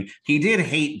warning. He did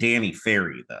hate Danny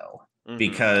Ferry, though.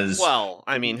 Because well,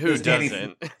 I mean, who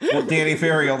doesn't? Danny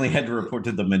Ferry only had to report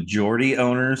to the majority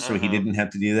owners, so he didn't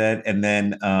have to do that. And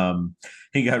then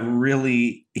he got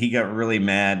really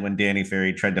mad when Danny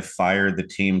Ferry tried to fire the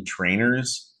team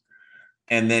trainers,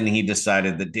 and then he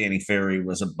decided that Danny Ferry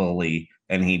was a bully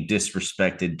and he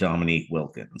disrespected Dominique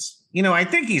Wilkins. You know, I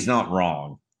think he's not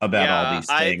wrong about all these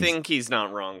things. I think he's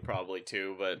not wrong, probably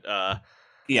too, but.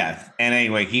 Yeah, and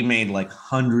anyway, he made like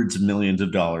hundreds of millions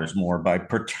of dollars more by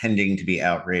pretending to be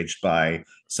outraged by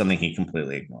something he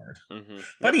completely ignored.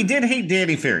 But he did hate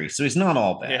Danny Ferry, so he's not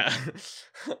all bad. Yeah.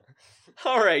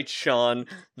 All right, Sean.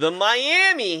 The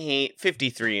Miami Heat,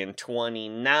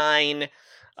 53-29.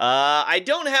 I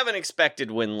don't have an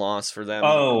expected win-loss for them.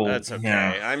 Oh, that's okay.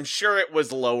 yeah. I'm sure it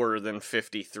was lower than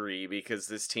 53 because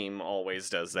this team always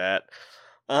does that.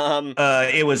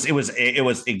 It was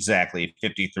exactly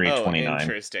 53-29.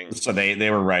 Interesting. So they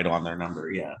were right on their number,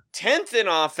 yeah. 10th in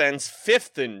offense,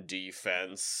 5th in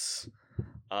defense.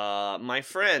 My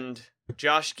friend,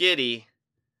 Josh Giddey,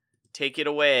 take it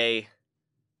away.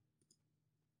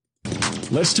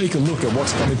 Let's take a look at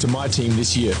what's coming to my team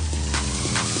this year.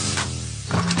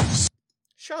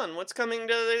 Sean, what's coming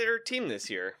to their team this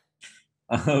year?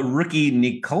 Rookie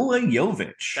Nikola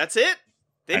Jovic. That's it?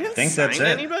 They didn't sign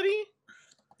anybody?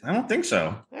 I don't think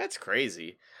so. That's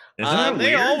crazy. Isn't that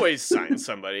they weird? always sign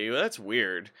somebody. That's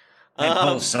weird. They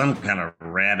pull some kind of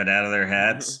rabbit out of their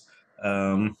hats.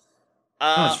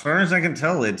 As far as I can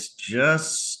tell, it's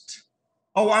just...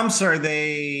 Oh, I'm sorry.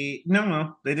 They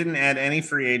didn't add any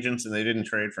free agents and they didn't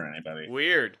trade for anybody.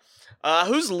 Weird.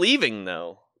 Who's leaving,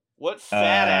 though? What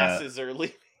fat asses are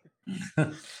leaving?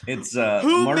 It's who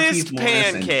Markieff missed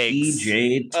Morris pancakes? and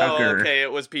PJ Tucker. Oh, okay,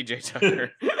 it was PJ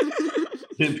Tucker.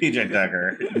 PJ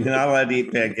Tucker. Not allowed to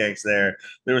eat pancakes there.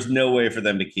 There was no way for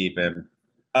them to keep him.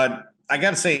 I got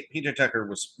to say, PJ Tucker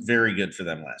was very good for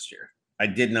them last year. I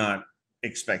did not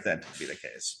expect that to be the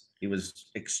case. He was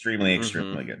extremely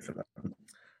good for them.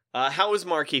 How was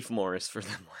Markieff Morris for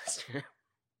them last year?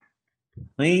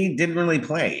 He didn't really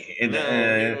play. He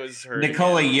was hurt.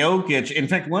 Nikola Jokic. In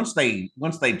fact, once they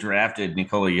drafted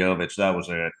Nikola Jovic, that was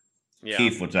it. Yeah.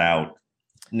 Keith was out.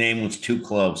 Name was too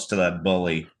close to that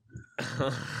bully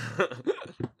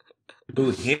who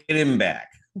hit him back.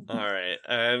 All right,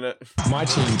 and my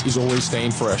team is always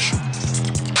staying fresh.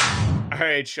 All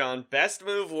right, Sean. Best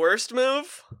move, worst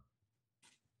move.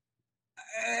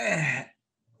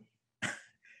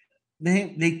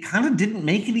 They kind of didn't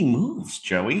make any moves,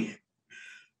 Joey.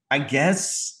 I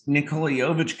guess Nikola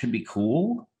Jovic could be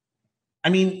cool. I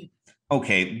mean,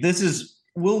 okay,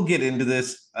 we'll get into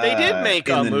this. They did make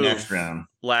in a the move next round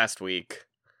last week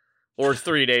or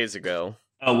 3 days ago.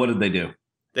 Oh, what did they do?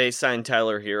 They signed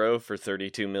Tyler Hero for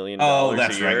 $32 million. Oh,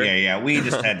 that's a year. right. Yeah. We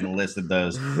just hadn't listed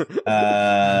those.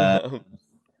 I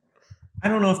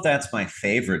don't know if that's my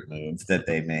favorite move that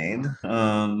they made.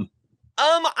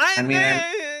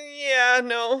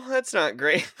 No, that's not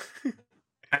great.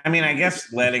 I mean, I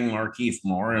guess letting Markieff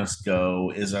Morris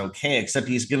go is okay, except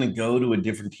he's going to go to a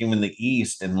different team in the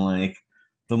East, and like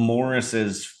the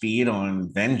Morrises feed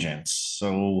on vengeance.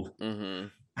 So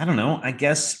I don't know. I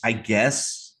guess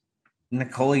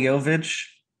Nikola Jovic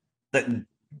that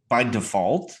by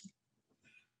default.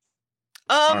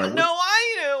 No,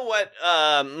 I know what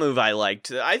move I liked.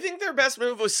 I think their best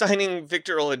move was signing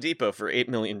Victor Oladipo for $8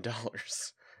 million.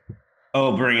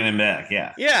 Oh, bringing him back,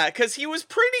 yeah. Yeah, because he was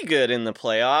pretty good in the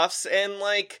playoffs, and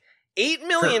like $8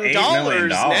 million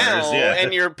now, yeah.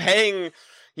 And you're paying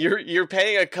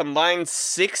a combined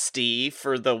 $60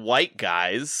 for the white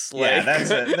guys. Yeah,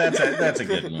 that's a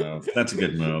good move. That's a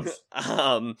good move.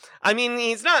 I mean,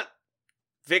 he's not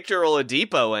Victor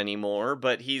Oladipo anymore,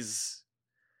 but he's,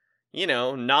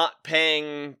 not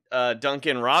paying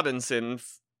Duncan Robinson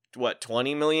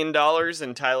 $20 million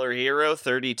and Tyler Hero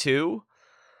 $32.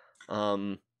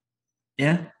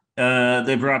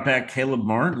 They brought back Caleb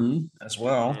Martin as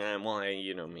well. Yeah, well,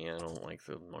 you know me, I don't like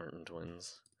the Martin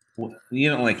twins. Well, you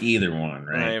don't like either one,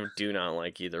 right? I do not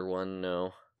like either one,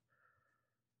 no.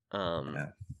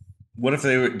 What if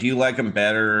do you like them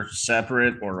better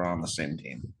separate or on the same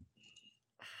team?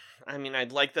 I mean,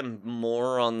 I'd like them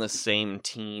more on the same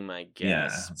team, I guess. Yeah,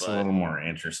 it's a little more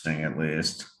interesting at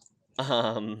least.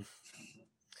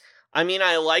 I mean,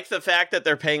 I like the fact that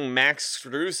they're paying Max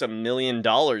Strus $1 million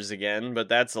again, but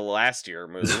that's a last year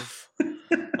move.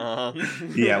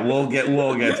 Yeah, we'll get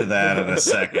to that in a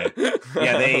second.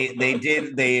 Yeah,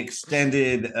 they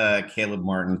extended Caleb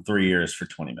Martin 3 years for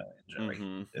 $20 million,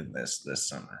 Joey, in this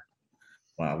summer.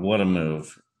 Wow, what a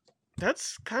move.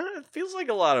 That's kind of feels like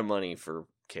a lot of money for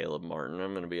Caleb Martin,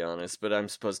 I'm going to be honest, but I'm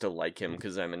supposed to like him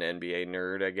because I'm an NBA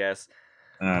nerd, I guess.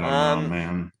 I don't know,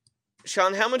 man.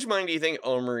 Sean, how much money do you think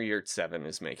Omer Yurtseven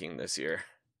is making this year?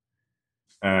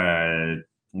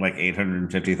 Like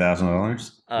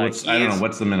 $850,000. I don't know.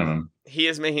 What's the minimum? He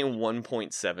is making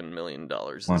 $1.7 million.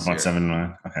 $1.7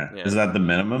 million. Okay, yeah. Is that the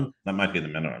minimum? That might be the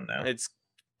minimum now. It's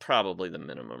probably the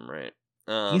minimum, right?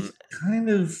 He's kind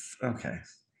of okay.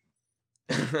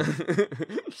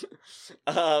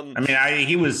 I mean,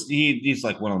 he's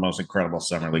like one of the most incredible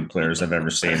summer league players I've ever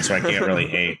seen, so I can't really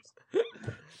hate.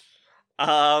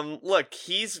 Look,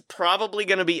 he's probably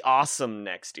going to be awesome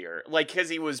next year. Like, because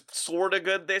he was sort of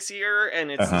good this year,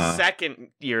 and it's the second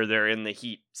year they're in the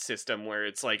Heat system where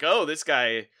it's like, oh, this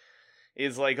guy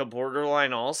is like a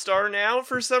borderline all-star now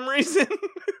for some reason.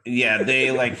 Yeah,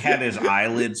 they like had his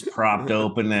eyelids propped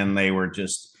open, and they were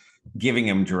just giving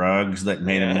him drugs that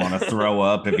made him want to throw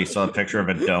up if he saw a picture of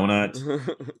a donut.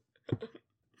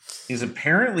 He's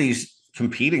apparently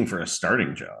competing for a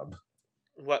starting job.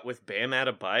 What, with Bam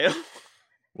Adebayo?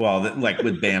 Well, like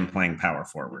with Bam playing power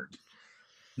forward.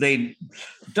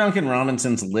 Duncan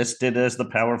Robinson's listed as the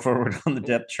power forward on the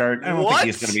depth chart. I don't think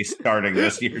he's going to be starting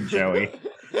this year, Joey.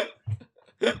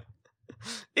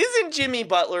 Isn't Jimmy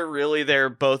Butler really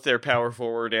both their power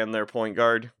forward and their point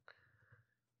guard?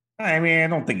 I mean, I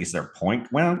don't think he's their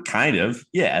point. Well, kind of,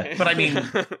 yeah. But I mean,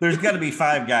 there's got to be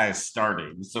 5 guys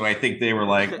starting. So I think they were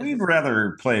like, we'd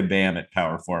rather play Bam at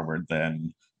power forward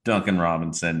than Duncan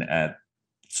Robinson at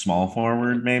small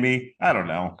forward, maybe. I don't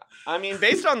know. I mean,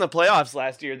 based on the playoffs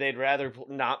last year, they'd rather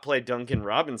not play Duncan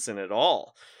Robinson at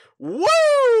all. Woo!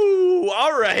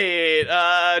 All right,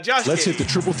 Josh. Let's hit the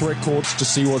triple threat courts to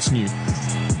see what's new.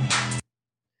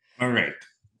 All right.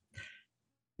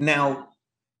 Now,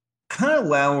 Kyle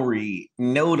Lowry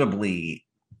notably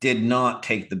did not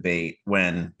take the bait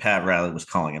when Pat Riley was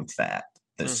calling him fat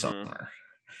this summer.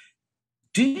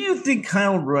 Do you think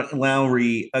Kyle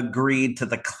Lowry agreed to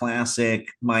the classic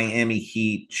Miami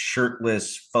Heat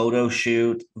shirtless photo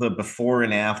shoot, the before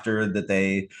and after that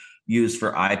they used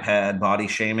for iPad body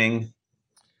shaming?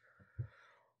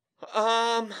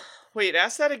 Wait,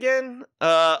 ask that again.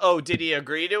 Did he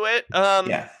agree to it?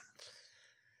 Yeah.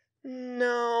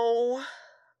 No.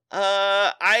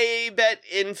 I bet,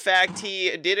 in fact,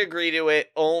 he did agree to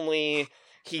it, only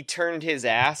he turned his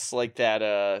ass like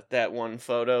that one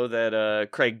photo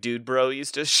that Craig Dudebro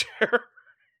used to share.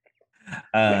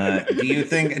 Do you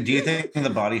think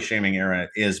the body shaming era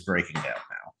is breaking down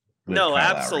now? No,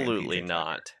 absolutely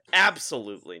not.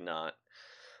 Absolutely not.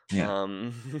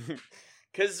 Yeah.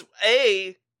 Because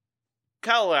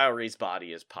Kyle Lowry's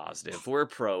body is positive. We're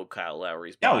pro Kyle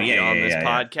Lowry's body on this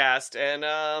podcast, and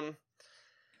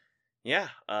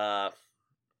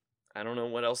I don't know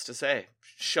what else to say.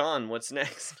 Sean, what's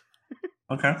next?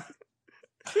 Okay.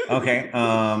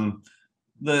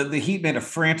 The Heat made a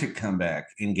frantic comeback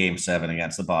in Game 7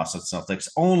 against the Boston Celtics,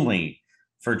 only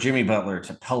for Jimmy Butler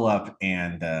to pull up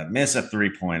and miss a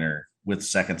three-pointer with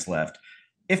seconds left.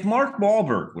 If Mark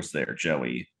Wahlberg was there,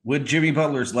 Joey, would Jimmy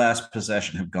Butler's last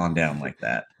possession have gone down like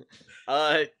that?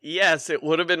 Yes, it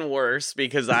would have been worse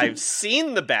because I've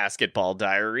seen the Basketball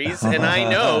Diaries and I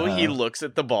know he looks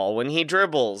at the ball when he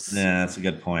dribbles. Yeah, that's a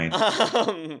good point.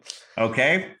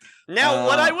 Okay. Now,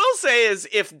 what I will say is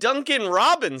if Duncan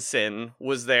Robinson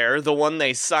was there, the one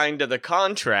they signed to the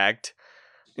contract,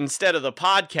 instead of the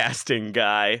podcasting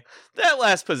guy, that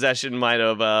last possession might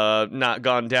have not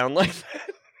gone down like that.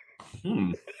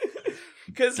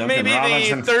 Because maybe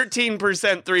Robinson, the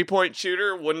 13% three-point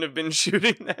shooter wouldn't have been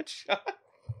shooting that shot.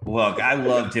 Look, I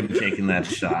loved him taking that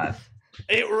shot.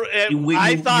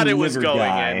 I thought it was going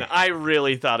in. I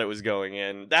really thought it was going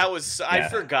in. That was. I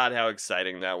forgot how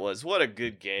exciting that was. What a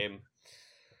good game.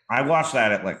 I watched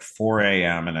that at like 4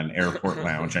 a.m. in an airport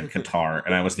lounge in Qatar,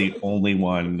 and I was the only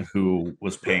one who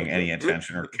was paying any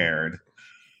attention or cared.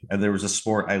 And there was a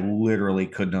sport I literally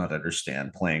could not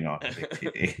understand playing on big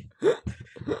TV.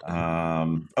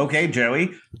 Okay,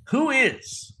 Joey, who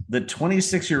is the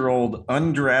 26-year-old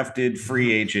undrafted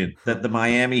free agent that the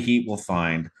Miami Heat will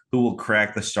find who will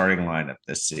crack the starting lineup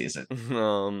this season?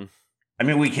 I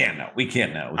mean, we can't know.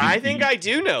 I think I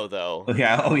do know, though.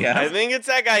 Yeah. Oh, yeah. I think it's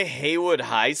that guy Haywood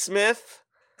Highsmith.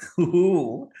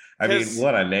 Ooh, I mean,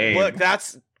 what a name! Look,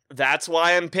 that's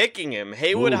why I'm picking him.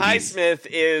 Haywood Highsmith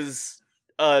is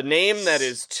a name that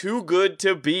is too good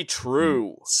to be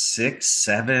true.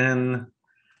 6'7".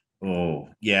 Oh,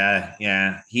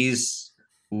 yeah. He's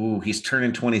Ooh, he's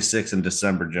turning 26 in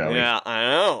December, Joey. Yeah, I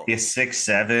know. He's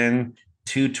 6'7",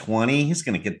 220. He's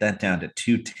going to get that down to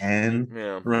 210.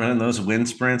 Yeah. Running those wind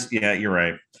sprints. Yeah, you're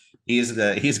right. He's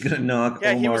going to knock.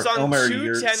 Yeah, he was on Omar 2 10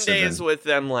 Yurtseven. days with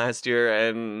them last year,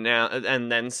 and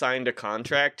then signed a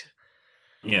contract.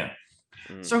 Yeah.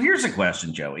 So here's a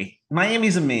question, Joey.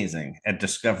 Miami's amazing at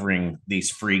discovering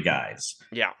these free guys.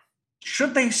 Yeah.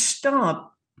 Should they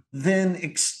stop then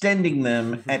extending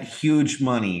them at huge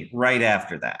money right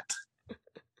after that?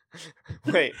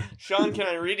 Wait, Sean, can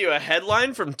I read you a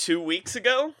headline from 2 weeks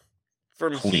ago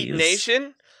from Heat Please.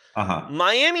 Nation? Uh-huh.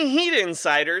 Miami Heat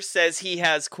insider says he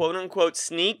has quote-unquote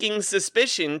sneaking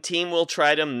suspicion team will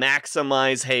try to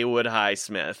maximize Haywood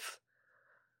Highsmith.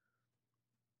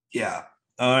 Yeah.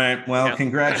 All right. Well,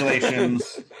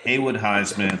 congratulations, Haywood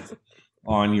Highsmith,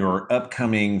 on your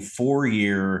upcoming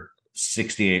 4-year,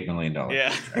 $68 million.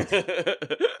 Yeah.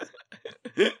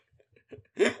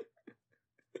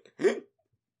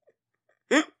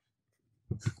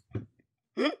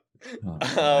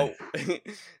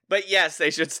 But yes, they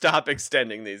should stop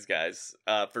extending these guys,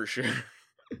 for sure.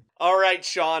 All right,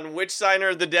 Sean, which signer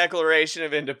of the Declaration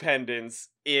of Independence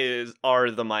are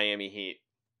the Miami Heat?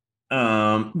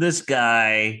 This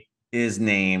guy is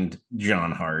named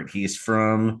John Hart. He's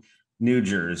from New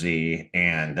Jersey,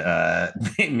 and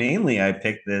mainly I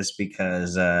picked this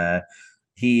because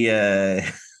he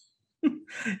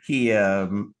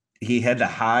he had to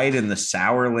hide in the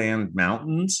Sourland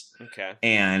Mountains. Okay.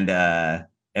 And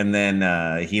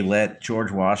then he let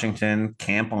George Washington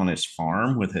camp on his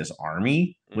farm with his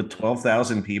army with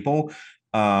 12,000 people.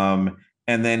 And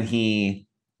then he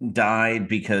died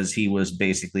because he was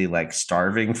basically like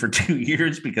starving for 2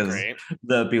 years because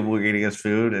the people were eating his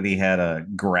food, and he had a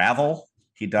gravel.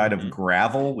 He died of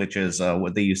gravel, which is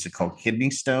what they used to call kidney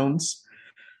stones.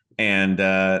 And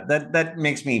that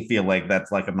makes me feel like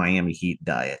that's like a Miami Heat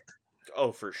diet.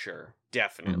 Oh, for sure.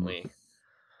 Definitely.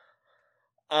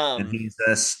 And he's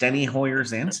Steny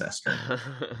Hoyer's ancestor.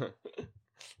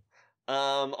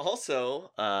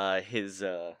 Also, his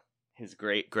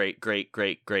great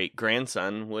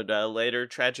grandson would later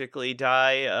tragically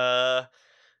die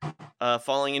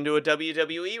falling into a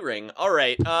WWE ring. All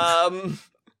right.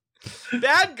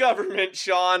 Bad government,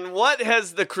 Sean. What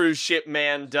has the cruise ship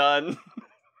man done?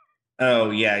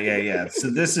 Oh, yeah. So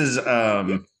this is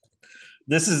I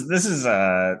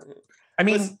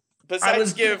mean,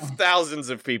 besides give thousands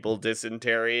of people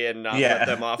dysentery and not let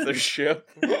them off their ship.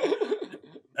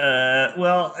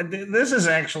 Well, this is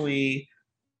actually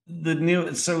the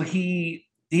new. So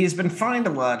he's been fined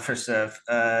a lot for stuff.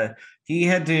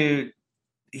 He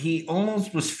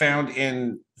almost was found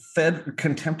in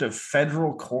contempt of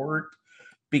federal court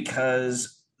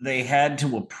because they had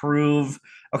to approve.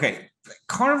 Okay,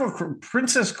 Carnival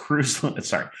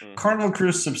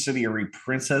Cruise subsidiary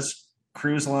Princess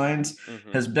Cruise Lines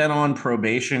has been on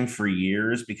probation for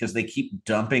years because they keep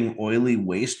dumping oily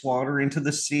wastewater into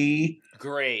the sea.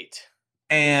 Great.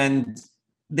 And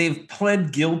they've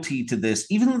pled guilty to this,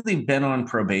 even though they've been on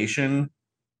probation,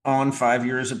 on 5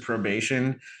 years of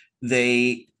probation.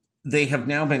 They have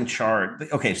now been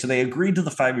charged. Okay, so they agreed to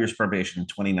the 5 years probation in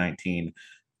 2019.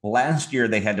 Last year,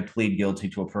 they had to plead guilty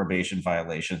to a probation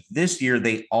violation. This year,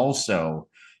 they also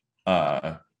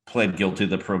pled guilty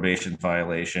to the probation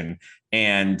violation,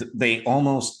 and they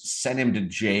almost sent him to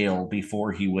jail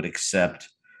before he would accept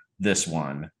this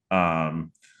one.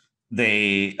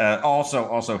 They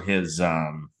also his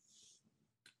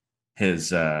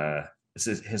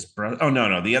brother. Oh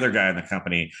no, the other guy in the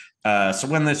company. So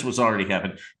when this was already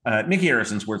happened, Mickey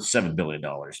Harrison's worth $7 billion,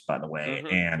 by the way,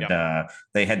 and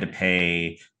they had to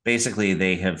pay. Basically,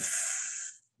 they have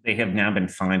now been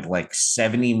fined like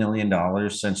 $70 million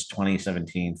since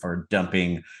 2017 for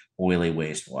dumping oily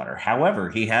wastewater.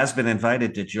 However, he has been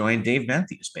invited to join Dave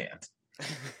Matthews Band.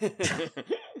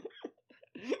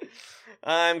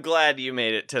 I'm glad you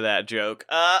made it to that joke.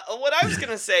 What I was going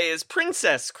to say is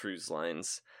Princess Cruise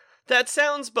Lines. That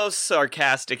sounds both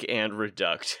sarcastic and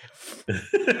reductive.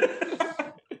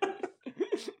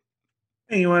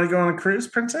 Hey, you want to go on a cruise,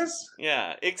 Princess?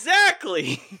 Yeah,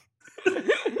 exactly.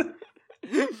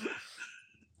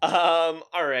 All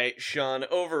right, Sean,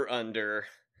 over under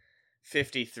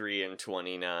 53 and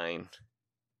 29.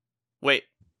 Wait.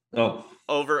 Oh.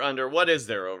 Over under. What is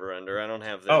there over under? I don't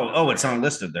have that. Oh, it's not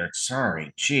listed there.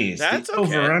 Sorry. Jeez. That's the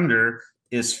okay. Over under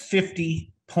is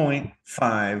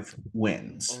 50.5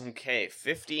 wins. Okay,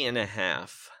 50 and a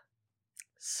half.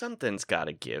 Something's got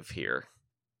to give here.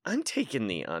 I'm taking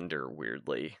the under,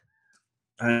 weirdly.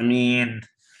 I mean,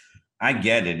 I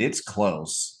get it. It's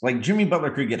close. Like, Jimmy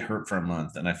Butler could get hurt for a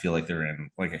month, and I feel like they're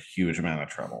in, like, a huge amount of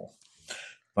trouble.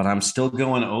 but I'm still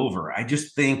going over. I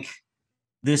just think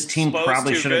this team Spo's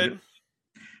probably too should have. good?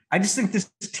 I just think this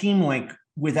team, like,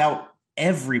 without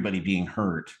everybody being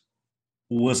hurt,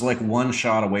 was like one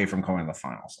shot away from going to the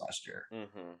finals last year.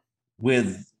 Mm-hmm.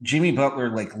 With Jimmy Butler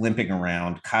like limping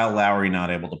around, Kyle Lowry not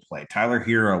able to play, Tyler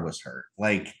Hero was hurt.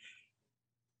 Like,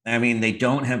 I mean, they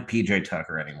don't have PJ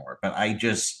Tucker anymore, but I don't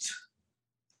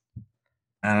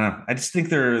know. I just think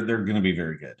they're going to be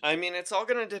very good. I mean, it's all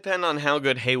going to depend on how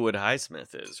good Haywood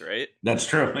Highsmith is, right? That's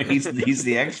true. He's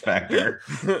the X factor.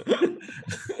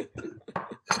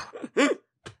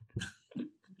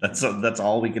 That's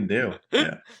all we can do.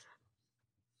 Yeah.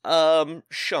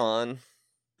 Sean,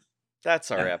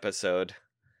 that's our episode.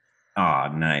 Oh,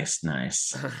 nice.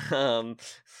 Nice,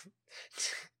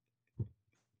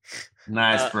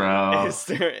 bro. Is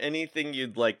there anything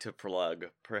you'd like to plug?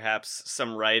 Perhaps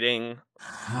some writing,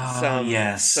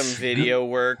 yes, some video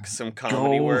work, some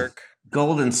comedy work.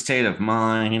 Golden State of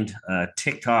Mind,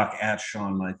 TikTok at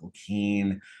Sean Michael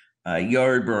Keane,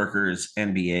 Yardbrokers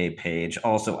NBA page.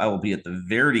 Also, I will be at the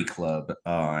Verity Club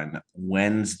on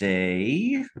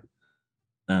Wednesday.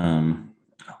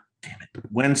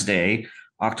 Wednesday,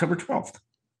 October 12th.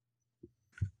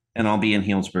 And I'll be in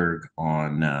Healdsburg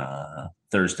on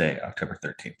Thursday, October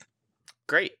 13th.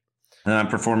 Great. And I'm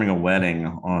performing a wedding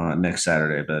on next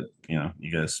Saturday, but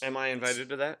you guys. Am I invited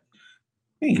to that?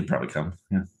 Yeah, you could probably come.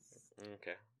 Yeah.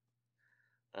 Okay.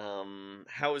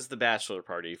 How was the bachelor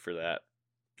party for that?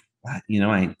 I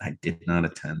did not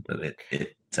attend, but I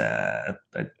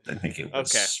think it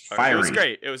was okay.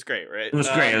 Fiery. It was great, right? It was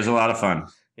great. It was a lot of fun.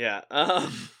 Yeah.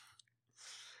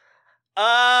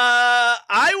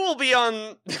 I will be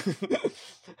on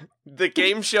the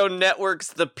Game Show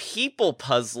Network's The People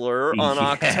Puzzler on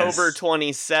October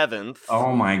 27th.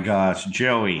 Oh my gosh,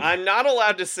 Joey. I'm not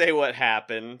allowed to say what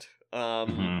happened.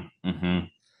 Mm-hmm.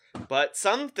 But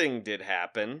something did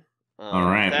happen. All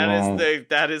right.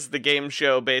 That is the game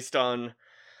show based on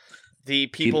the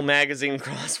People Magazine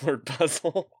crossword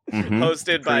puzzle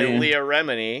hosted by Leah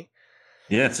Remini.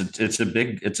 Yeah, it's a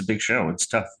big show. It's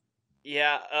tough.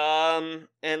 Yeah,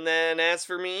 and then as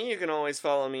for me, you can always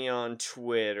follow me on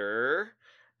Twitter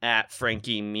at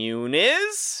Frankie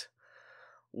Muniz,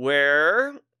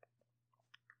 where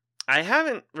I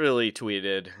haven't really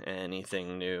tweeted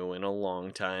anything new in a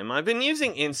long time. I've been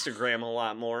using Instagram a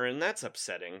lot more, and that's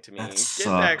upsetting to me. Get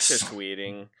back to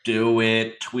tweeting. Do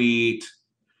it. Tweet.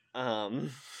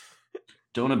 Don't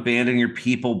abandon your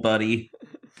people, buddy.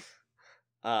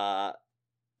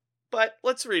 But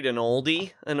let's read an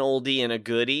oldie and a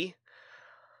goodie.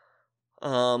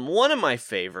 One of my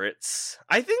favorites.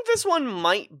 I think this one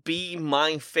might be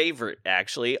my favorite,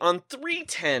 actually. On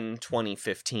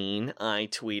 3/10/2015, I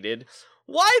tweeted,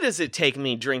 "Why does it take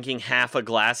me drinking half a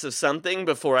glass of something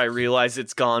before I realize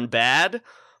it's gone bad?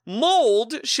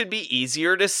 Mold should be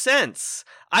easier to sense.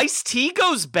 Iced tea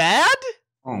goes bad?"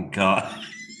 Oh, God.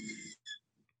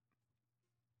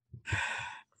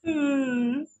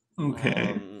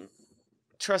 Okay.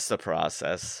 Trust the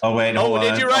process. Oh wait!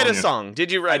 Did you write a song?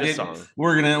 Did you write a song?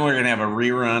 We're gonna have a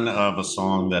rerun of a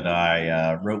song that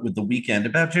I wrote with The Weeknd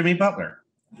about Jimmy Butler.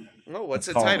 Oh, what's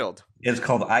it titled? It's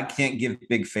called "I Can't Give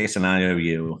Big Face an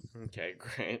IOU." Okay,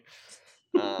 great.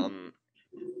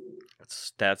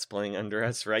 That's playing under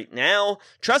us right now.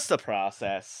 Trust the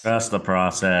process. Trust the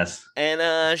process.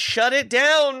 And shut it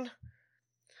down.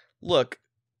 Look.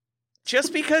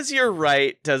 Just because you're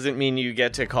right doesn't mean you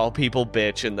get to call people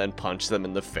bitch and then punch them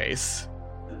in the face.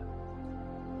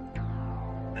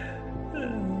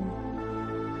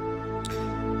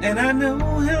 And I know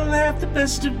he'll have the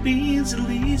best of beans at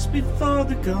least before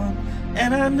they're gone.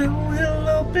 And I know he'll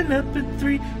open up at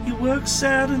 3. He works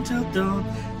out until dawn.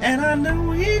 And I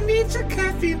know he needs a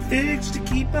caffeine fix to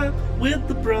keep up with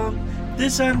the brawn.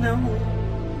 This I know.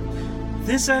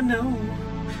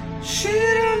 She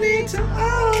don't need to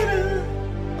order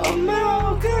a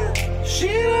mocha. She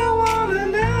don't want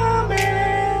an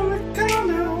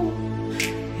Americano.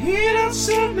 He don't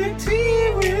serve me tea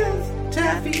with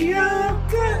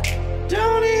tapioca.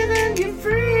 Don't even give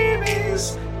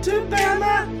freebies to buy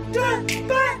my dirt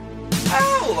back.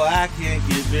 Oh, I can't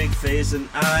give Big Face an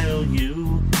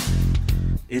IOU.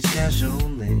 It's cash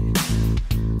only.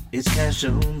 It's cash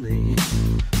only.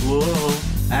 Whoa,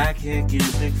 I can't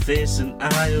give Big Face an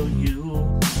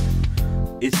IOU.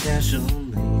 It's cash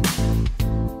only.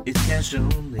 It's cash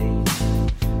only.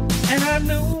 And I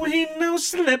know he knows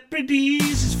celebrities.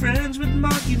 He's friends with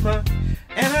Marky Mark.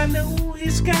 And I know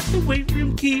he's got the weight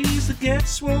room keys that get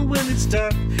swole when it's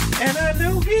dark. And I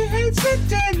know he hates that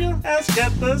Daniel House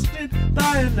got busted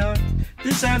by a narc.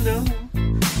 This I know,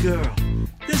 girl,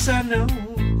 this I know.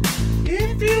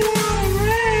 If you want a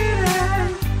red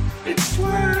eye,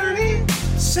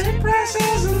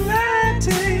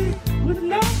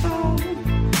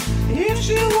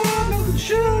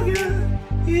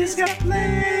 he's got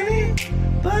plenty,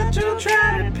 but don't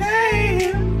try to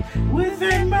pay him with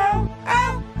Venmo.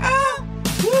 Ow, ow,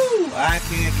 woo! I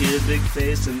can't give Big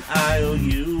Face an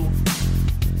IOU.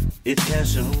 It's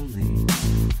cash only.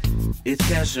 It's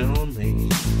cash only.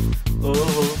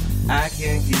 Oh, I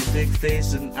can't give Big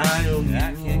Face an IOU.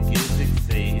 I can't give Big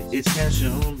Face. It's cash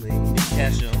only. It's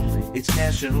cash only. It's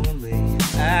cash only.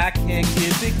 I can't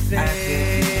give Big Face. I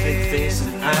can't give Big Face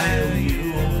an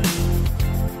IOU.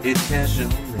 It's cash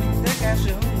only. It's cash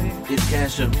only. It's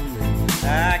cash only.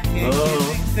 I can't give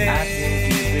Big Face. I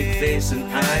can't give Big Face an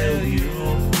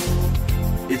IOU.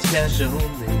 It's cash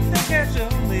only. It's cash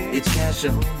only. It's cash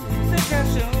only. It's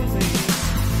cash only.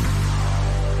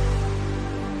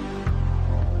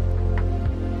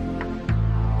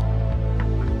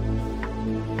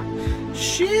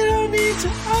 She don't need to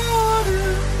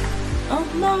order a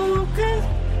mocha.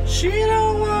 She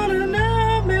don't want an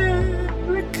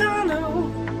Americano.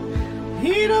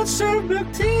 He don't serve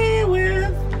milk tea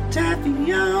with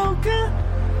tapioca.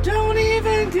 Don't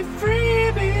even give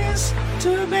freebies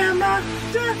to Bama.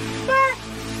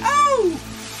 Oh!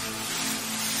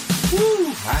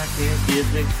 Woo! I can't give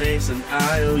Big Face an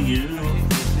IOU.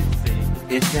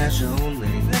 It's cash only.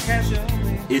 It's cash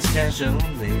only. It's cash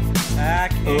only. I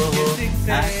can't give Big Face.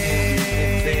 I can't give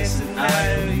Big Face an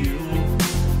IOU.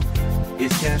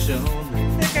 It's cash only.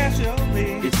 It's cash only.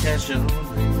 It's cash only.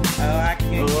 Oh, I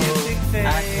can't give Big Face.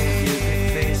 I can't give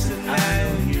Big Face an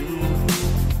IOU.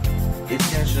 It's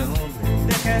cash only.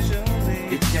 It's cash only.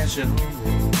 It's cash only.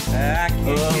 I can't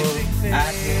give Big Face. I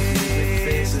can't give Big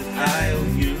Face an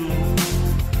IOU.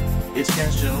 It's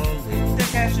cash only.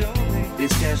 It's cash only.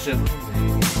 It's cash only.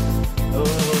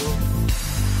 Oh.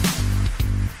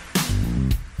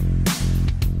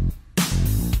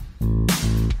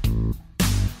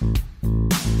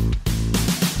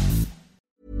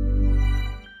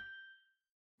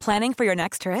 Planning for your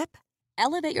next trip?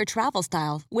 Elevate your travel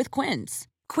style with Quince.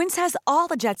 Quince has all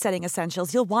the jet-setting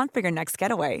essentials you'll want for your next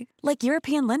getaway, like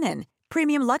European linen,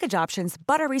 premium luggage options,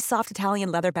 buttery soft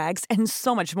Italian leather bags, and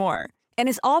so much more. And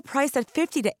is all priced at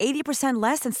 50 to 80%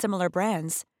 less than similar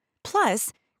brands.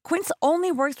 Plus, Quince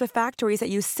only works with factories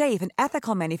that use safe and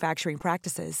ethical manufacturing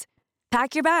practices.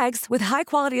 Pack your bags with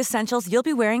high-quality essentials you'll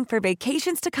be wearing for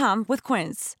vacations to come with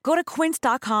Quince. Go to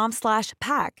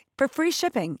quince.com/pack for free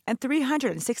shipping and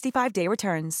 365-day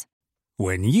returns.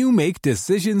 When you make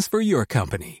decisions for your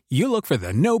company, you look for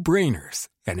the no-brainers.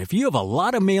 And if you have a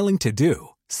lot of mailing to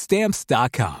do,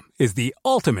 Stamps.com is the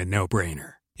ultimate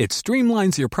no-brainer. It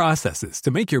streamlines your processes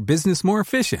to make your business more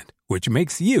efficient, which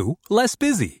makes you less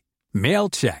busy. Mail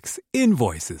checks,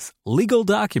 invoices, legal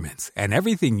documents, and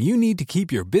everything you need to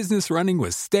keep your business running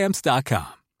with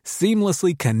Stamps.com.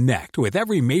 Seamlessly connect with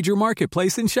every major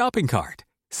marketplace and shopping cart.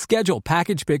 Schedule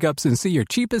package pickups and see your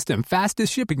cheapest and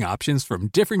fastest shipping options from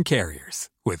different carriers,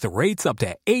 with rates up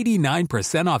to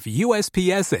 89% off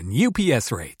USPS and UPS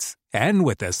rates. And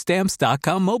with the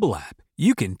Stamps.com mobile app,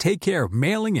 you can take care of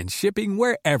mailing and shipping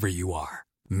wherever you are.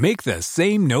 Make the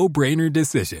same no-brainer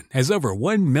decision as over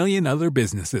 1 million other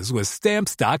businesses with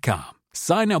Stamps.com.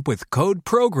 Sign up with code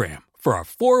PROGRAM for a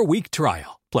 4-week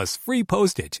trial, plus free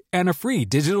postage and a free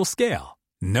digital scale.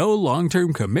 No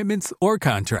long-term commitments or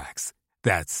contracts.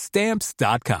 That's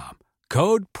Stamps.com.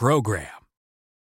 Code PROGRAM.